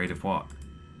 Afraid of what?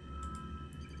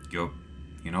 You're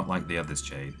not like the others,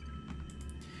 Jade.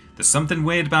 There's something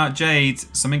weird about Jade.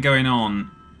 Something going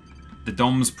on. The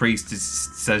Dom's priest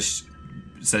says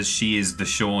she is the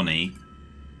Shawnee.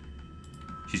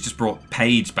 She's just brought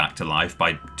Paige back to life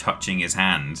by touching his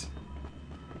hand.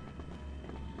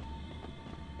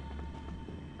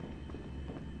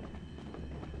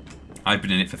 I've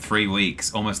been in it for 3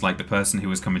 weeks, almost like the person who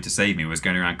was coming to save me was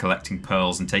going around collecting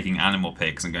pearls and taking animal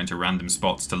pics and going to random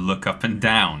spots to look up and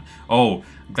down. Oh,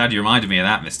 I'm glad you reminded me of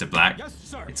that, Mr. Black. Yes,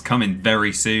 sir. It's coming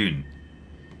very soon.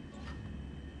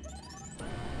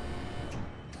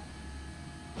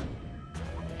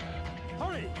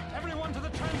 Hurry! Everyone to the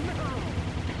transmitter room!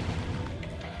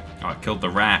 Oh, I killed the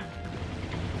rat.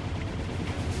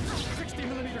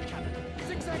 60mm cannon.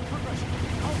 Zigzag progression.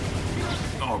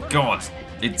 Oh, God.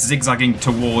 It's zigzagging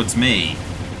towards me.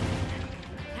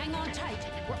 Hang on tight.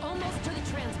 We're almost to the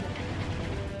transmitter.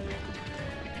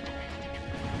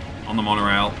 On the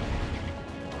monorail.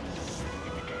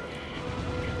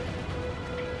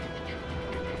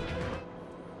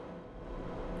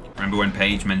 Remember when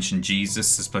Paige mentioned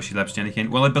Jesus, especially Lebstenikin?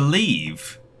 Well, I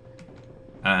believe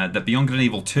that Beyond Good and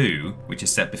Evil 2, which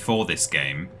is set before this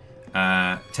game,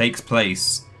 takes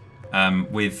place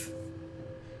with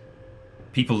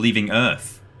people leaving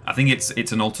Earth. I think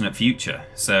it's an alternate future.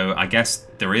 So I guess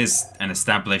there is an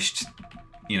established,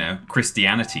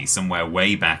 Christianity somewhere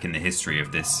way back in the history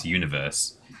of this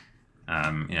universe.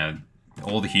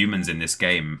 All the humans in this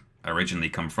game originally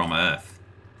come from Earth.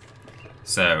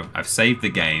 So I've saved the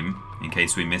game in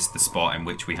case we missed the spot in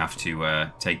which we have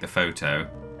to take the photo.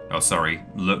 Oh, sorry,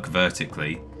 look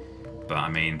vertically. But I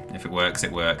mean, if it works,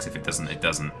 it works. If it doesn't, it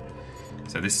doesn't.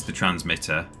 So this is the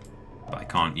transmitter. But I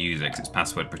can't use it because it's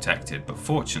password protected. But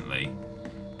fortunately,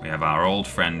 we have our old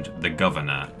friend, the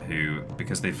Governor, who,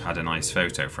 because they've had a nice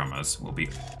photo from us, will be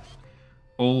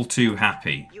all too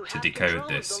happy to decode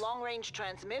this. The long-range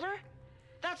transmitter?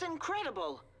 That's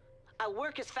incredible. I'll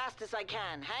work as fast as I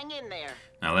can. Hang in there.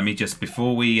 Now, let me just,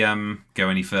 before we go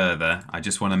any further, I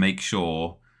just want to make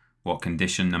sure what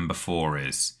condition number 4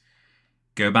 is.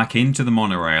 Go back into the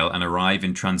monorail and arrive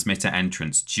in transmitter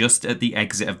entrance just at the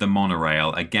exit of the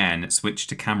monorail. Again, switch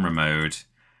to camera mode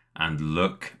and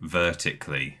look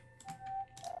vertically.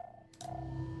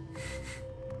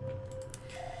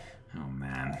 Oh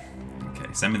man.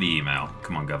 Okay, send me the email.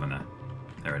 Come on, Governor.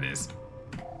 There it is.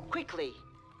 Quickly.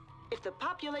 If the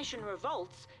population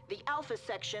revolts, the Alpha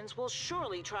sections will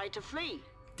surely try to flee.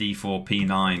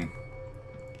 D4P9.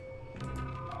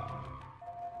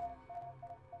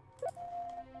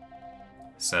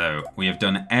 So, we have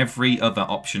done every other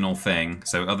optional thing.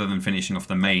 So, other than finishing off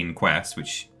the main quest,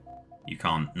 which you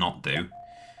can't not do,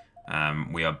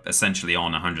 we are essentially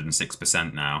on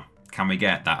 106% now. Can we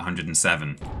get that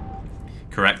 107?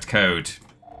 Correct code.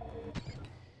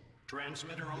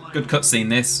 Good cutscene,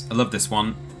 this. I love this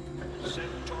one.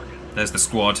 There's the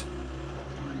squad.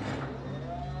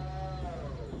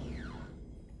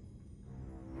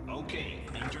 Okay,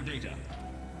 enter data.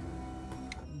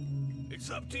 It's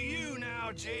up to you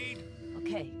now, Jade.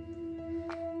 Okay.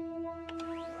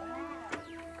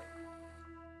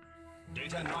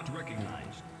 Data not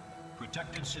recognized.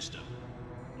 Protected system.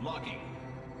 Locking.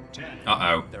 10.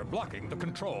 Uh-oh. They're blocking the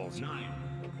controls. 9.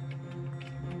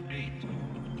 8.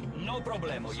 No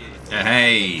problemo,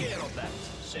 Hey.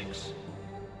 6.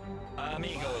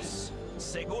 Amigos,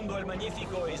 Segundo el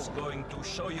Magnifico is going to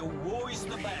show you who is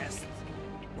the best.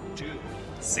 2.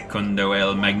 Secundo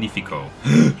el Magnifico.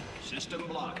 System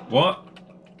block. What?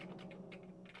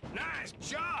 Nice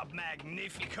job,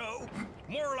 Magnifico.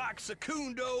 More like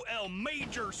Secundo el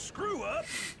Major Screw-Up,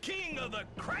 King of the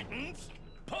Cretins,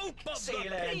 Pope of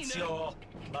Silenzio,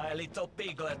 my little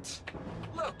piglet.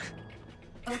 Look.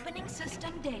 Opening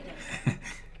system data.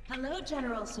 Hello,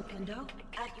 General Secundo.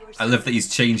 At your I love that he's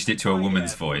changed it to a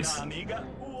woman's voice. Amiga,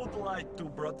 who would like to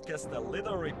broadcast a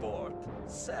little report?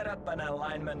 Set up an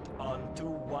alignment on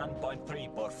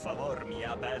 2.1.3, por favor,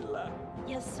 mia bella.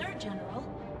 Yes, sir, General.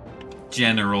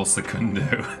 General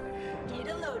Secundo.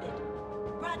 Data loaded.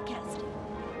 Broadcasting.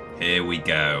 Here we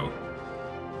go.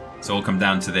 It's all come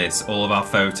down to this. All of our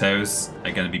photos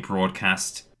are going to be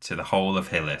broadcast to the whole of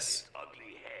Hillis.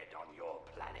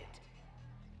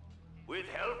 With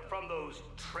help from those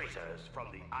traitors from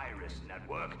the Iris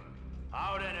Network,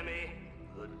 our enemy,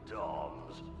 the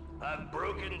Doms, have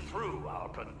broken through our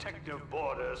protective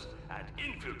borders and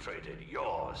infiltrated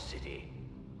your city.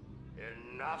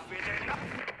 Enough is enough!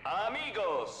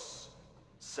 Amigos,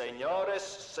 señores,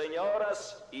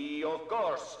 señoras, y of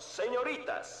course,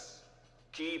 señoritas,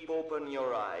 keep open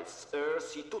your eyes,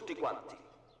 sirs y tutti quanti.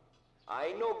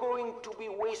 I'm not going to be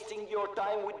wasting your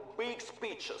time with big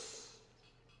speeches.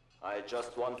 I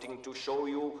just wanting to show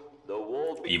you the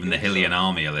whole big Even the picture. Hillian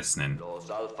army are listening. Those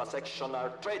Alpha Section are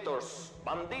traitors,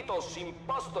 banditos,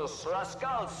 imposters,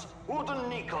 rascals, wooden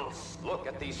nickels. Look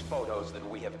at these photos that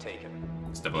we have taken.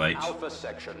 It's Double H. Alpha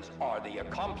Sections are the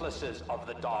accomplices of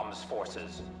the Dom's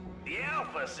forces. The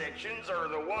Alpha Sections are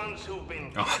the ones who've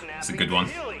been Oh, it's a kidnapping good the one.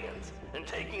 Hillians and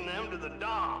taking them to the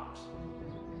Doms.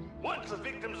 Once the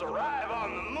victims arrive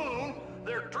on the moon,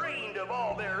 they're drained of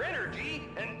all their energy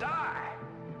and die.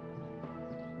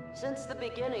 Since the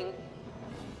beginning,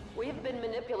 we've been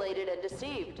manipulated and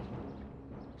deceived.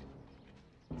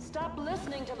 Stop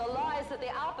listening to the lies that the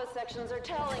Alpha Sections are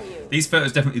telling you. These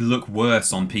photos definitely look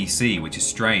worse on PC, which is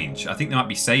strange. I think they might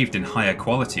be saved in higher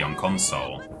quality on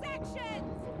console.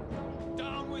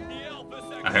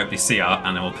 I hope they see our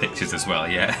animal pictures as well,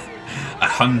 yeah.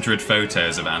 100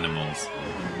 photos of animals.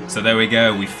 So there we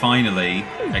go, we finally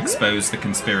exposed the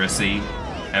conspiracy.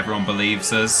 Everyone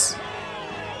believes us.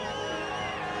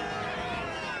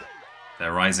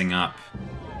 They're rising up.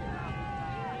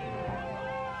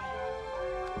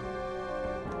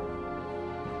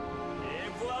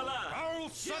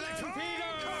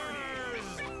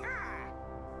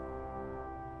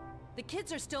 The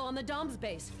kids are still on the Dom's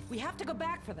base. We have to go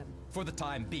back for them. For the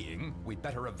time being, we'd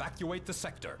better evacuate the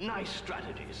sector. Nice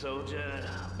strategy, soldier,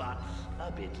 but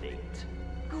a bit late.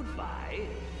 Goodbye.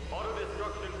 Auto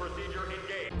destruction procedure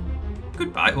engaged.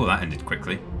 Goodbye. Oh, that ended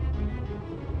quickly.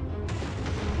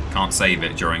 Can't save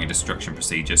it during a destruction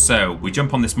procedure. So, we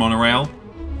jump on this monorail,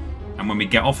 and when we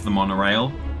get off the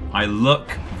monorail, I look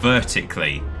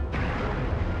vertically.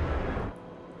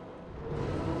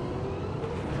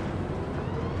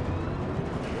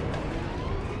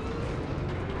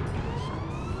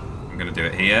 I'm going to do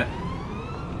it here.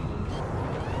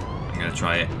 I'm going to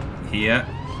try it here.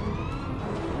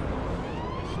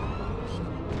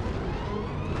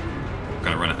 I'm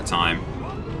going to run out of time.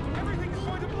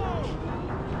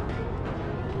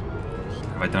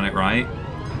 Have I done it right?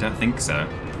 I don't think so.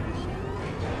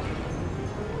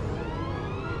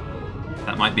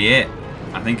 That might be it.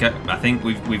 I think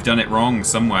we've done it wrong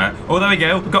somewhere. Oh, there we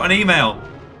go. We've got an email.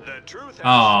 The truth has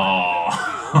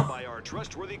Oh. by our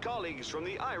trustworthy colleagues from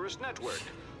the Iris Network.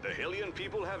 The Hillian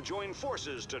people have joined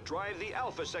forces to drive the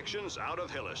Alpha Sections out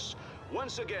of Hillis.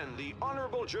 Once again, the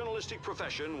honorable journalistic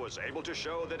profession was able to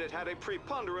show that it had a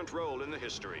preponderant role in the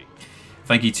history.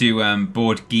 Thank you to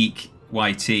Board Geek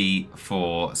YT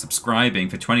for subscribing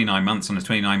for 29 months on a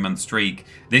 29-month streak.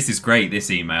 This is great,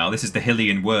 this email. This is the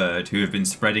Hillian Word, who have been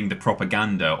spreading the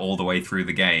propaganda all the way through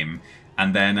the game.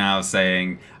 And they're now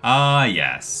saying, ah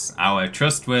yes, our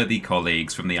trustworthy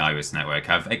colleagues from the Iris Network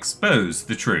have exposed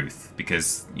the truth.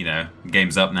 Because, you know, the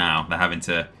game's up now. They're having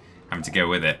to go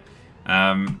with it.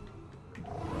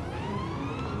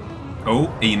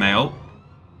 Oh, email.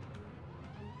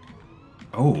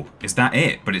 Oh, is that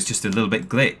it? But it's just a little bit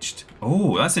glitched.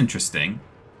 Oh, that's interesting.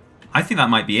 I think that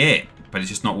might be it, but it's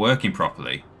just not working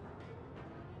properly.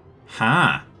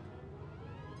 Ha!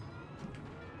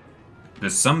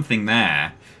 There's something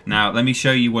there. Now, let me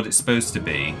show you what it's supposed to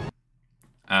be.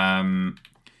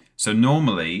 So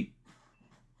normally,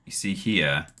 you see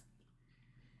here,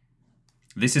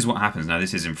 this is what happens. Now,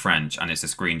 this is in French, and it's a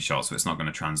screenshot, so it's not going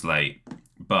to translate.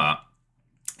 But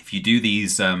if you do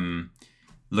these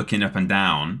looking up and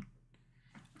down,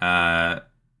 that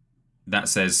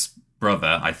says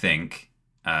brother, I think.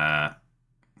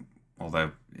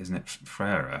 Although, isn't it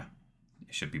frère?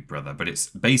 It should be brother. But it's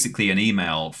basically an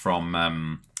email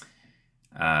from...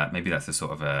 maybe that's a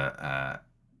sort of a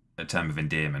term of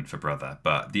endearment for brother.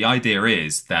 But the idea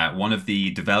is that one of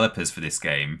the developers for this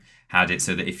game had it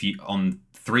so that if you, on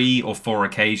 3 or 4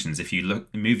 occasions, if you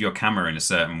move your camera in a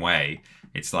certain way,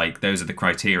 it's like those are the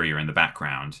criteria in the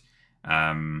background.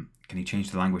 Can you change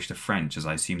the language to French, as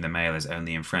I assume the mail is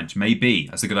only in French? Maybe.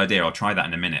 That's a good idea. I'll try that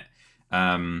in a minute.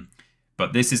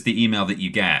 But this is the email that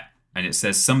you get, and it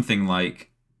says something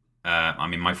like, I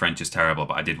mean, my French is terrible,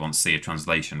 but I did once see a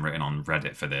translation written on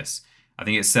Reddit for this. I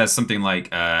think it says something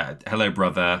like, hello,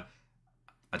 brother.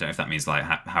 I don't know if that means like,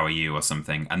 how are you or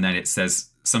something. And then it says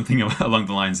something along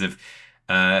the lines of,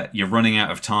 you're running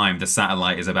out of time. The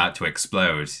satellite is about to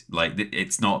explode. Like,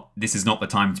 this is not the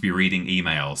time to be reading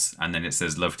emails. And then it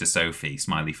says, love to Sophie,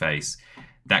 smiley face.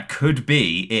 That could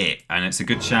be it. And it's a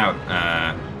good shout,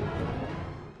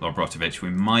 Lord Brotovich. We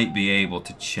might be able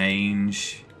to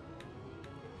change...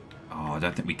 Oh, I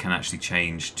don't think we can actually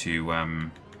change to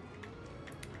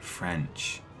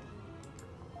French.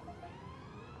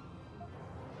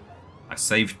 I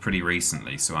saved pretty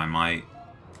recently, so I might...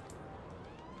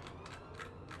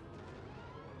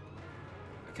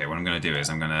 Okay, what I'm going to do is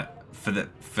I'm going to, for the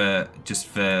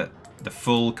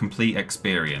full complete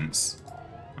experience,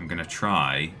 I'm going to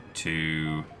try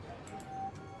to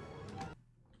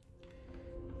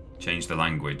change the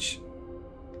language,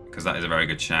 because that is a very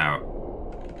good shout.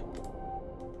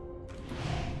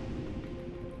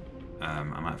 I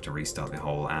might have to restart the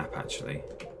whole app, actually.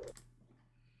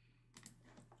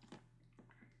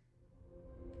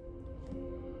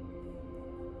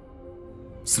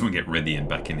 Someone get Rythian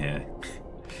back in here.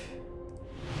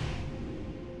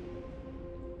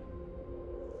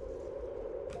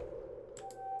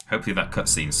 Hopefully that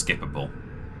cutscene's skippable.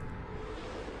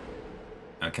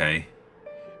 Okay.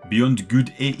 Beyond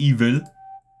Good et Evil.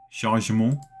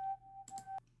 Chargement.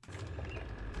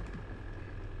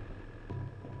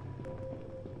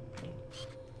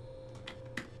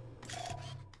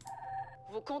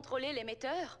 Vous contrôlez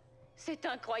l'émetteur? C'est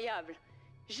incroyable.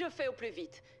 Je fais au plus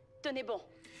vite. Tenez bon.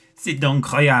 C'est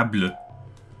incroyable.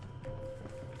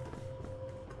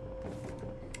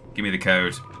 Give me the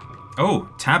code. Oh,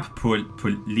 tab pour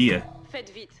lire. Faites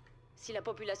vite. Si la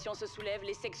population se soulève,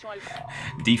 les sections alpha.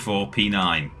 D4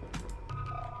 P9.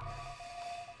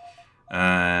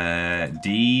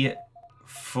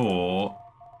 D4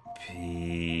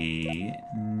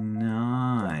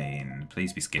 P9.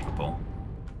 Please be skippable.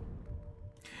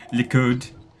 Le code.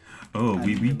 Oh,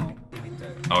 oui, oui.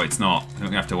 Oh, it's not. I'm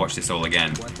going to have to watch this all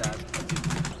again.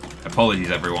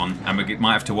 Apologies, everyone. And we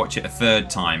might have to watch it a 3rd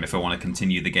time if I want to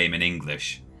continue the game in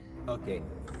English. Ok,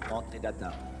 rentrez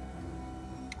data.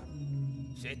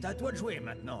 C'est à toi de jouer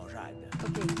maintenant, Jade.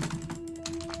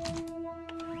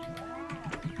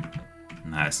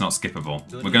 Nah, it's not skippable.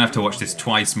 We're going to have to watch this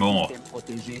twice more.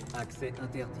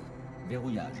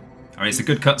 I mean, it's a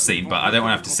good cutscene, but I don't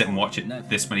want to have to sit and watch it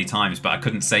this many times, but I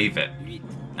couldn't save it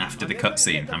after the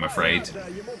cutscene, I'm afraid.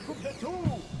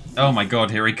 Oh my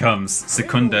god, here he comes.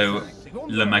 Secundo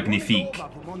le Magnifique.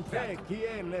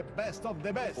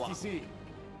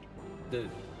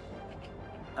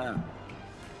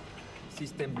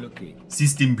 Système bloqué.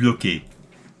 Système bloqué.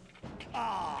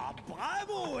 Ah,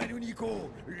 bravo, Elunico,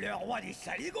 le roi des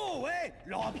saligots, ouais,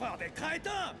 l'empereur des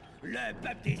crétins, le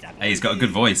peuple des Hey, he's got a good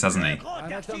voice, hasn't he?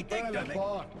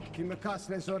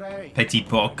 Petit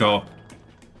porco.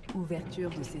 Ouverture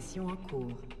de session en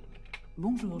cours.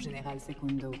 Bonjour, Général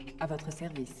Secundo. À votre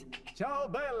service. Ciao,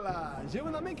 bella. J'ai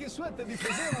un ami qui souhaite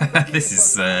diffuser This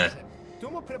is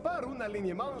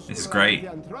great.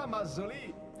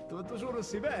 Toujours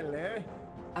aussi belle, eh?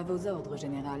 À vos ordres,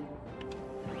 Général.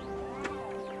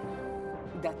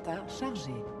 Data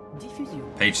chargée. Diffusion.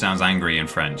 Paige sounds angry in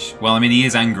French. Well, I mean, he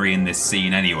is angry in this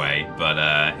scene anyway, but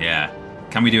yeah.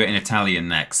 Can we do it in Italian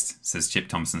next? Says Chip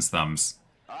Thompson's Thumbs.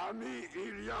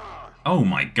 Oh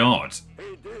my god.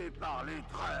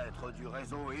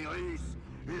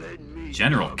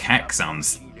 General Keck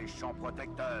sounds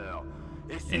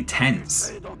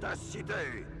intense.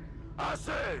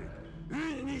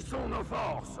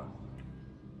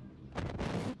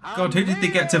 God, who did they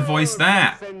get to voice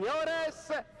that?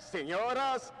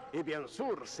 Señoras y bien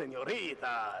sûr,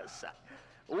 señoritas.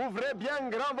 Ouvrez bien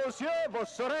grand vos yeux,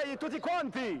 vos oreilles, tutti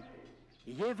quanti.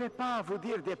 Je vais pas vous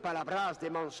dire des palabras, des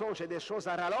mensonges et des choses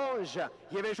à rallonge.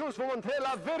 Je vais juste vous montrer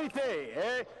la vérité,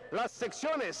 eh? Las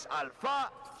secciones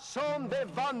alfa son des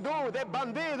bandous, des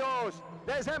bandidos,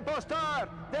 des imposteurs,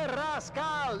 des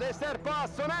rascals, des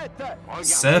serpentassonettes.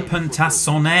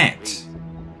 Serpentassonettes.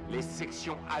 Les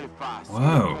sections alpha sont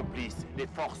Whoa. complices des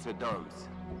forces d'Oz.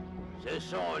 Ce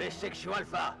sont les sections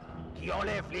alpha qui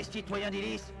enlèvent les citoyens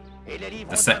d'Illis et les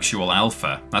livrent The sexual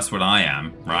alpha. That's what I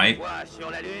am, right?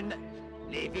 sur la Lune.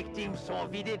 Les victimes sont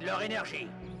vidées de leur énergie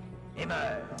et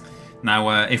meurent. Now,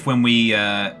 if when we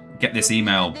get this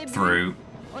email through,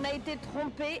 On a été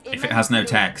trompés et if it has no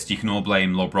text, you can all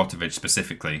blame Lord Brotovich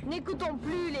specifically. n'écoutons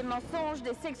plus les mensonges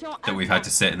des sections That we've had to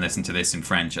sit and listen to this in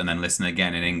French and then listen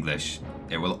again in English.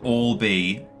 It will all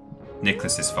be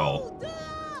Nicholas's fault.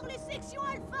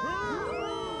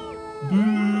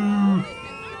 Boo.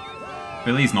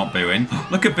 Billy's not booing.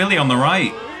 Look at Billy on the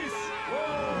right.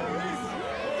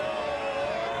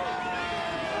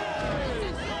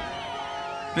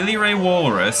 Billy Ray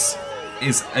Walrus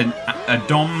is a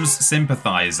Dom's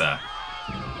sympathizer.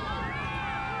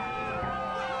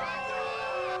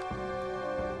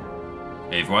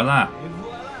 Et voilà.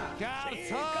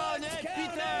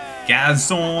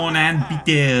 Garçon and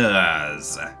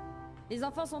Peters. Les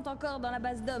enfants sont encore dans la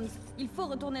base d'Oms. Il faut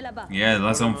retourner là-bas. Yeah,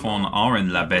 les enfants are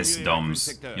in la base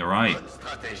Doms. You're right.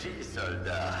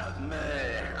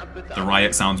 The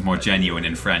riot sounds more genuine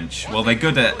in French. Well, they're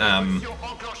good at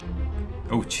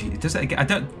oh, gee, does it? I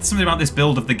don't. Something about this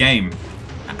build of the game.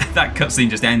 That cutscene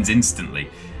just ends instantly.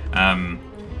 Yeah,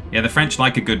 the French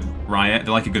like a good riot.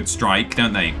 They like a good strike,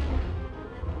 don't they?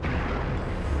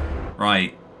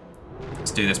 Right.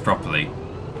 Let's do this properly.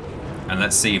 And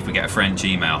let's see if we get a French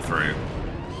email through.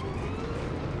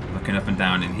 Looking up and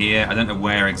down in here. I don't know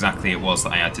where exactly it was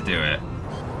that I had to do it.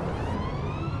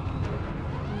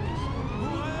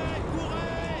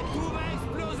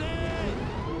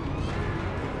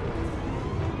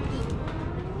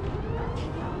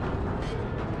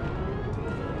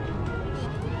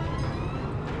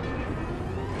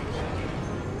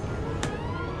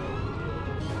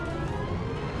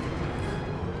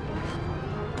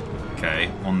 Okay,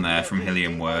 one there from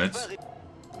Hillian Words.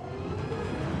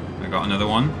 I got another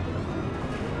one.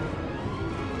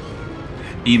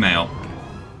 Email.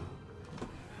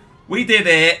 We did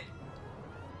it!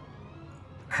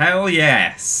 Hell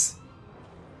yes!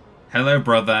 Hello,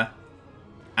 brother.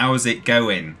 How's it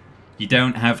going? You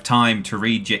don't have time to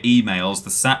read your emails.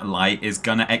 The satellite is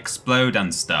gonna explode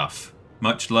and stuff.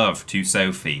 Much love to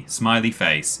Sophie. Smiley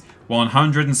face.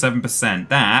 107%.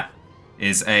 That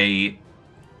is an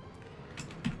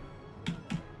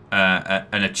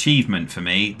achievement for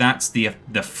me. That's the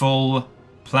full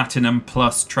Platinum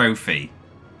Plus trophy.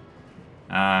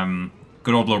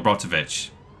 Good old Lord Brotovich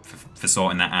for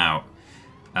sorting that out.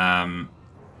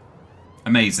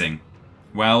 Amazing.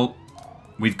 Well,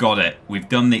 we've got it. We've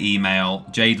done the email.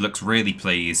 Jade looks really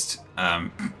pleased.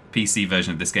 PC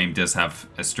version of this game does have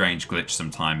a strange glitch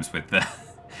sometimes with the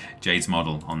Jade's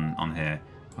model on here.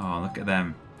 Oh, look at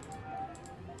them.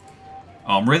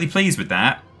 Oh, I'm really pleased with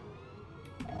that.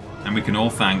 And we can all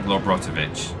thank Lord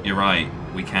Brotovich. You're right,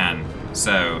 we can.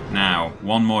 So, now,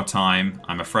 one more time,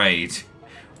 I'm afraid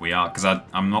we are, because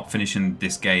I'm not finishing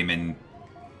this game in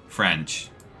French.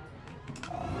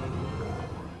 God,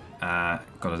 I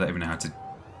don't even know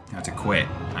how to quit.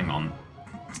 Hang on.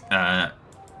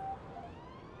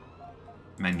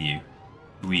 Menu.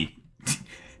 Oui.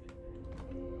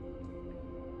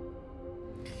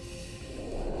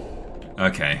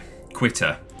 Okay,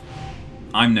 quitter.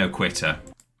 I'm no quitter.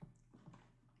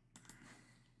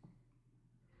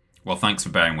 Well, thanks for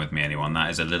bearing with me, anyone.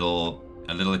 That is a little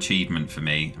achievement for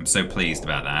me. I'm so pleased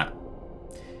about that.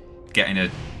 Getting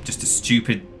just a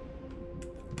stupid,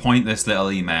 pointless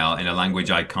little email in a language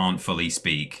I can't fully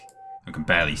speak. I can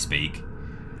barely speak.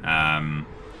 But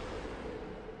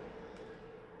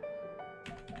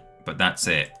that's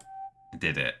it. I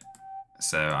did it.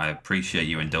 So I appreciate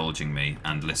you indulging me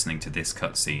and listening to this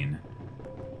cutscene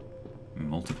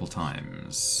multiple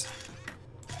times.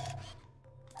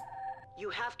 You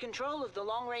have control of the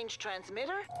long-range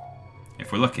transmitter?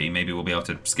 If we're lucky, maybe we'll be able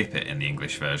to skip it in the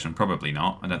English version. Probably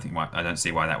not. I don't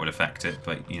see why that would affect it,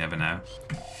 but you never know.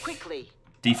 Quickly.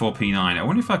 D4P9. I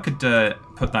wonder if I could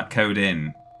put that code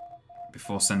in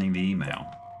before sending the email.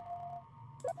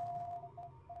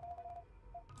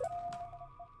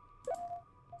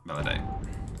 Validate.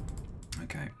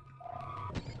 Okay.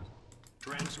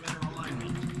 Transmitter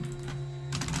alignment.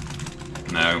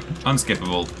 No.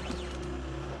 Unskippable.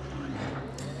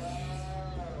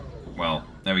 Well,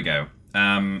 there we go.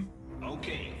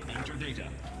 Okay, enter data.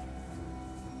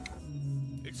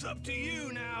 It's up to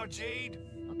you now, Jade.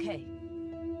 Okay.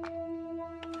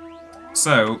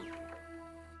 So,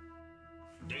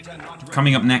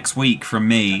 coming up next week from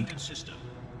me.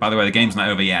 By the way, the game's not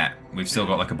over yet. We've still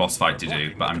got like a boss fight to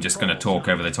do, but I'm just going to talk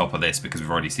over the top of this because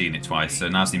we've already seen it twice. So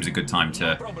now seems a good time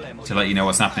to let you know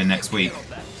what's happening next week.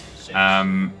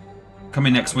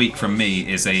 Coming next week from me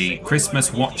is a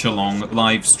Christmas watch-along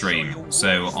live stream.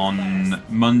 So on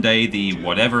Monday, the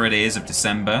whatever it is of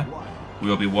December, we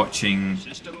will be watching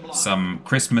some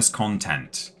Christmas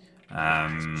content.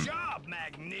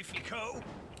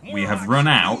 We have run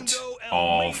out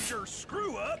of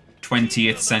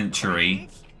 20th century,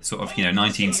 sort of,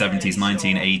 1970s,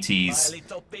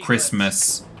 1980s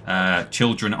Christmas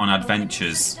children on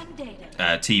adventures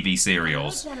TV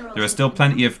serials. There are still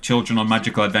plenty of children on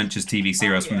magical adventures TV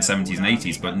serials from the 70s and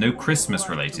 80s, but no Christmas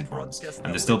related ones.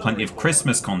 And there's still plenty of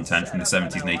Christmas content from the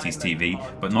 70s and 80s TV,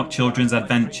 but not children's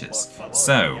adventures.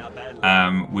 So,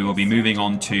 we will be moving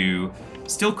on to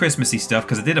still Christmassy stuff,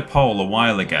 because I did a poll a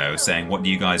while ago saying, what do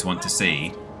you guys want to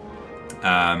see?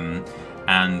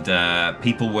 And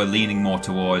people were leaning more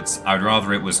towards, I'd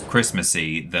rather it was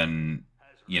Christmassy than,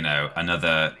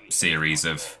 another series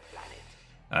of,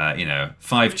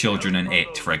 5 Children and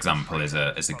It, for example, is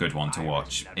a good one to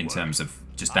watch in terms of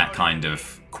just that kind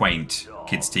of quaint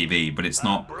kids TV, but it's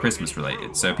not Christmas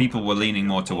related. So people were leaning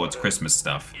more towards Christmas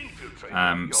stuff.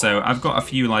 So I've got a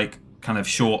few like kind of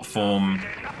short form,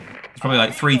 there's probably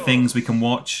like 3 things we can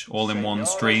watch all in one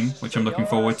stream, which I'm looking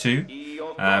forward to.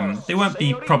 They won't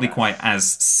be probably quite as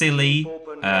silly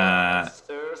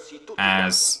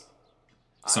as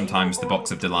sometimes the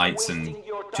Box of Delights and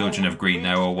Children of Green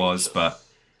Noah was, but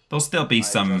there'll still be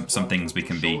some things we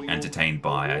can be entertained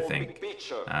by, I think.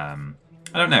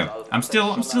 I don't know. I'm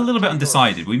still a little bit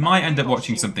undecided. We might end up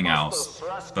watching something else,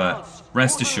 but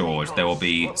rest assured there will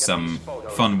be some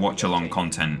fun watch-along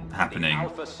content happening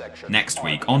next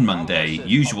week on Monday,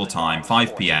 usual time,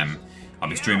 5 PM. I'll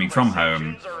be streaming from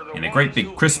home in a great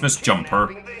big Christmas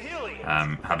jumper,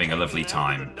 having a lovely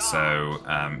time. So,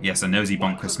 yes, a Nosy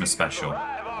Bonk Christmas special.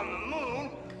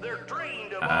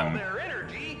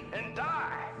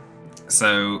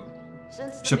 So,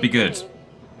 should be good.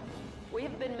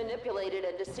 We've been manipulated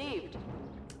and deceived.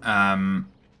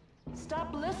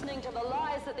 Stop listening to the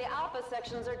lies that the Alpha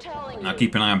sections are telling you. Now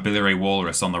keep an eye on Billy Ray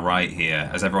Walrus on the right here,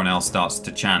 as everyone else starts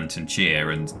to chant and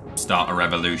cheer and start a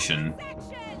revolution.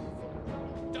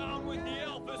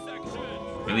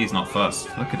 Billy's not fussed.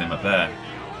 Look at him up there.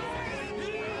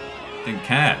 Didn't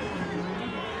care.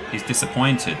 He's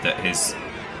disappointed that his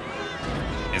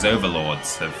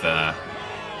overlords have.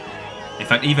 In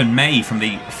fact, even May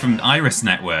from Iris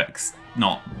Network's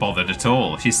not bothered at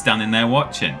all. She's standing there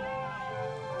watching.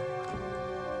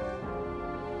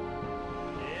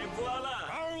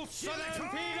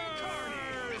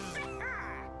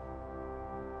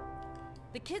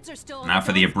 The kids are still Now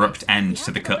for the abrupt end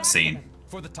to the cutscene.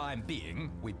 For the time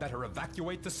being, we'd better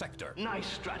evacuate the sector. Nice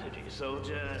strategy,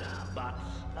 soldier, but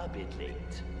a bit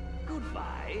late.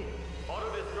 Goodbye. Auto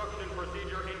destruction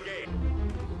procedure engaged.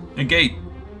 Engage.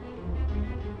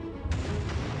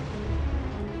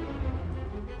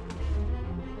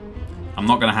 I'm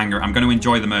not going to hang around. I'm going to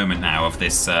enjoy the moment now of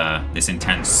this this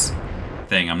intense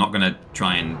thing. I'm not going to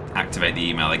try and activate the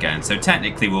email again. So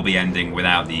technically we'll be ending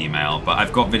without the email, but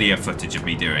I've got video footage of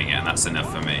me doing it, and that's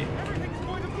enough for me.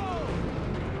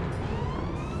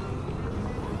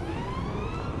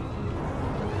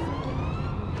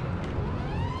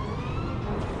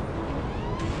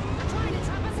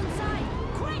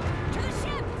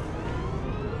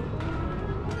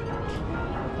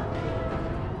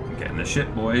 Getting the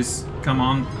ship, boys. Come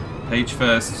on. Page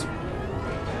first.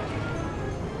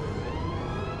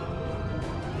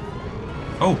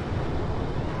 Oh!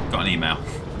 Got an email.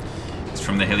 It's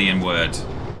from the Hylian Word.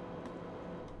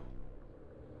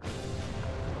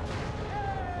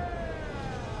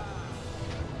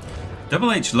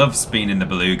 Double H loves being in the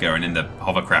Beluga and in the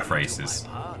hovercraft races.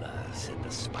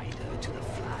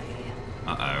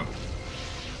 Uh-oh.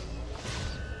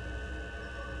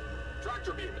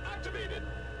 Tractor beam activated.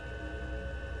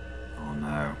 Oh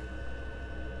no.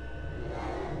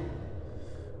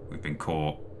 We've been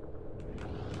caught.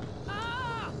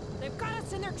 They've got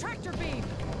us in their tractor beam!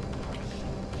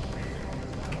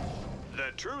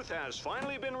 The truth has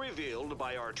finally been revealed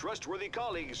by our trustworthy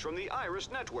colleagues from the Iris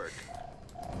Network.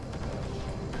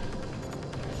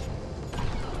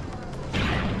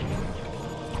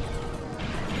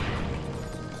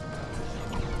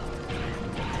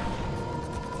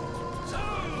 So,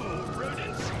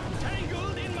 rodents,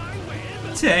 tangled in my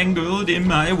web. Tangled in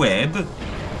my web.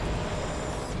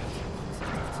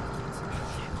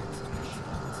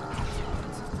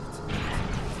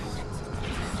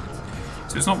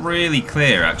 So it's not really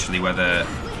clear, actually, whether...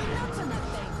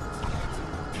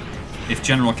 if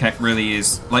General Keck really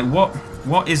is... like, what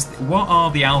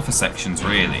are the Alpha sections,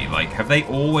 really? Like, have they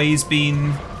always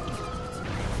been...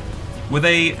 are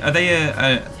they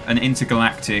an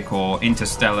intergalactic or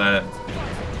interstellar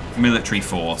military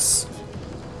force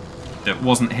that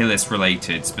wasn't Hillis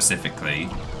related specifically,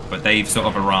 but they've sort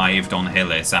of arrived on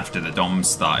Hillis after the Doms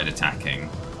started attacking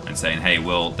and saying, hey,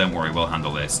 don't worry, we'll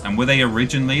handle this. And were they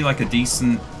originally like a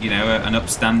decent, you know, an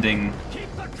upstanding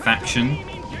faction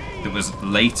that was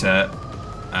later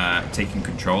taken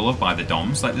control of by the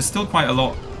Doms? Like, there's still quite a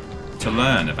lot to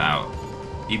learn about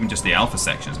even just the Alpha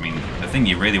sections. I mean, the thing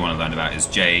you really want to learn about is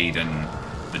Jade and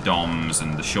the Doms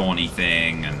and the Shawnee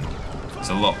thing, and there's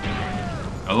a lot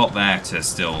there to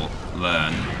still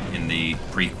learn in the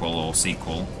prequel or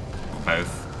sequel, or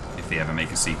both, if they ever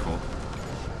make a sequel.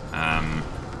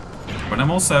 But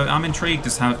I'm intrigued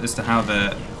as to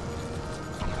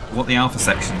what the Alpha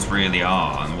sections really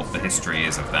are and what the history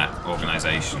is of that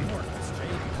organization.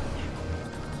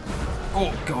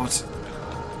 Oh God.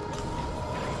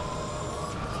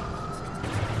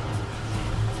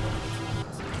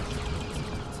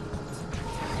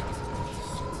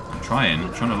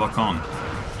 I'm trying to lock on.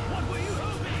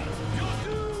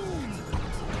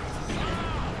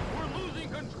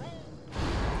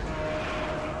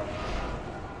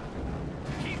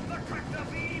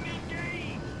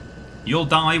 You'll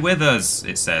die with us,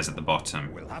 it says at the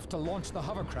bottom. We'll have to launch the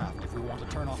hovercraft if we want to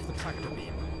turn off the tractor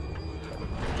beam.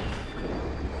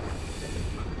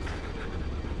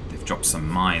 They've dropped some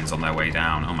mines on their way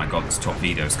down. Oh my God, there's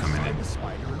torpedoes coming in.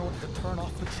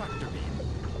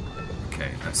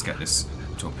 Okay, let's get this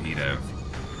torpedo.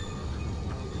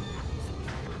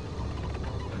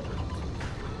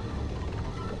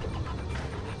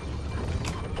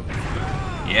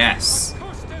 Yes.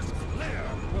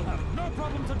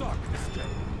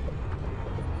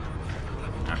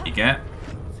 Out you get.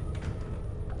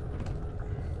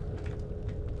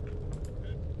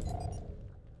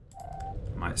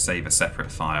 Might save a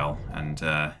separate file and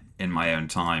in my own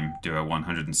time do a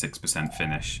 106%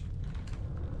 finish.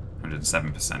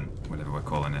 107%, whatever we're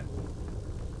calling it.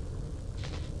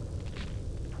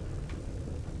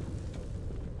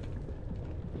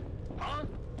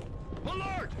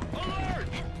 Alert! Alert!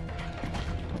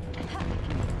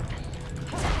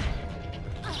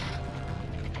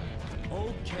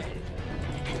 Okay.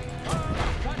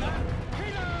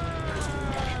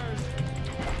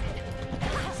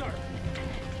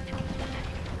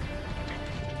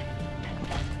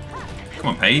 Come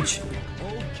on, Paige.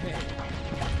 Okay.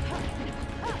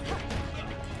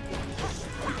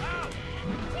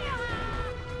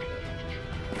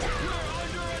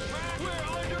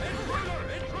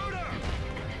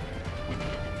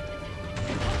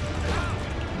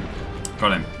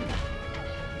 Got him.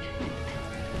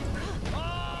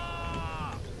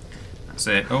 That's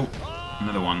it. Oh,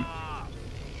 another one.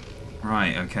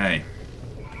 Right, okay.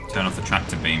 Turn off the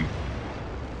tractor beam.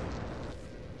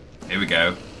 Here we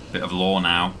go. Bit of lore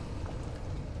now.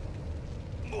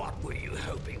 What were you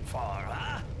hoping for,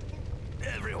 huh?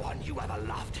 Everyone you ever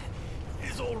loved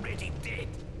is already dead.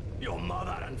 Your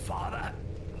mother and father,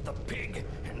 the pig,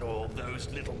 and all those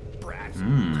little brats.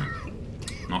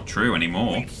 Not true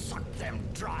anymore. We've sucked them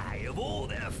dry of all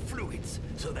their fluids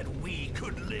so that we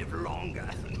could live longer.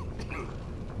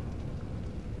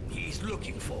 He's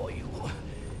looking for you.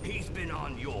 He's been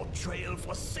on your trail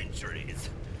for centuries.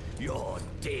 Your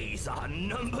days are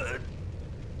numbered.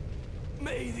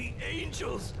 May the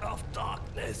angels of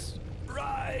darkness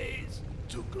rise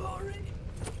to glory.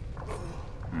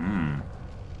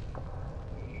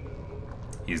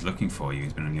 He's looking for you.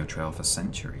 He's been on your trail for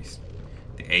centuries.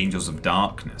 The Angels of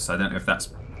Darkness. I don't know if that's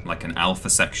like an Alpha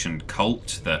section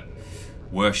cult that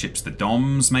worships the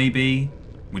Doms, maybe.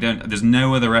 There's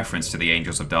no other reference to the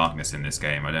Angels of Darkness in this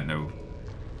game. I don't know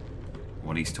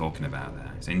what he's talking about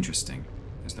there. It's interesting.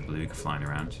 There's the beluga flying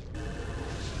around.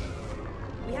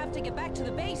 We have to get back to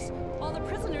the base. All the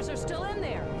prisoners are still in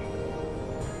there.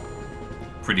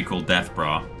 Pretty cool death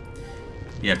bra.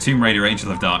 Yeah, Tomb Raider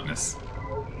Angel of Darkness.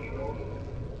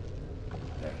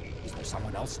 Is there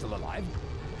someone else still alive?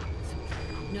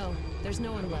 No, there's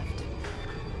no one left.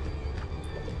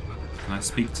 Can I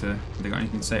speak to... Have they got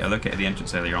anything to say? I located the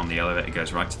entrance earlier on. The elevator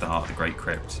goes right to the heart of the Great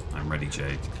Crypt. I'm ready,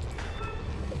 Jade.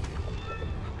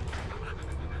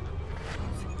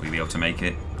 Will you be able to make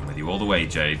it? I'm with you all the way,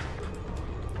 Jade.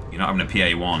 You're not having a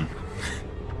PA1.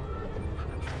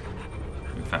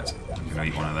 In fact, I'm going to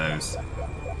eat one of those.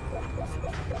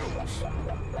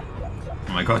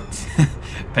 Oh my god.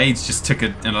 Paige just took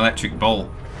an electric bolt.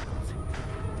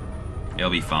 He'll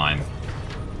be fine.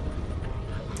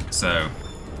 So,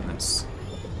 Let's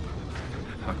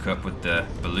hook up with the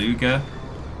beluga.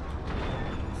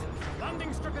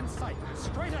 Landing strip in sight.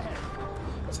 Straight ahead.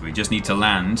 So we just need to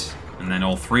land, and then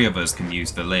all three of us can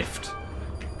use the lift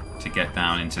to get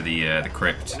down into the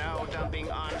crypt. Now dumping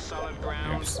on solid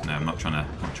ground. Oops, no, I'm not trying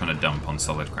to dump on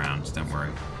solid ground. Don't worry.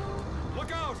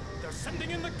 Look out! They're sending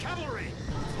in the cavalry.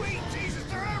 Sweet Jesus,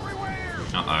 they're everywhere.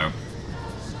 Uh-oh.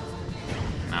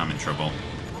 Now I'm in trouble.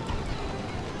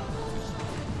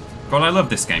 God, I love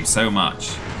this game so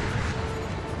much.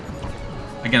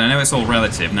 Again, I know it's all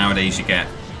relative. Nowadays you get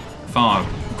far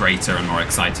greater and more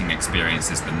exciting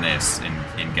experiences than this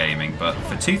in gaming, but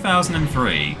for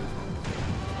 2003,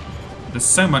 there's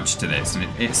so much to this, and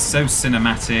it's so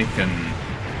cinematic, and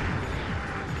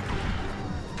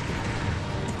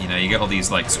you know, you get all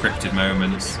these like scripted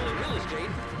moments.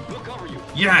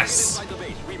 Yes!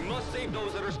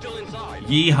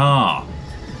 Yeehaw!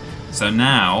 So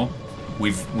now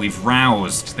we've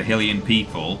roused the Hylian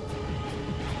people,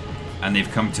 and they've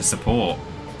come to support.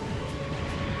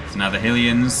 So now the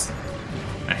Hylians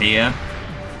are here.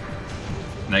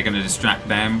 And they're going to distract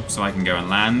them so I can go and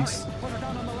land.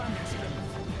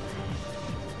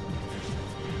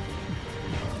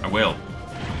 I will.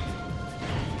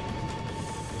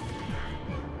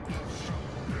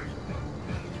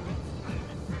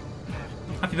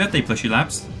 Happy birthday, Plushy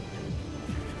Labs.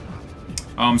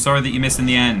 Oh, I'm sorry that you missed in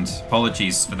the end.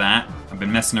 Apologies for that. I've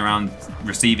been messing around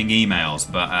receiving emails,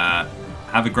 but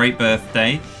have a great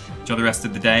birthday. Enjoy the rest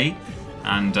of the day,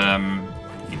 and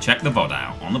you can check the VOD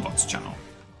out on the VODs channel.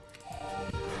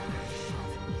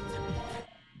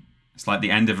 It's like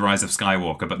the end of Rise of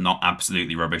Skywalker, but not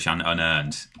absolutely rubbish and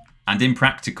unearned. And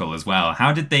impractical as well.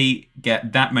 How did they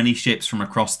get that many ships from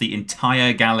across the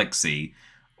entire galaxy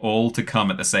all to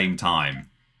come at the same time?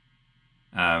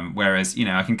 Whereas, you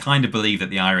know, I can kind of believe that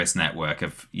the Iris network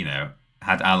have, you know,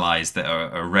 had allies that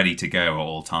are ready to go at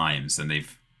all times, and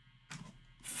they've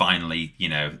finally, you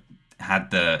know,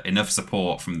 had enough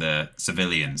support from the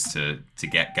civilians to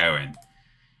get going.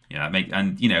 Yeah,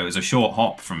 and you know, it was a short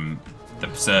hop from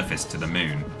the surface to the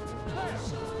moon.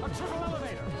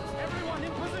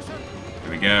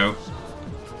 Here we go.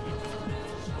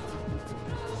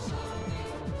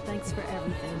 Thanks for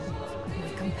everything, my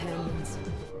companions.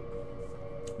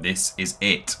 This is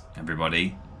it,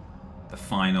 everybody. The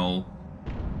final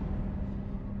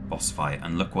boss fight,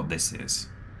 and look what this is.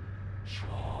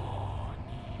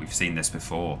 We've seen this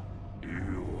before.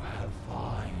 You have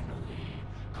finally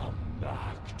come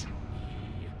back to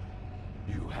me.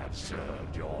 You have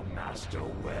served your master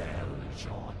well,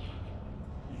 Johnny.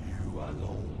 You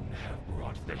alone have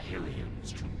brought the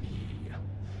Hylians to me.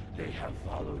 They have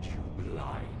followed you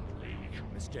blindly.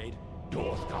 Miss Jade? I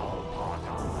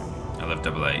love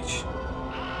Double H.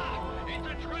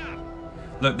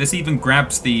 Look, this even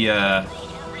grabs the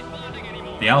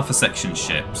Alpha Section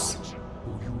ships.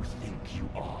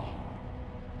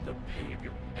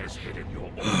 Has hidden your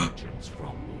origins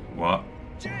from me. What?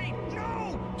 Jade,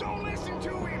 no! Don't listen to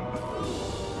him!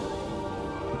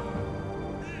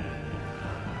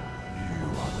 You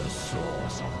are the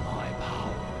source of my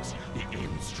powers, the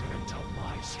instrument of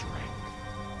my strength.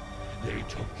 They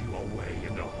took you away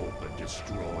in the hope of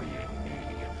destroying me,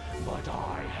 but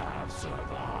I have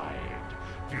survived,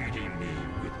 feeding me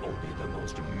with only the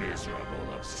most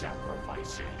miserable of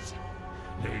sacrifices.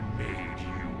 They made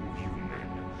you human.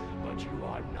 But you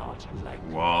are not like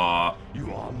what?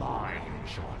 You are mine,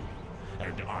 Johnny,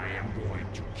 and I am going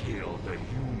to kill the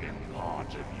human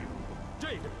part of you.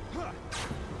 Jade!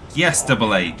 Yes,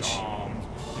 Double H.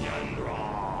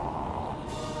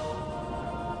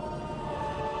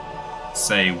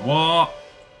 Say what?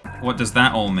 What does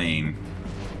that all mean?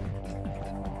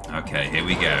 Okay, here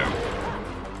we go.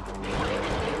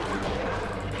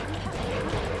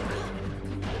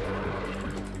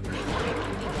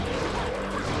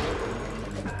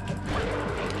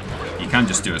 You can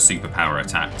just do a superpower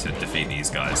attack to defeat these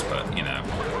guys, but, you know,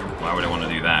 why would I want to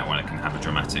do that when I can have a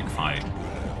dramatic fight?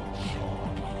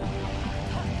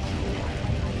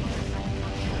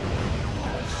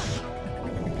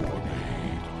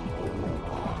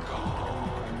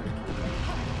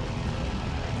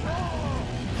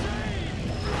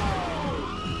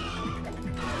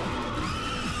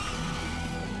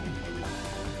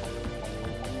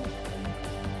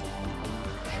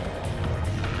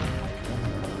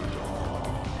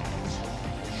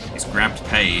 Grabbed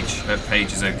Paige. Her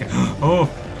Paige is okay. Oh!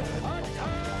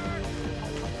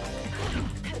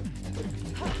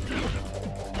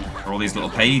 All these little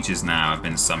pages now have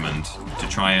been summoned to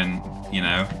try and, you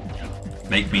know,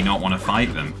 make me not want to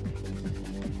fight them.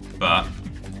 But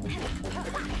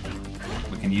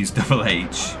we can use Double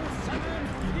H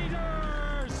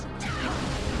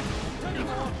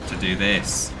do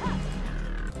this.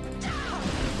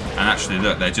 And actually,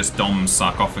 look, they're just Dom's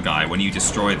sarcophagi. When you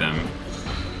destroy them,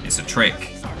 it's a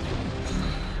trick.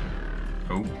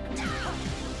 Oh.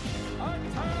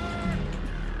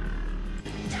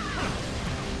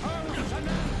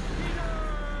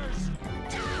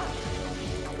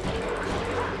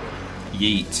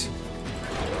 Yeet.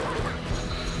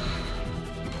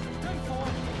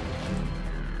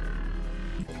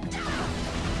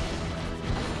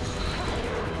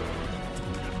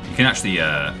 You can actually,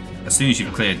 as soon as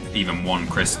you've cleared even one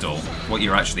crystal, what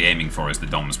you're actually aiming for is the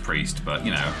Dom's Priest, but,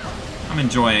 you know, I'm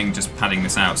enjoying just padding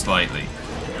this out slightly.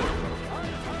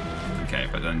 Okay,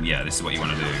 but then, yeah, this is what you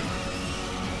want to do.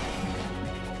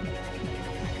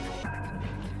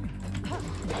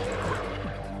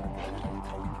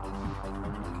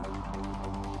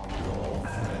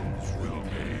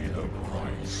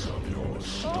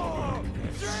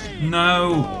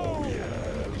 No!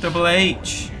 Double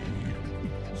H!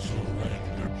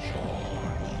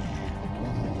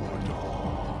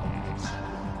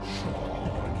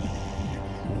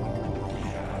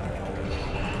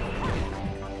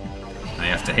 Now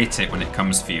you have to hit it when it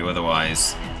comes for you,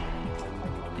 otherwise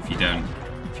if you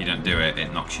don't do it,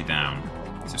 it knocks you down.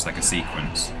 So it's like a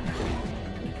sequence.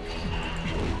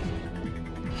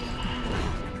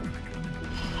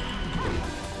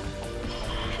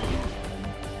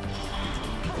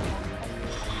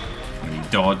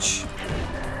 Dodge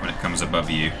when it comes above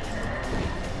you. You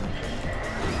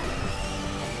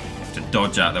have to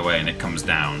dodge out of the way and it comes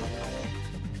down.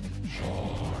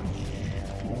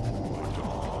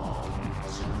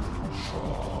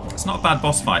 It's not a bad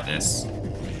boss fight, this.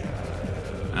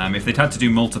 If they'd had to do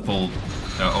multiple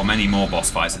or many more boss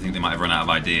fights, I think they might have run out of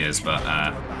ideas, but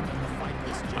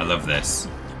I love this.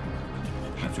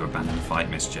 I have to abandon the fight,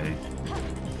 Miss Jade.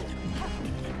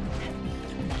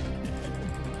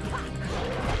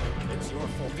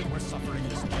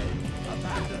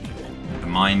 The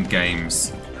mind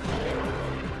games.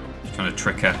 Trying to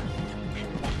trick her.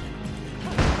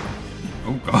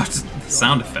 Oh god,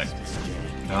 sound effect.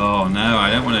 Oh no,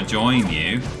 I don't want to join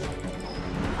you.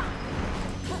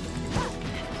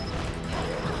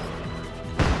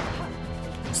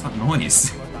 What's that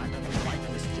noise?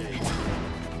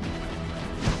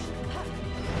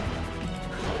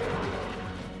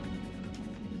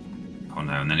 Oh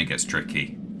no, and then it gets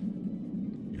tricky.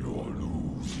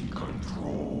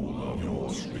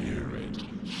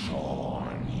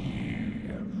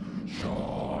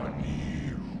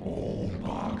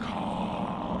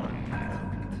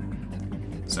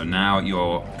 So now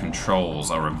your controls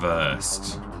are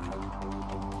reversed.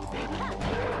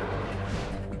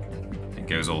 It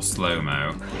goes all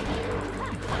slow-mo.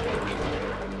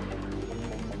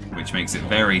 Which makes it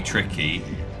very tricky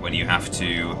when you have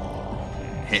to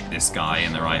hit this guy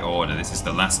in the right order. This is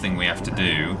the last thing we have to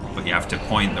do, but you have to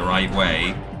point the right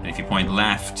way, and if you point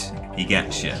left, he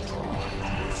gets you.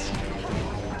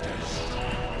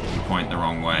 If you point the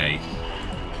wrong way,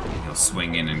 he'll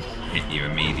swing in and hit you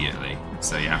immediately.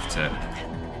 So you have to,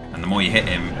 and the more you hit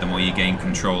him, the more you gain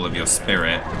control of your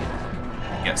spirit.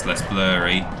 It gets less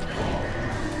blurry.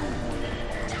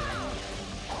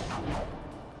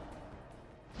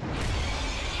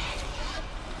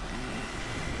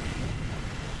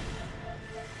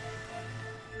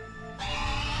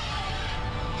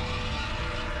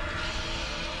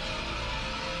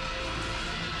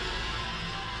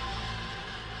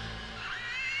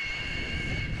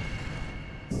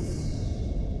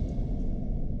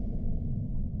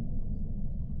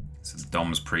 So the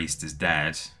Dom's Priest is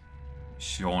dead.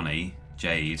 Shawnee,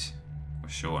 Jade, or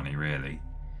Shawnee really,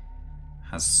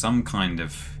 has some kind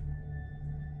of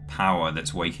power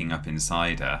that's waking up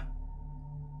inside her.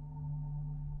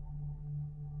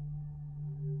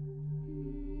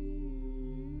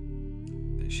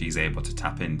 That she's able to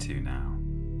tap into now.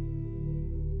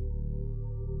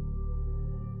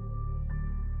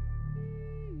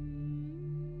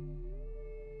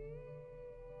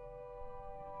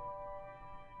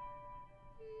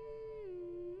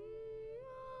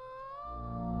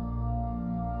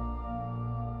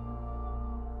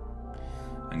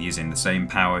 And using the same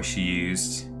power she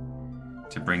used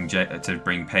to bring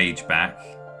Paige back,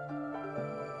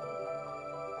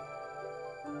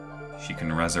 she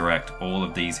can resurrect all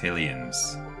of these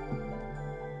Hylians.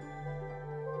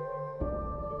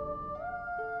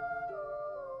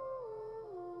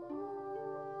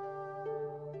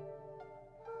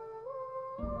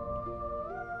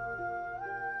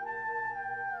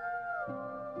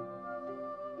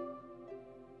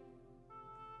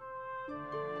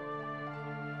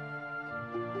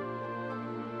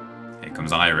 Here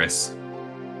comes Iris.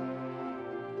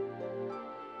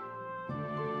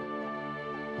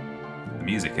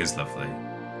 Music is lovely.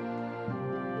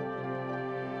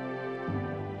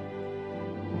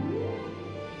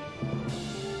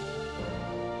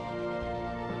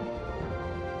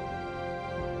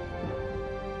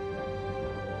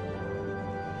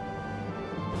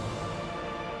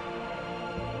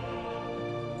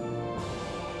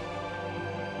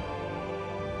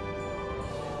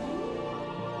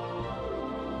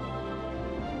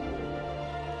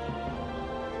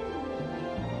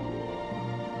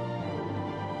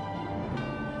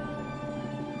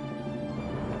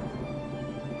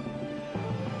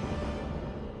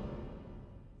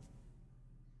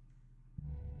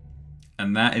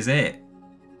 And that is it.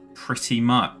 Pretty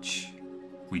much.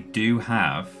 We do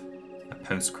have a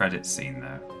post-credits scene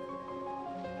though.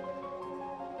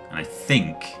 And I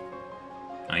think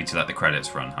I need to let the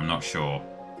credits run. I'm not sure.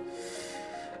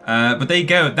 But there you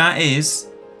go. That is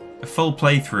a full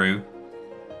playthrough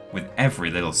with every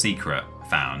little secret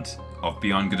found of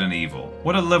Beyond Good and Evil.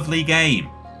 What a lovely game.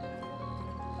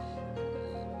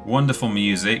 Wonderful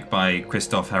music by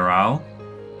Christophe Herral.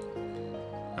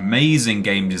 Amazing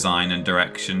game design and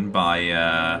direction by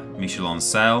Michel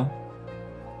Ancel.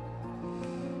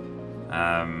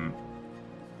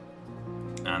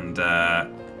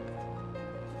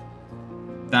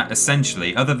 That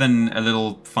essentially, other than a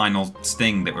little final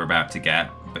sting that we're about to get,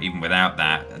 but even without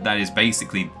that, that is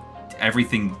basically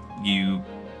everything you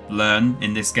learn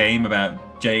in this game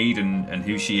about Jade and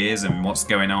who she is and what's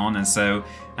going on. And so,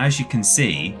 as you can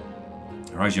see,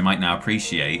 or as you might now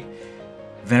appreciate,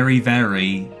 very,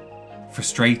 very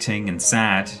frustrating and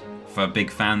sad for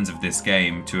big fans of this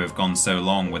game to have gone so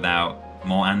long without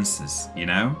more answers, you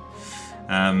know?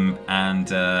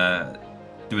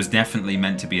 There was definitely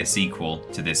meant to be a sequel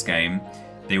to this game.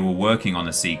 They were working on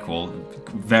a sequel.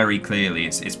 Very clearly,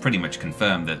 it's pretty much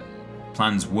confirmed that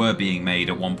plans were being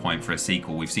made at one point for a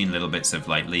sequel. We've seen little bits of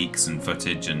like leaks and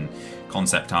footage and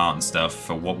concept art and stuff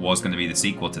for what was going to be the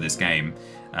sequel to this game.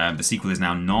 The sequel is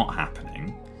now not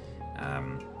happening.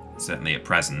 Certainly at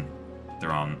present,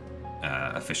 there aren't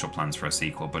official plans for a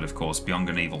sequel. But of course, Beyond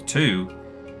Good and Evil 2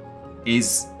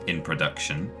 is in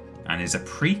production and is a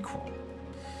prequel.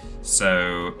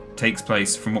 So, takes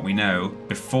place, from what we know,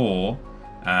 before...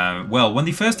 well, when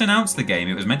they first announced the game,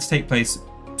 it was meant to take place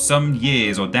some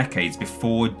years or decades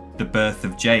before the birth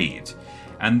of Jade.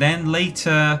 And then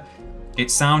later, it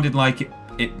sounded like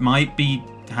it might be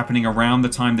happening around the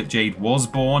time that Jade was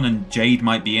born, and Jade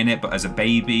might be in it, but as a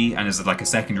baby and as like a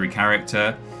secondary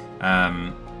character.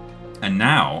 And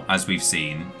now, as we've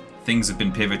seen, things have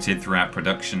been pivoted throughout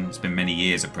production. It's been many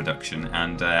years of production,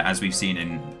 and as we've seen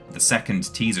in the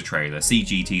second teaser trailer,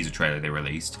 CG teaser trailer they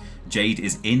released, Jade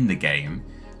is in the game,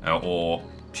 or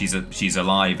she's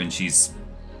alive and she's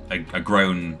a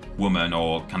grown woman,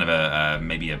 or kind of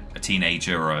maybe a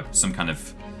teenager, or some kind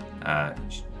of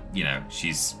you know,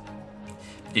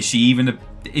 is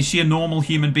she a normal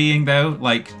human being though?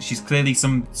 Like, she's clearly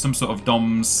some sort of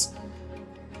Dom's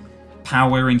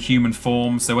power in human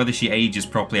form, so whether she ages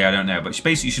properly, I don't know, but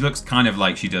she looks kind of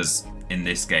like she does in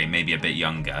this game, maybe a bit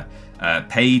younger.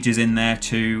 Paige is in there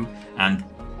too, and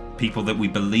people that we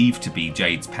believe to be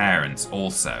Jade's parents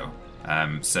also.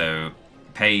 So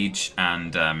Paige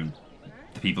and the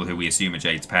people who we assume are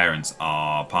Jade's parents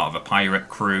are part of a pirate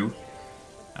crew,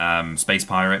 space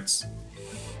pirates.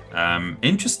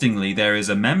 Interestingly, there is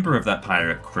a member of that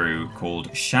pirate crew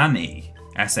called Shani,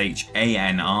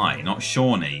 S-H-A-N-I, not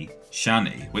Shawnee,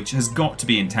 Shani, which has got to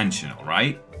be intentional,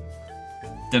 right?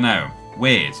 Dunno.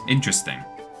 Weird. Interesting.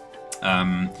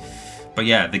 But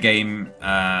yeah, the game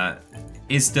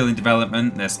is still in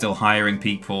development. They're still hiring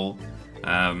people.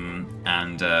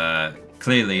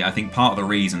 Clearly, I think part of the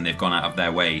reason they've gone out of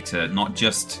their way to not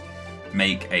just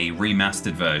make a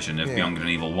remastered version of Beyond Good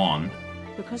and Evil 1.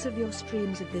 Because of your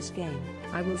streams of this game,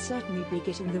 I will certainly be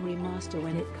getting the remaster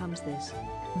when it comes this.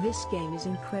 This game is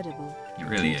incredible. It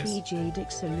really is. TTJ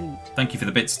Dick salute. Thank you for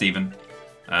the bits, Stephen.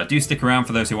 Do stick around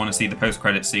for those who want to see the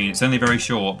post-credit scene. It's only very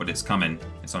short, but it's coming.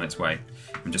 It's on its way.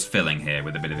 I'm just filling here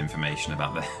with a bit of information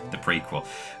about the prequel.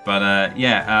 But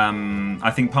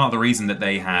I think part of the reason that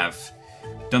they have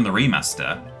done the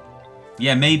remaster,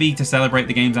 maybe to celebrate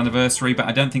the game's anniversary, but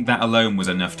I don't think that alone was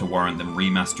enough to warrant them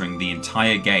remastering the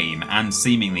entire game and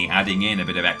seemingly adding in a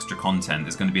bit of extra content.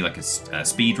 There's going to be like a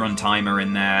speedrun timer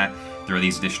in there. There are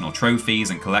these additional trophies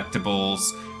and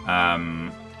collectibles.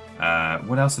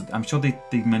 What else? I'm sure they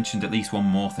mentioned at least one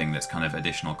more thing that's kind of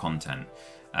additional content.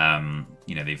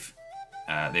 You know,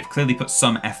 they've clearly put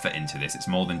some effort into this. It's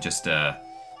more than just a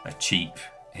cheap,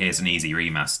 here's an easy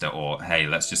remaster, or hey,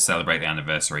 let's just celebrate the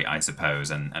anniversary, I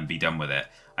suppose, and be done with it.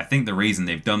 I think the reason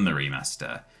they've done the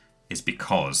remaster is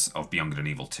because of Beyond Good and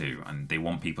Evil 2, and they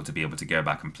want people to be able to go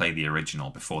back and play the original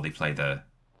before they play the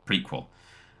prequel.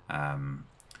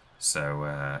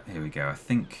 So here we go. I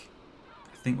think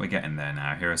we're getting there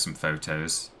now. Here are some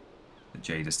photos that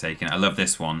Jade has taken. I love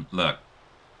this one. Look.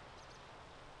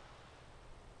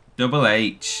 Double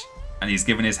H, and he's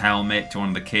given his helmet to one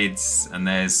of the kids, and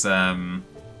there's some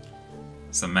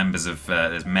members of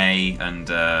there's May and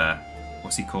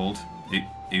what's he called?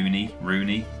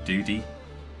 Rooney, Doody,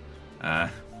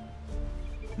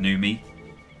 Numi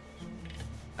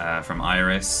from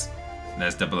Iris. And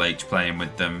there's Double H playing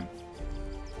with them,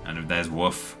 and there's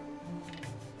Woof.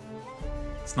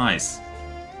 It's nice.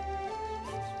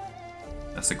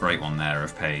 That's a great one there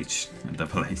of Paige and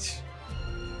Double H.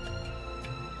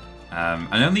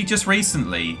 And only just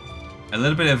recently, a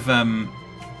little bit of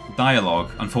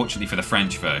dialogue, unfortunately for the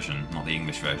French version, not the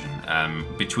English version,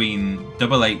 between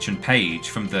Double H and Paige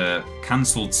from the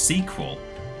cancelled sequel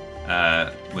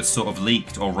was sort of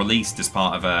leaked or released as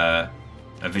part of a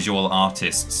visual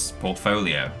artist's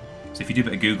portfolio. So if you do a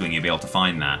bit of Googling, you'll be able to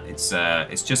find that.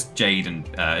 It's just Jade and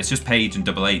it's just Paige and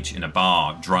Double H in a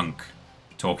bar, drunk,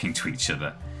 talking to each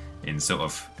other in sort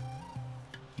of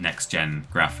next-gen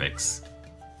graphics.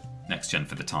 Next-gen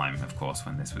for the time, of course,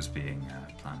 when this was being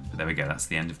planned. But there we go, that's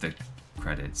the end of the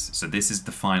credits. So this is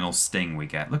the final sting we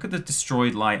get. Look at the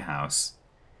destroyed lighthouse.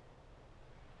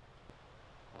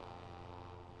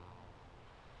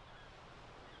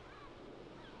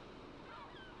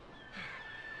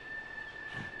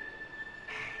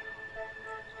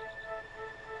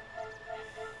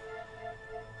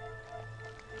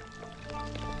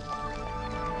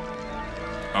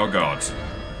 Oh God.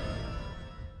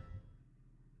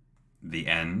 The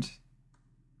end.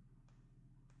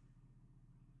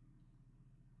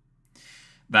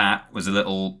 That was a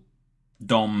little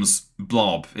Dom's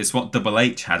blob. It's what Double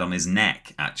H had on his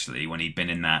neck, actually, when he'd been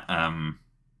in that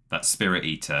that Spirit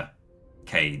Eater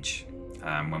cage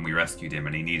when we rescued him,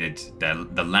 and he needed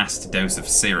the last dose of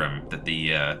serum that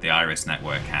the Iris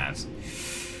Network had.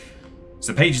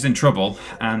 So Paige is in trouble,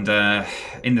 and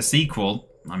in the sequel,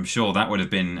 I'm sure that would have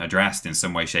been addressed in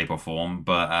some way, shape, or form.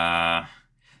 But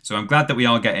so I'm glad that we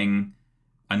are getting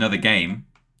another game,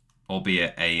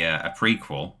 albeit a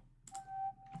prequel.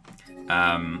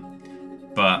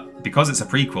 But because it's a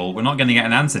prequel, we're not going to get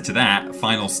an answer to that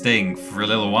final sting for a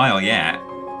little while yet.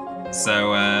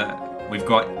 So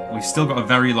we've still got a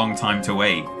very long time to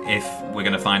wait if we're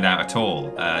going to find out at all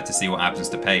to see what happens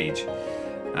to Paige.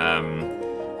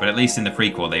 But at least in the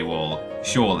prequel, they will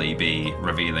surely be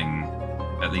revealing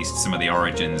at least some of the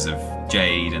origins of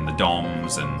Jade and the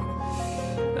Doms, and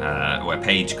where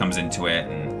Paige comes into it,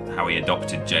 and how he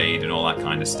adopted Jade and all that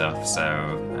kind of stuff. So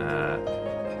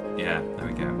yeah, there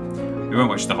we go. We won't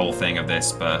watch the whole thing of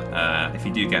this, but if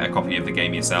you do get a copy of the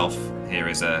game yourself, here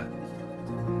is a...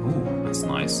 Ooh, that's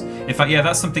nice. In fact, yeah,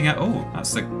 that's something... Oh,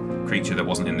 that's the creature that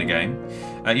wasn't in the game.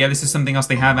 Yeah, this is something else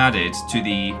they have added to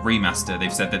the remaster.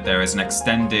 They've said that there is an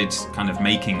extended kind of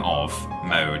making of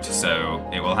mode, so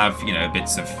it will have, you know,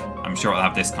 bits of... I'm sure it'll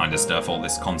have this kind of stuff, all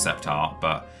this concept art,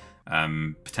 but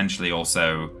potentially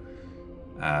also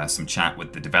some chat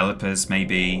with the developers,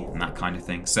 maybe, and that kind of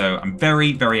thing. So I'm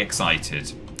very, very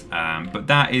excited. But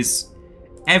that is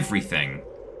everything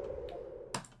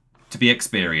to be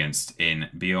experienced in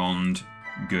Beyond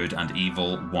Good and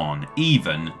Evil 1.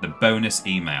 Even the bonus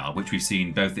email, which we've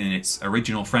seen both in its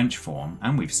original French form,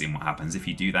 and we've seen what happens if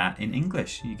you do that in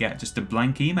English. You get just a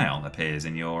blank email appears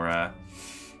in your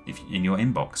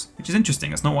inbox, which is interesting.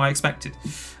 That's not what I expected.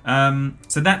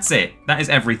 So that's it. That is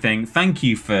everything. Thank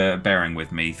you for bearing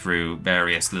with me through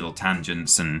various little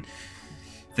tangents and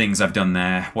things I've done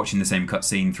there, watching the same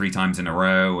cutscene 3 times in a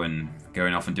row and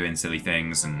going off and doing silly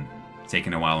things and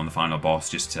taking a while on the final boss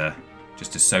just to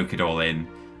soak it all in.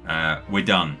 We're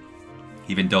done.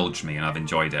 You've indulged me and I've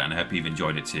enjoyed it, and I hope you've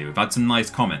enjoyed it too. I've had some nice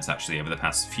comments actually over the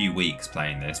past few weeks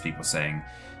playing this, people saying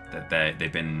that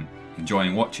they've been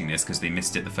enjoying watching this because they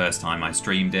missed it the first time I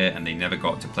streamed it, and they never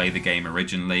got to play the game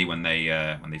originally when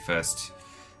the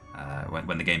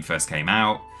game first came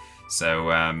out.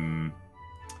 So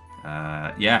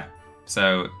yeah,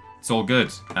 so it's all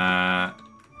good.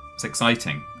 It's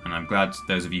exciting, and I'm glad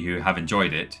those of you who have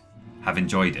enjoyed it have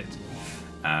enjoyed it.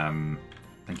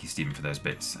 Thank you, Stephen, for those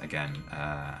bits again.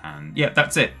 And yeah,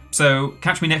 that's it. So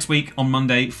catch me next week on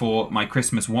Monday for my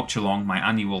Christmas watch-along, my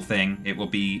annual thing. It will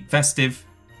be festive,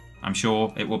 I'm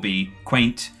sure. It will be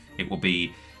quaint. It will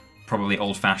be probably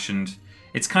old-fashioned.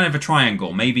 It's kind of a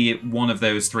triangle. Maybe one of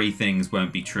those 3 things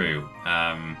won't be true.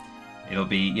 It'll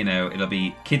be, you know, it'll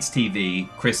be kids' TV,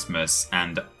 Christmas,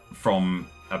 and from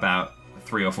about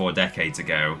 3 or 4 decades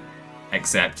ago,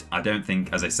 except I don't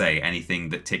think, as I say, anything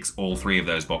that ticks all three of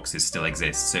those boxes still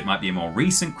exists. So it might be a more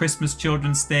recent Christmas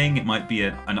children's thing, it might be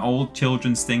an old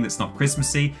children's thing that's not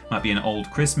Christmassy, it might be an old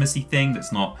Christmassy thing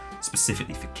that's not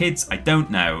specifically for kids. I don't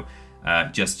know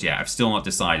just yet. I've still not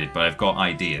decided, but I've got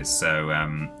ideas. So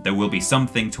there will be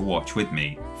something to watch with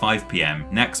me, 5 PM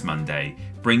next Monday.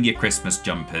 Bring your Christmas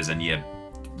jumpers and your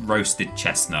roasted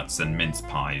chestnuts and mince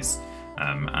pies,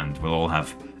 and we'll all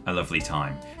have a lovely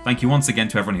time. Thank you once again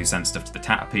to everyone who sent stuff to the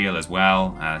Tat Appeal as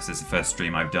well. This is the first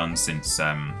stream I've done since what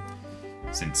am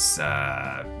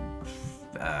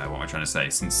I trying to say?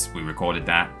 Since we recorded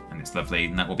that, and it's lovely,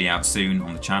 and that will be out soon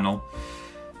on the channel.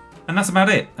 And that's about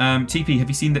it. TP, have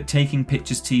you seen that Taking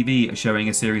Pictures TV are showing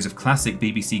a series of classic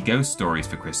BBC ghost stories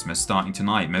for Christmas starting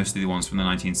tonight, mostly the ones from the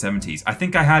 1970s? I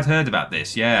think I had heard about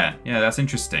this. Yeah, that's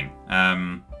interesting.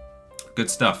 Good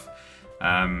stuff.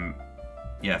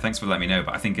 Yeah, thanks for letting me know.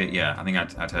 But I think I think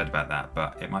I'd heard about that.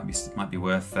 But it might be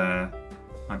worth a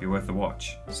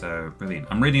watch. So brilliant.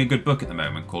 I'm reading a good book at the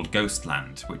moment called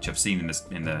Ghostland, which I've seen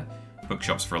in the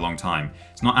bookshops for a long time.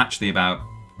 It's not actually about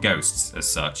ghosts as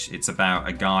such. It's about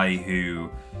a guy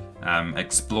who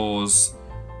explores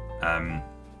kind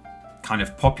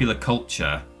of popular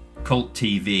culture, cult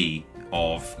TV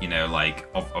of, you know, like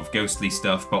of ghostly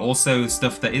stuff, but also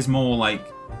stuff that is more like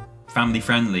family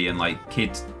friendly and like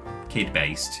kid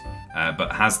based,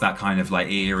 but has that kind of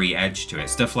like eerie edge to it.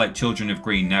 Stuff like Children of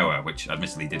Green Noah, which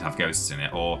admittedly did have ghosts in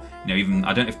it, or, you know, even,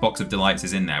 I don't know if Box of Delights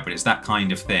is in there, but it's that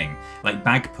kind of thing. Like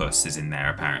Bagpuss is in there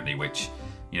apparently, which,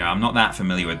 you know, I'm not that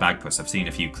familiar with Bagpuss. I've seen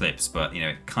a few clips, but, you know,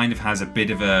 it kind of has a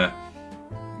bit of a,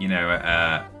 you know,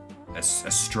 a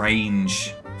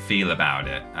strange feel about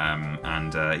it.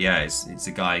 Yeah, it's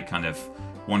a guy kind of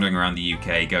wandering around the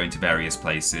UK, going to various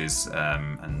places,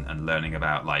 and learning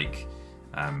about like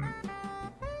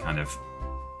kind of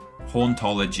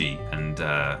hauntology and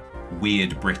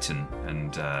weird Britain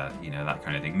and you know, that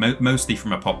kind of thing. Mostly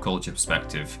from a pop culture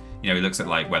perspective. You know, he looks at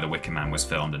like where The Wicker Man was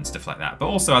filmed and stuff like that. But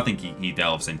also I think he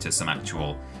delves into some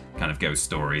actual kind of ghost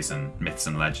stories and myths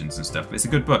and legends and stuff. But it's a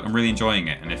good book. I'm really enjoying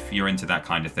it. And if you're into that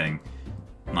kind of thing,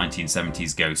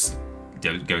 1970s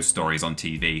ghost stories on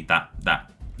TV, that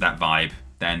vibe,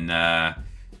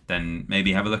 then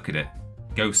maybe have a look at it.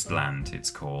 Ghostland,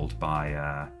 it's called,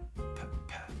 by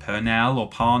Parnell,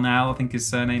 I think his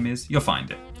surname is. You'll find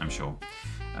it, I'm sure.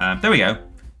 There we go.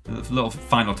 A little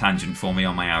final tangent for me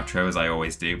on my outro, as I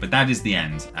always do. But that is the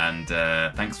end. And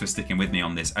thanks for sticking with me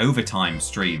on this overtime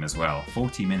stream as well.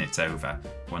 40 minutes over.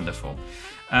 Wonderful.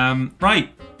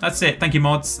 Right, that's it. Thank you,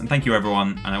 mods, and thank you,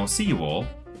 everyone. And I will see you all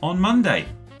on Monday.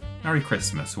 Merry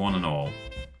Christmas, one and all.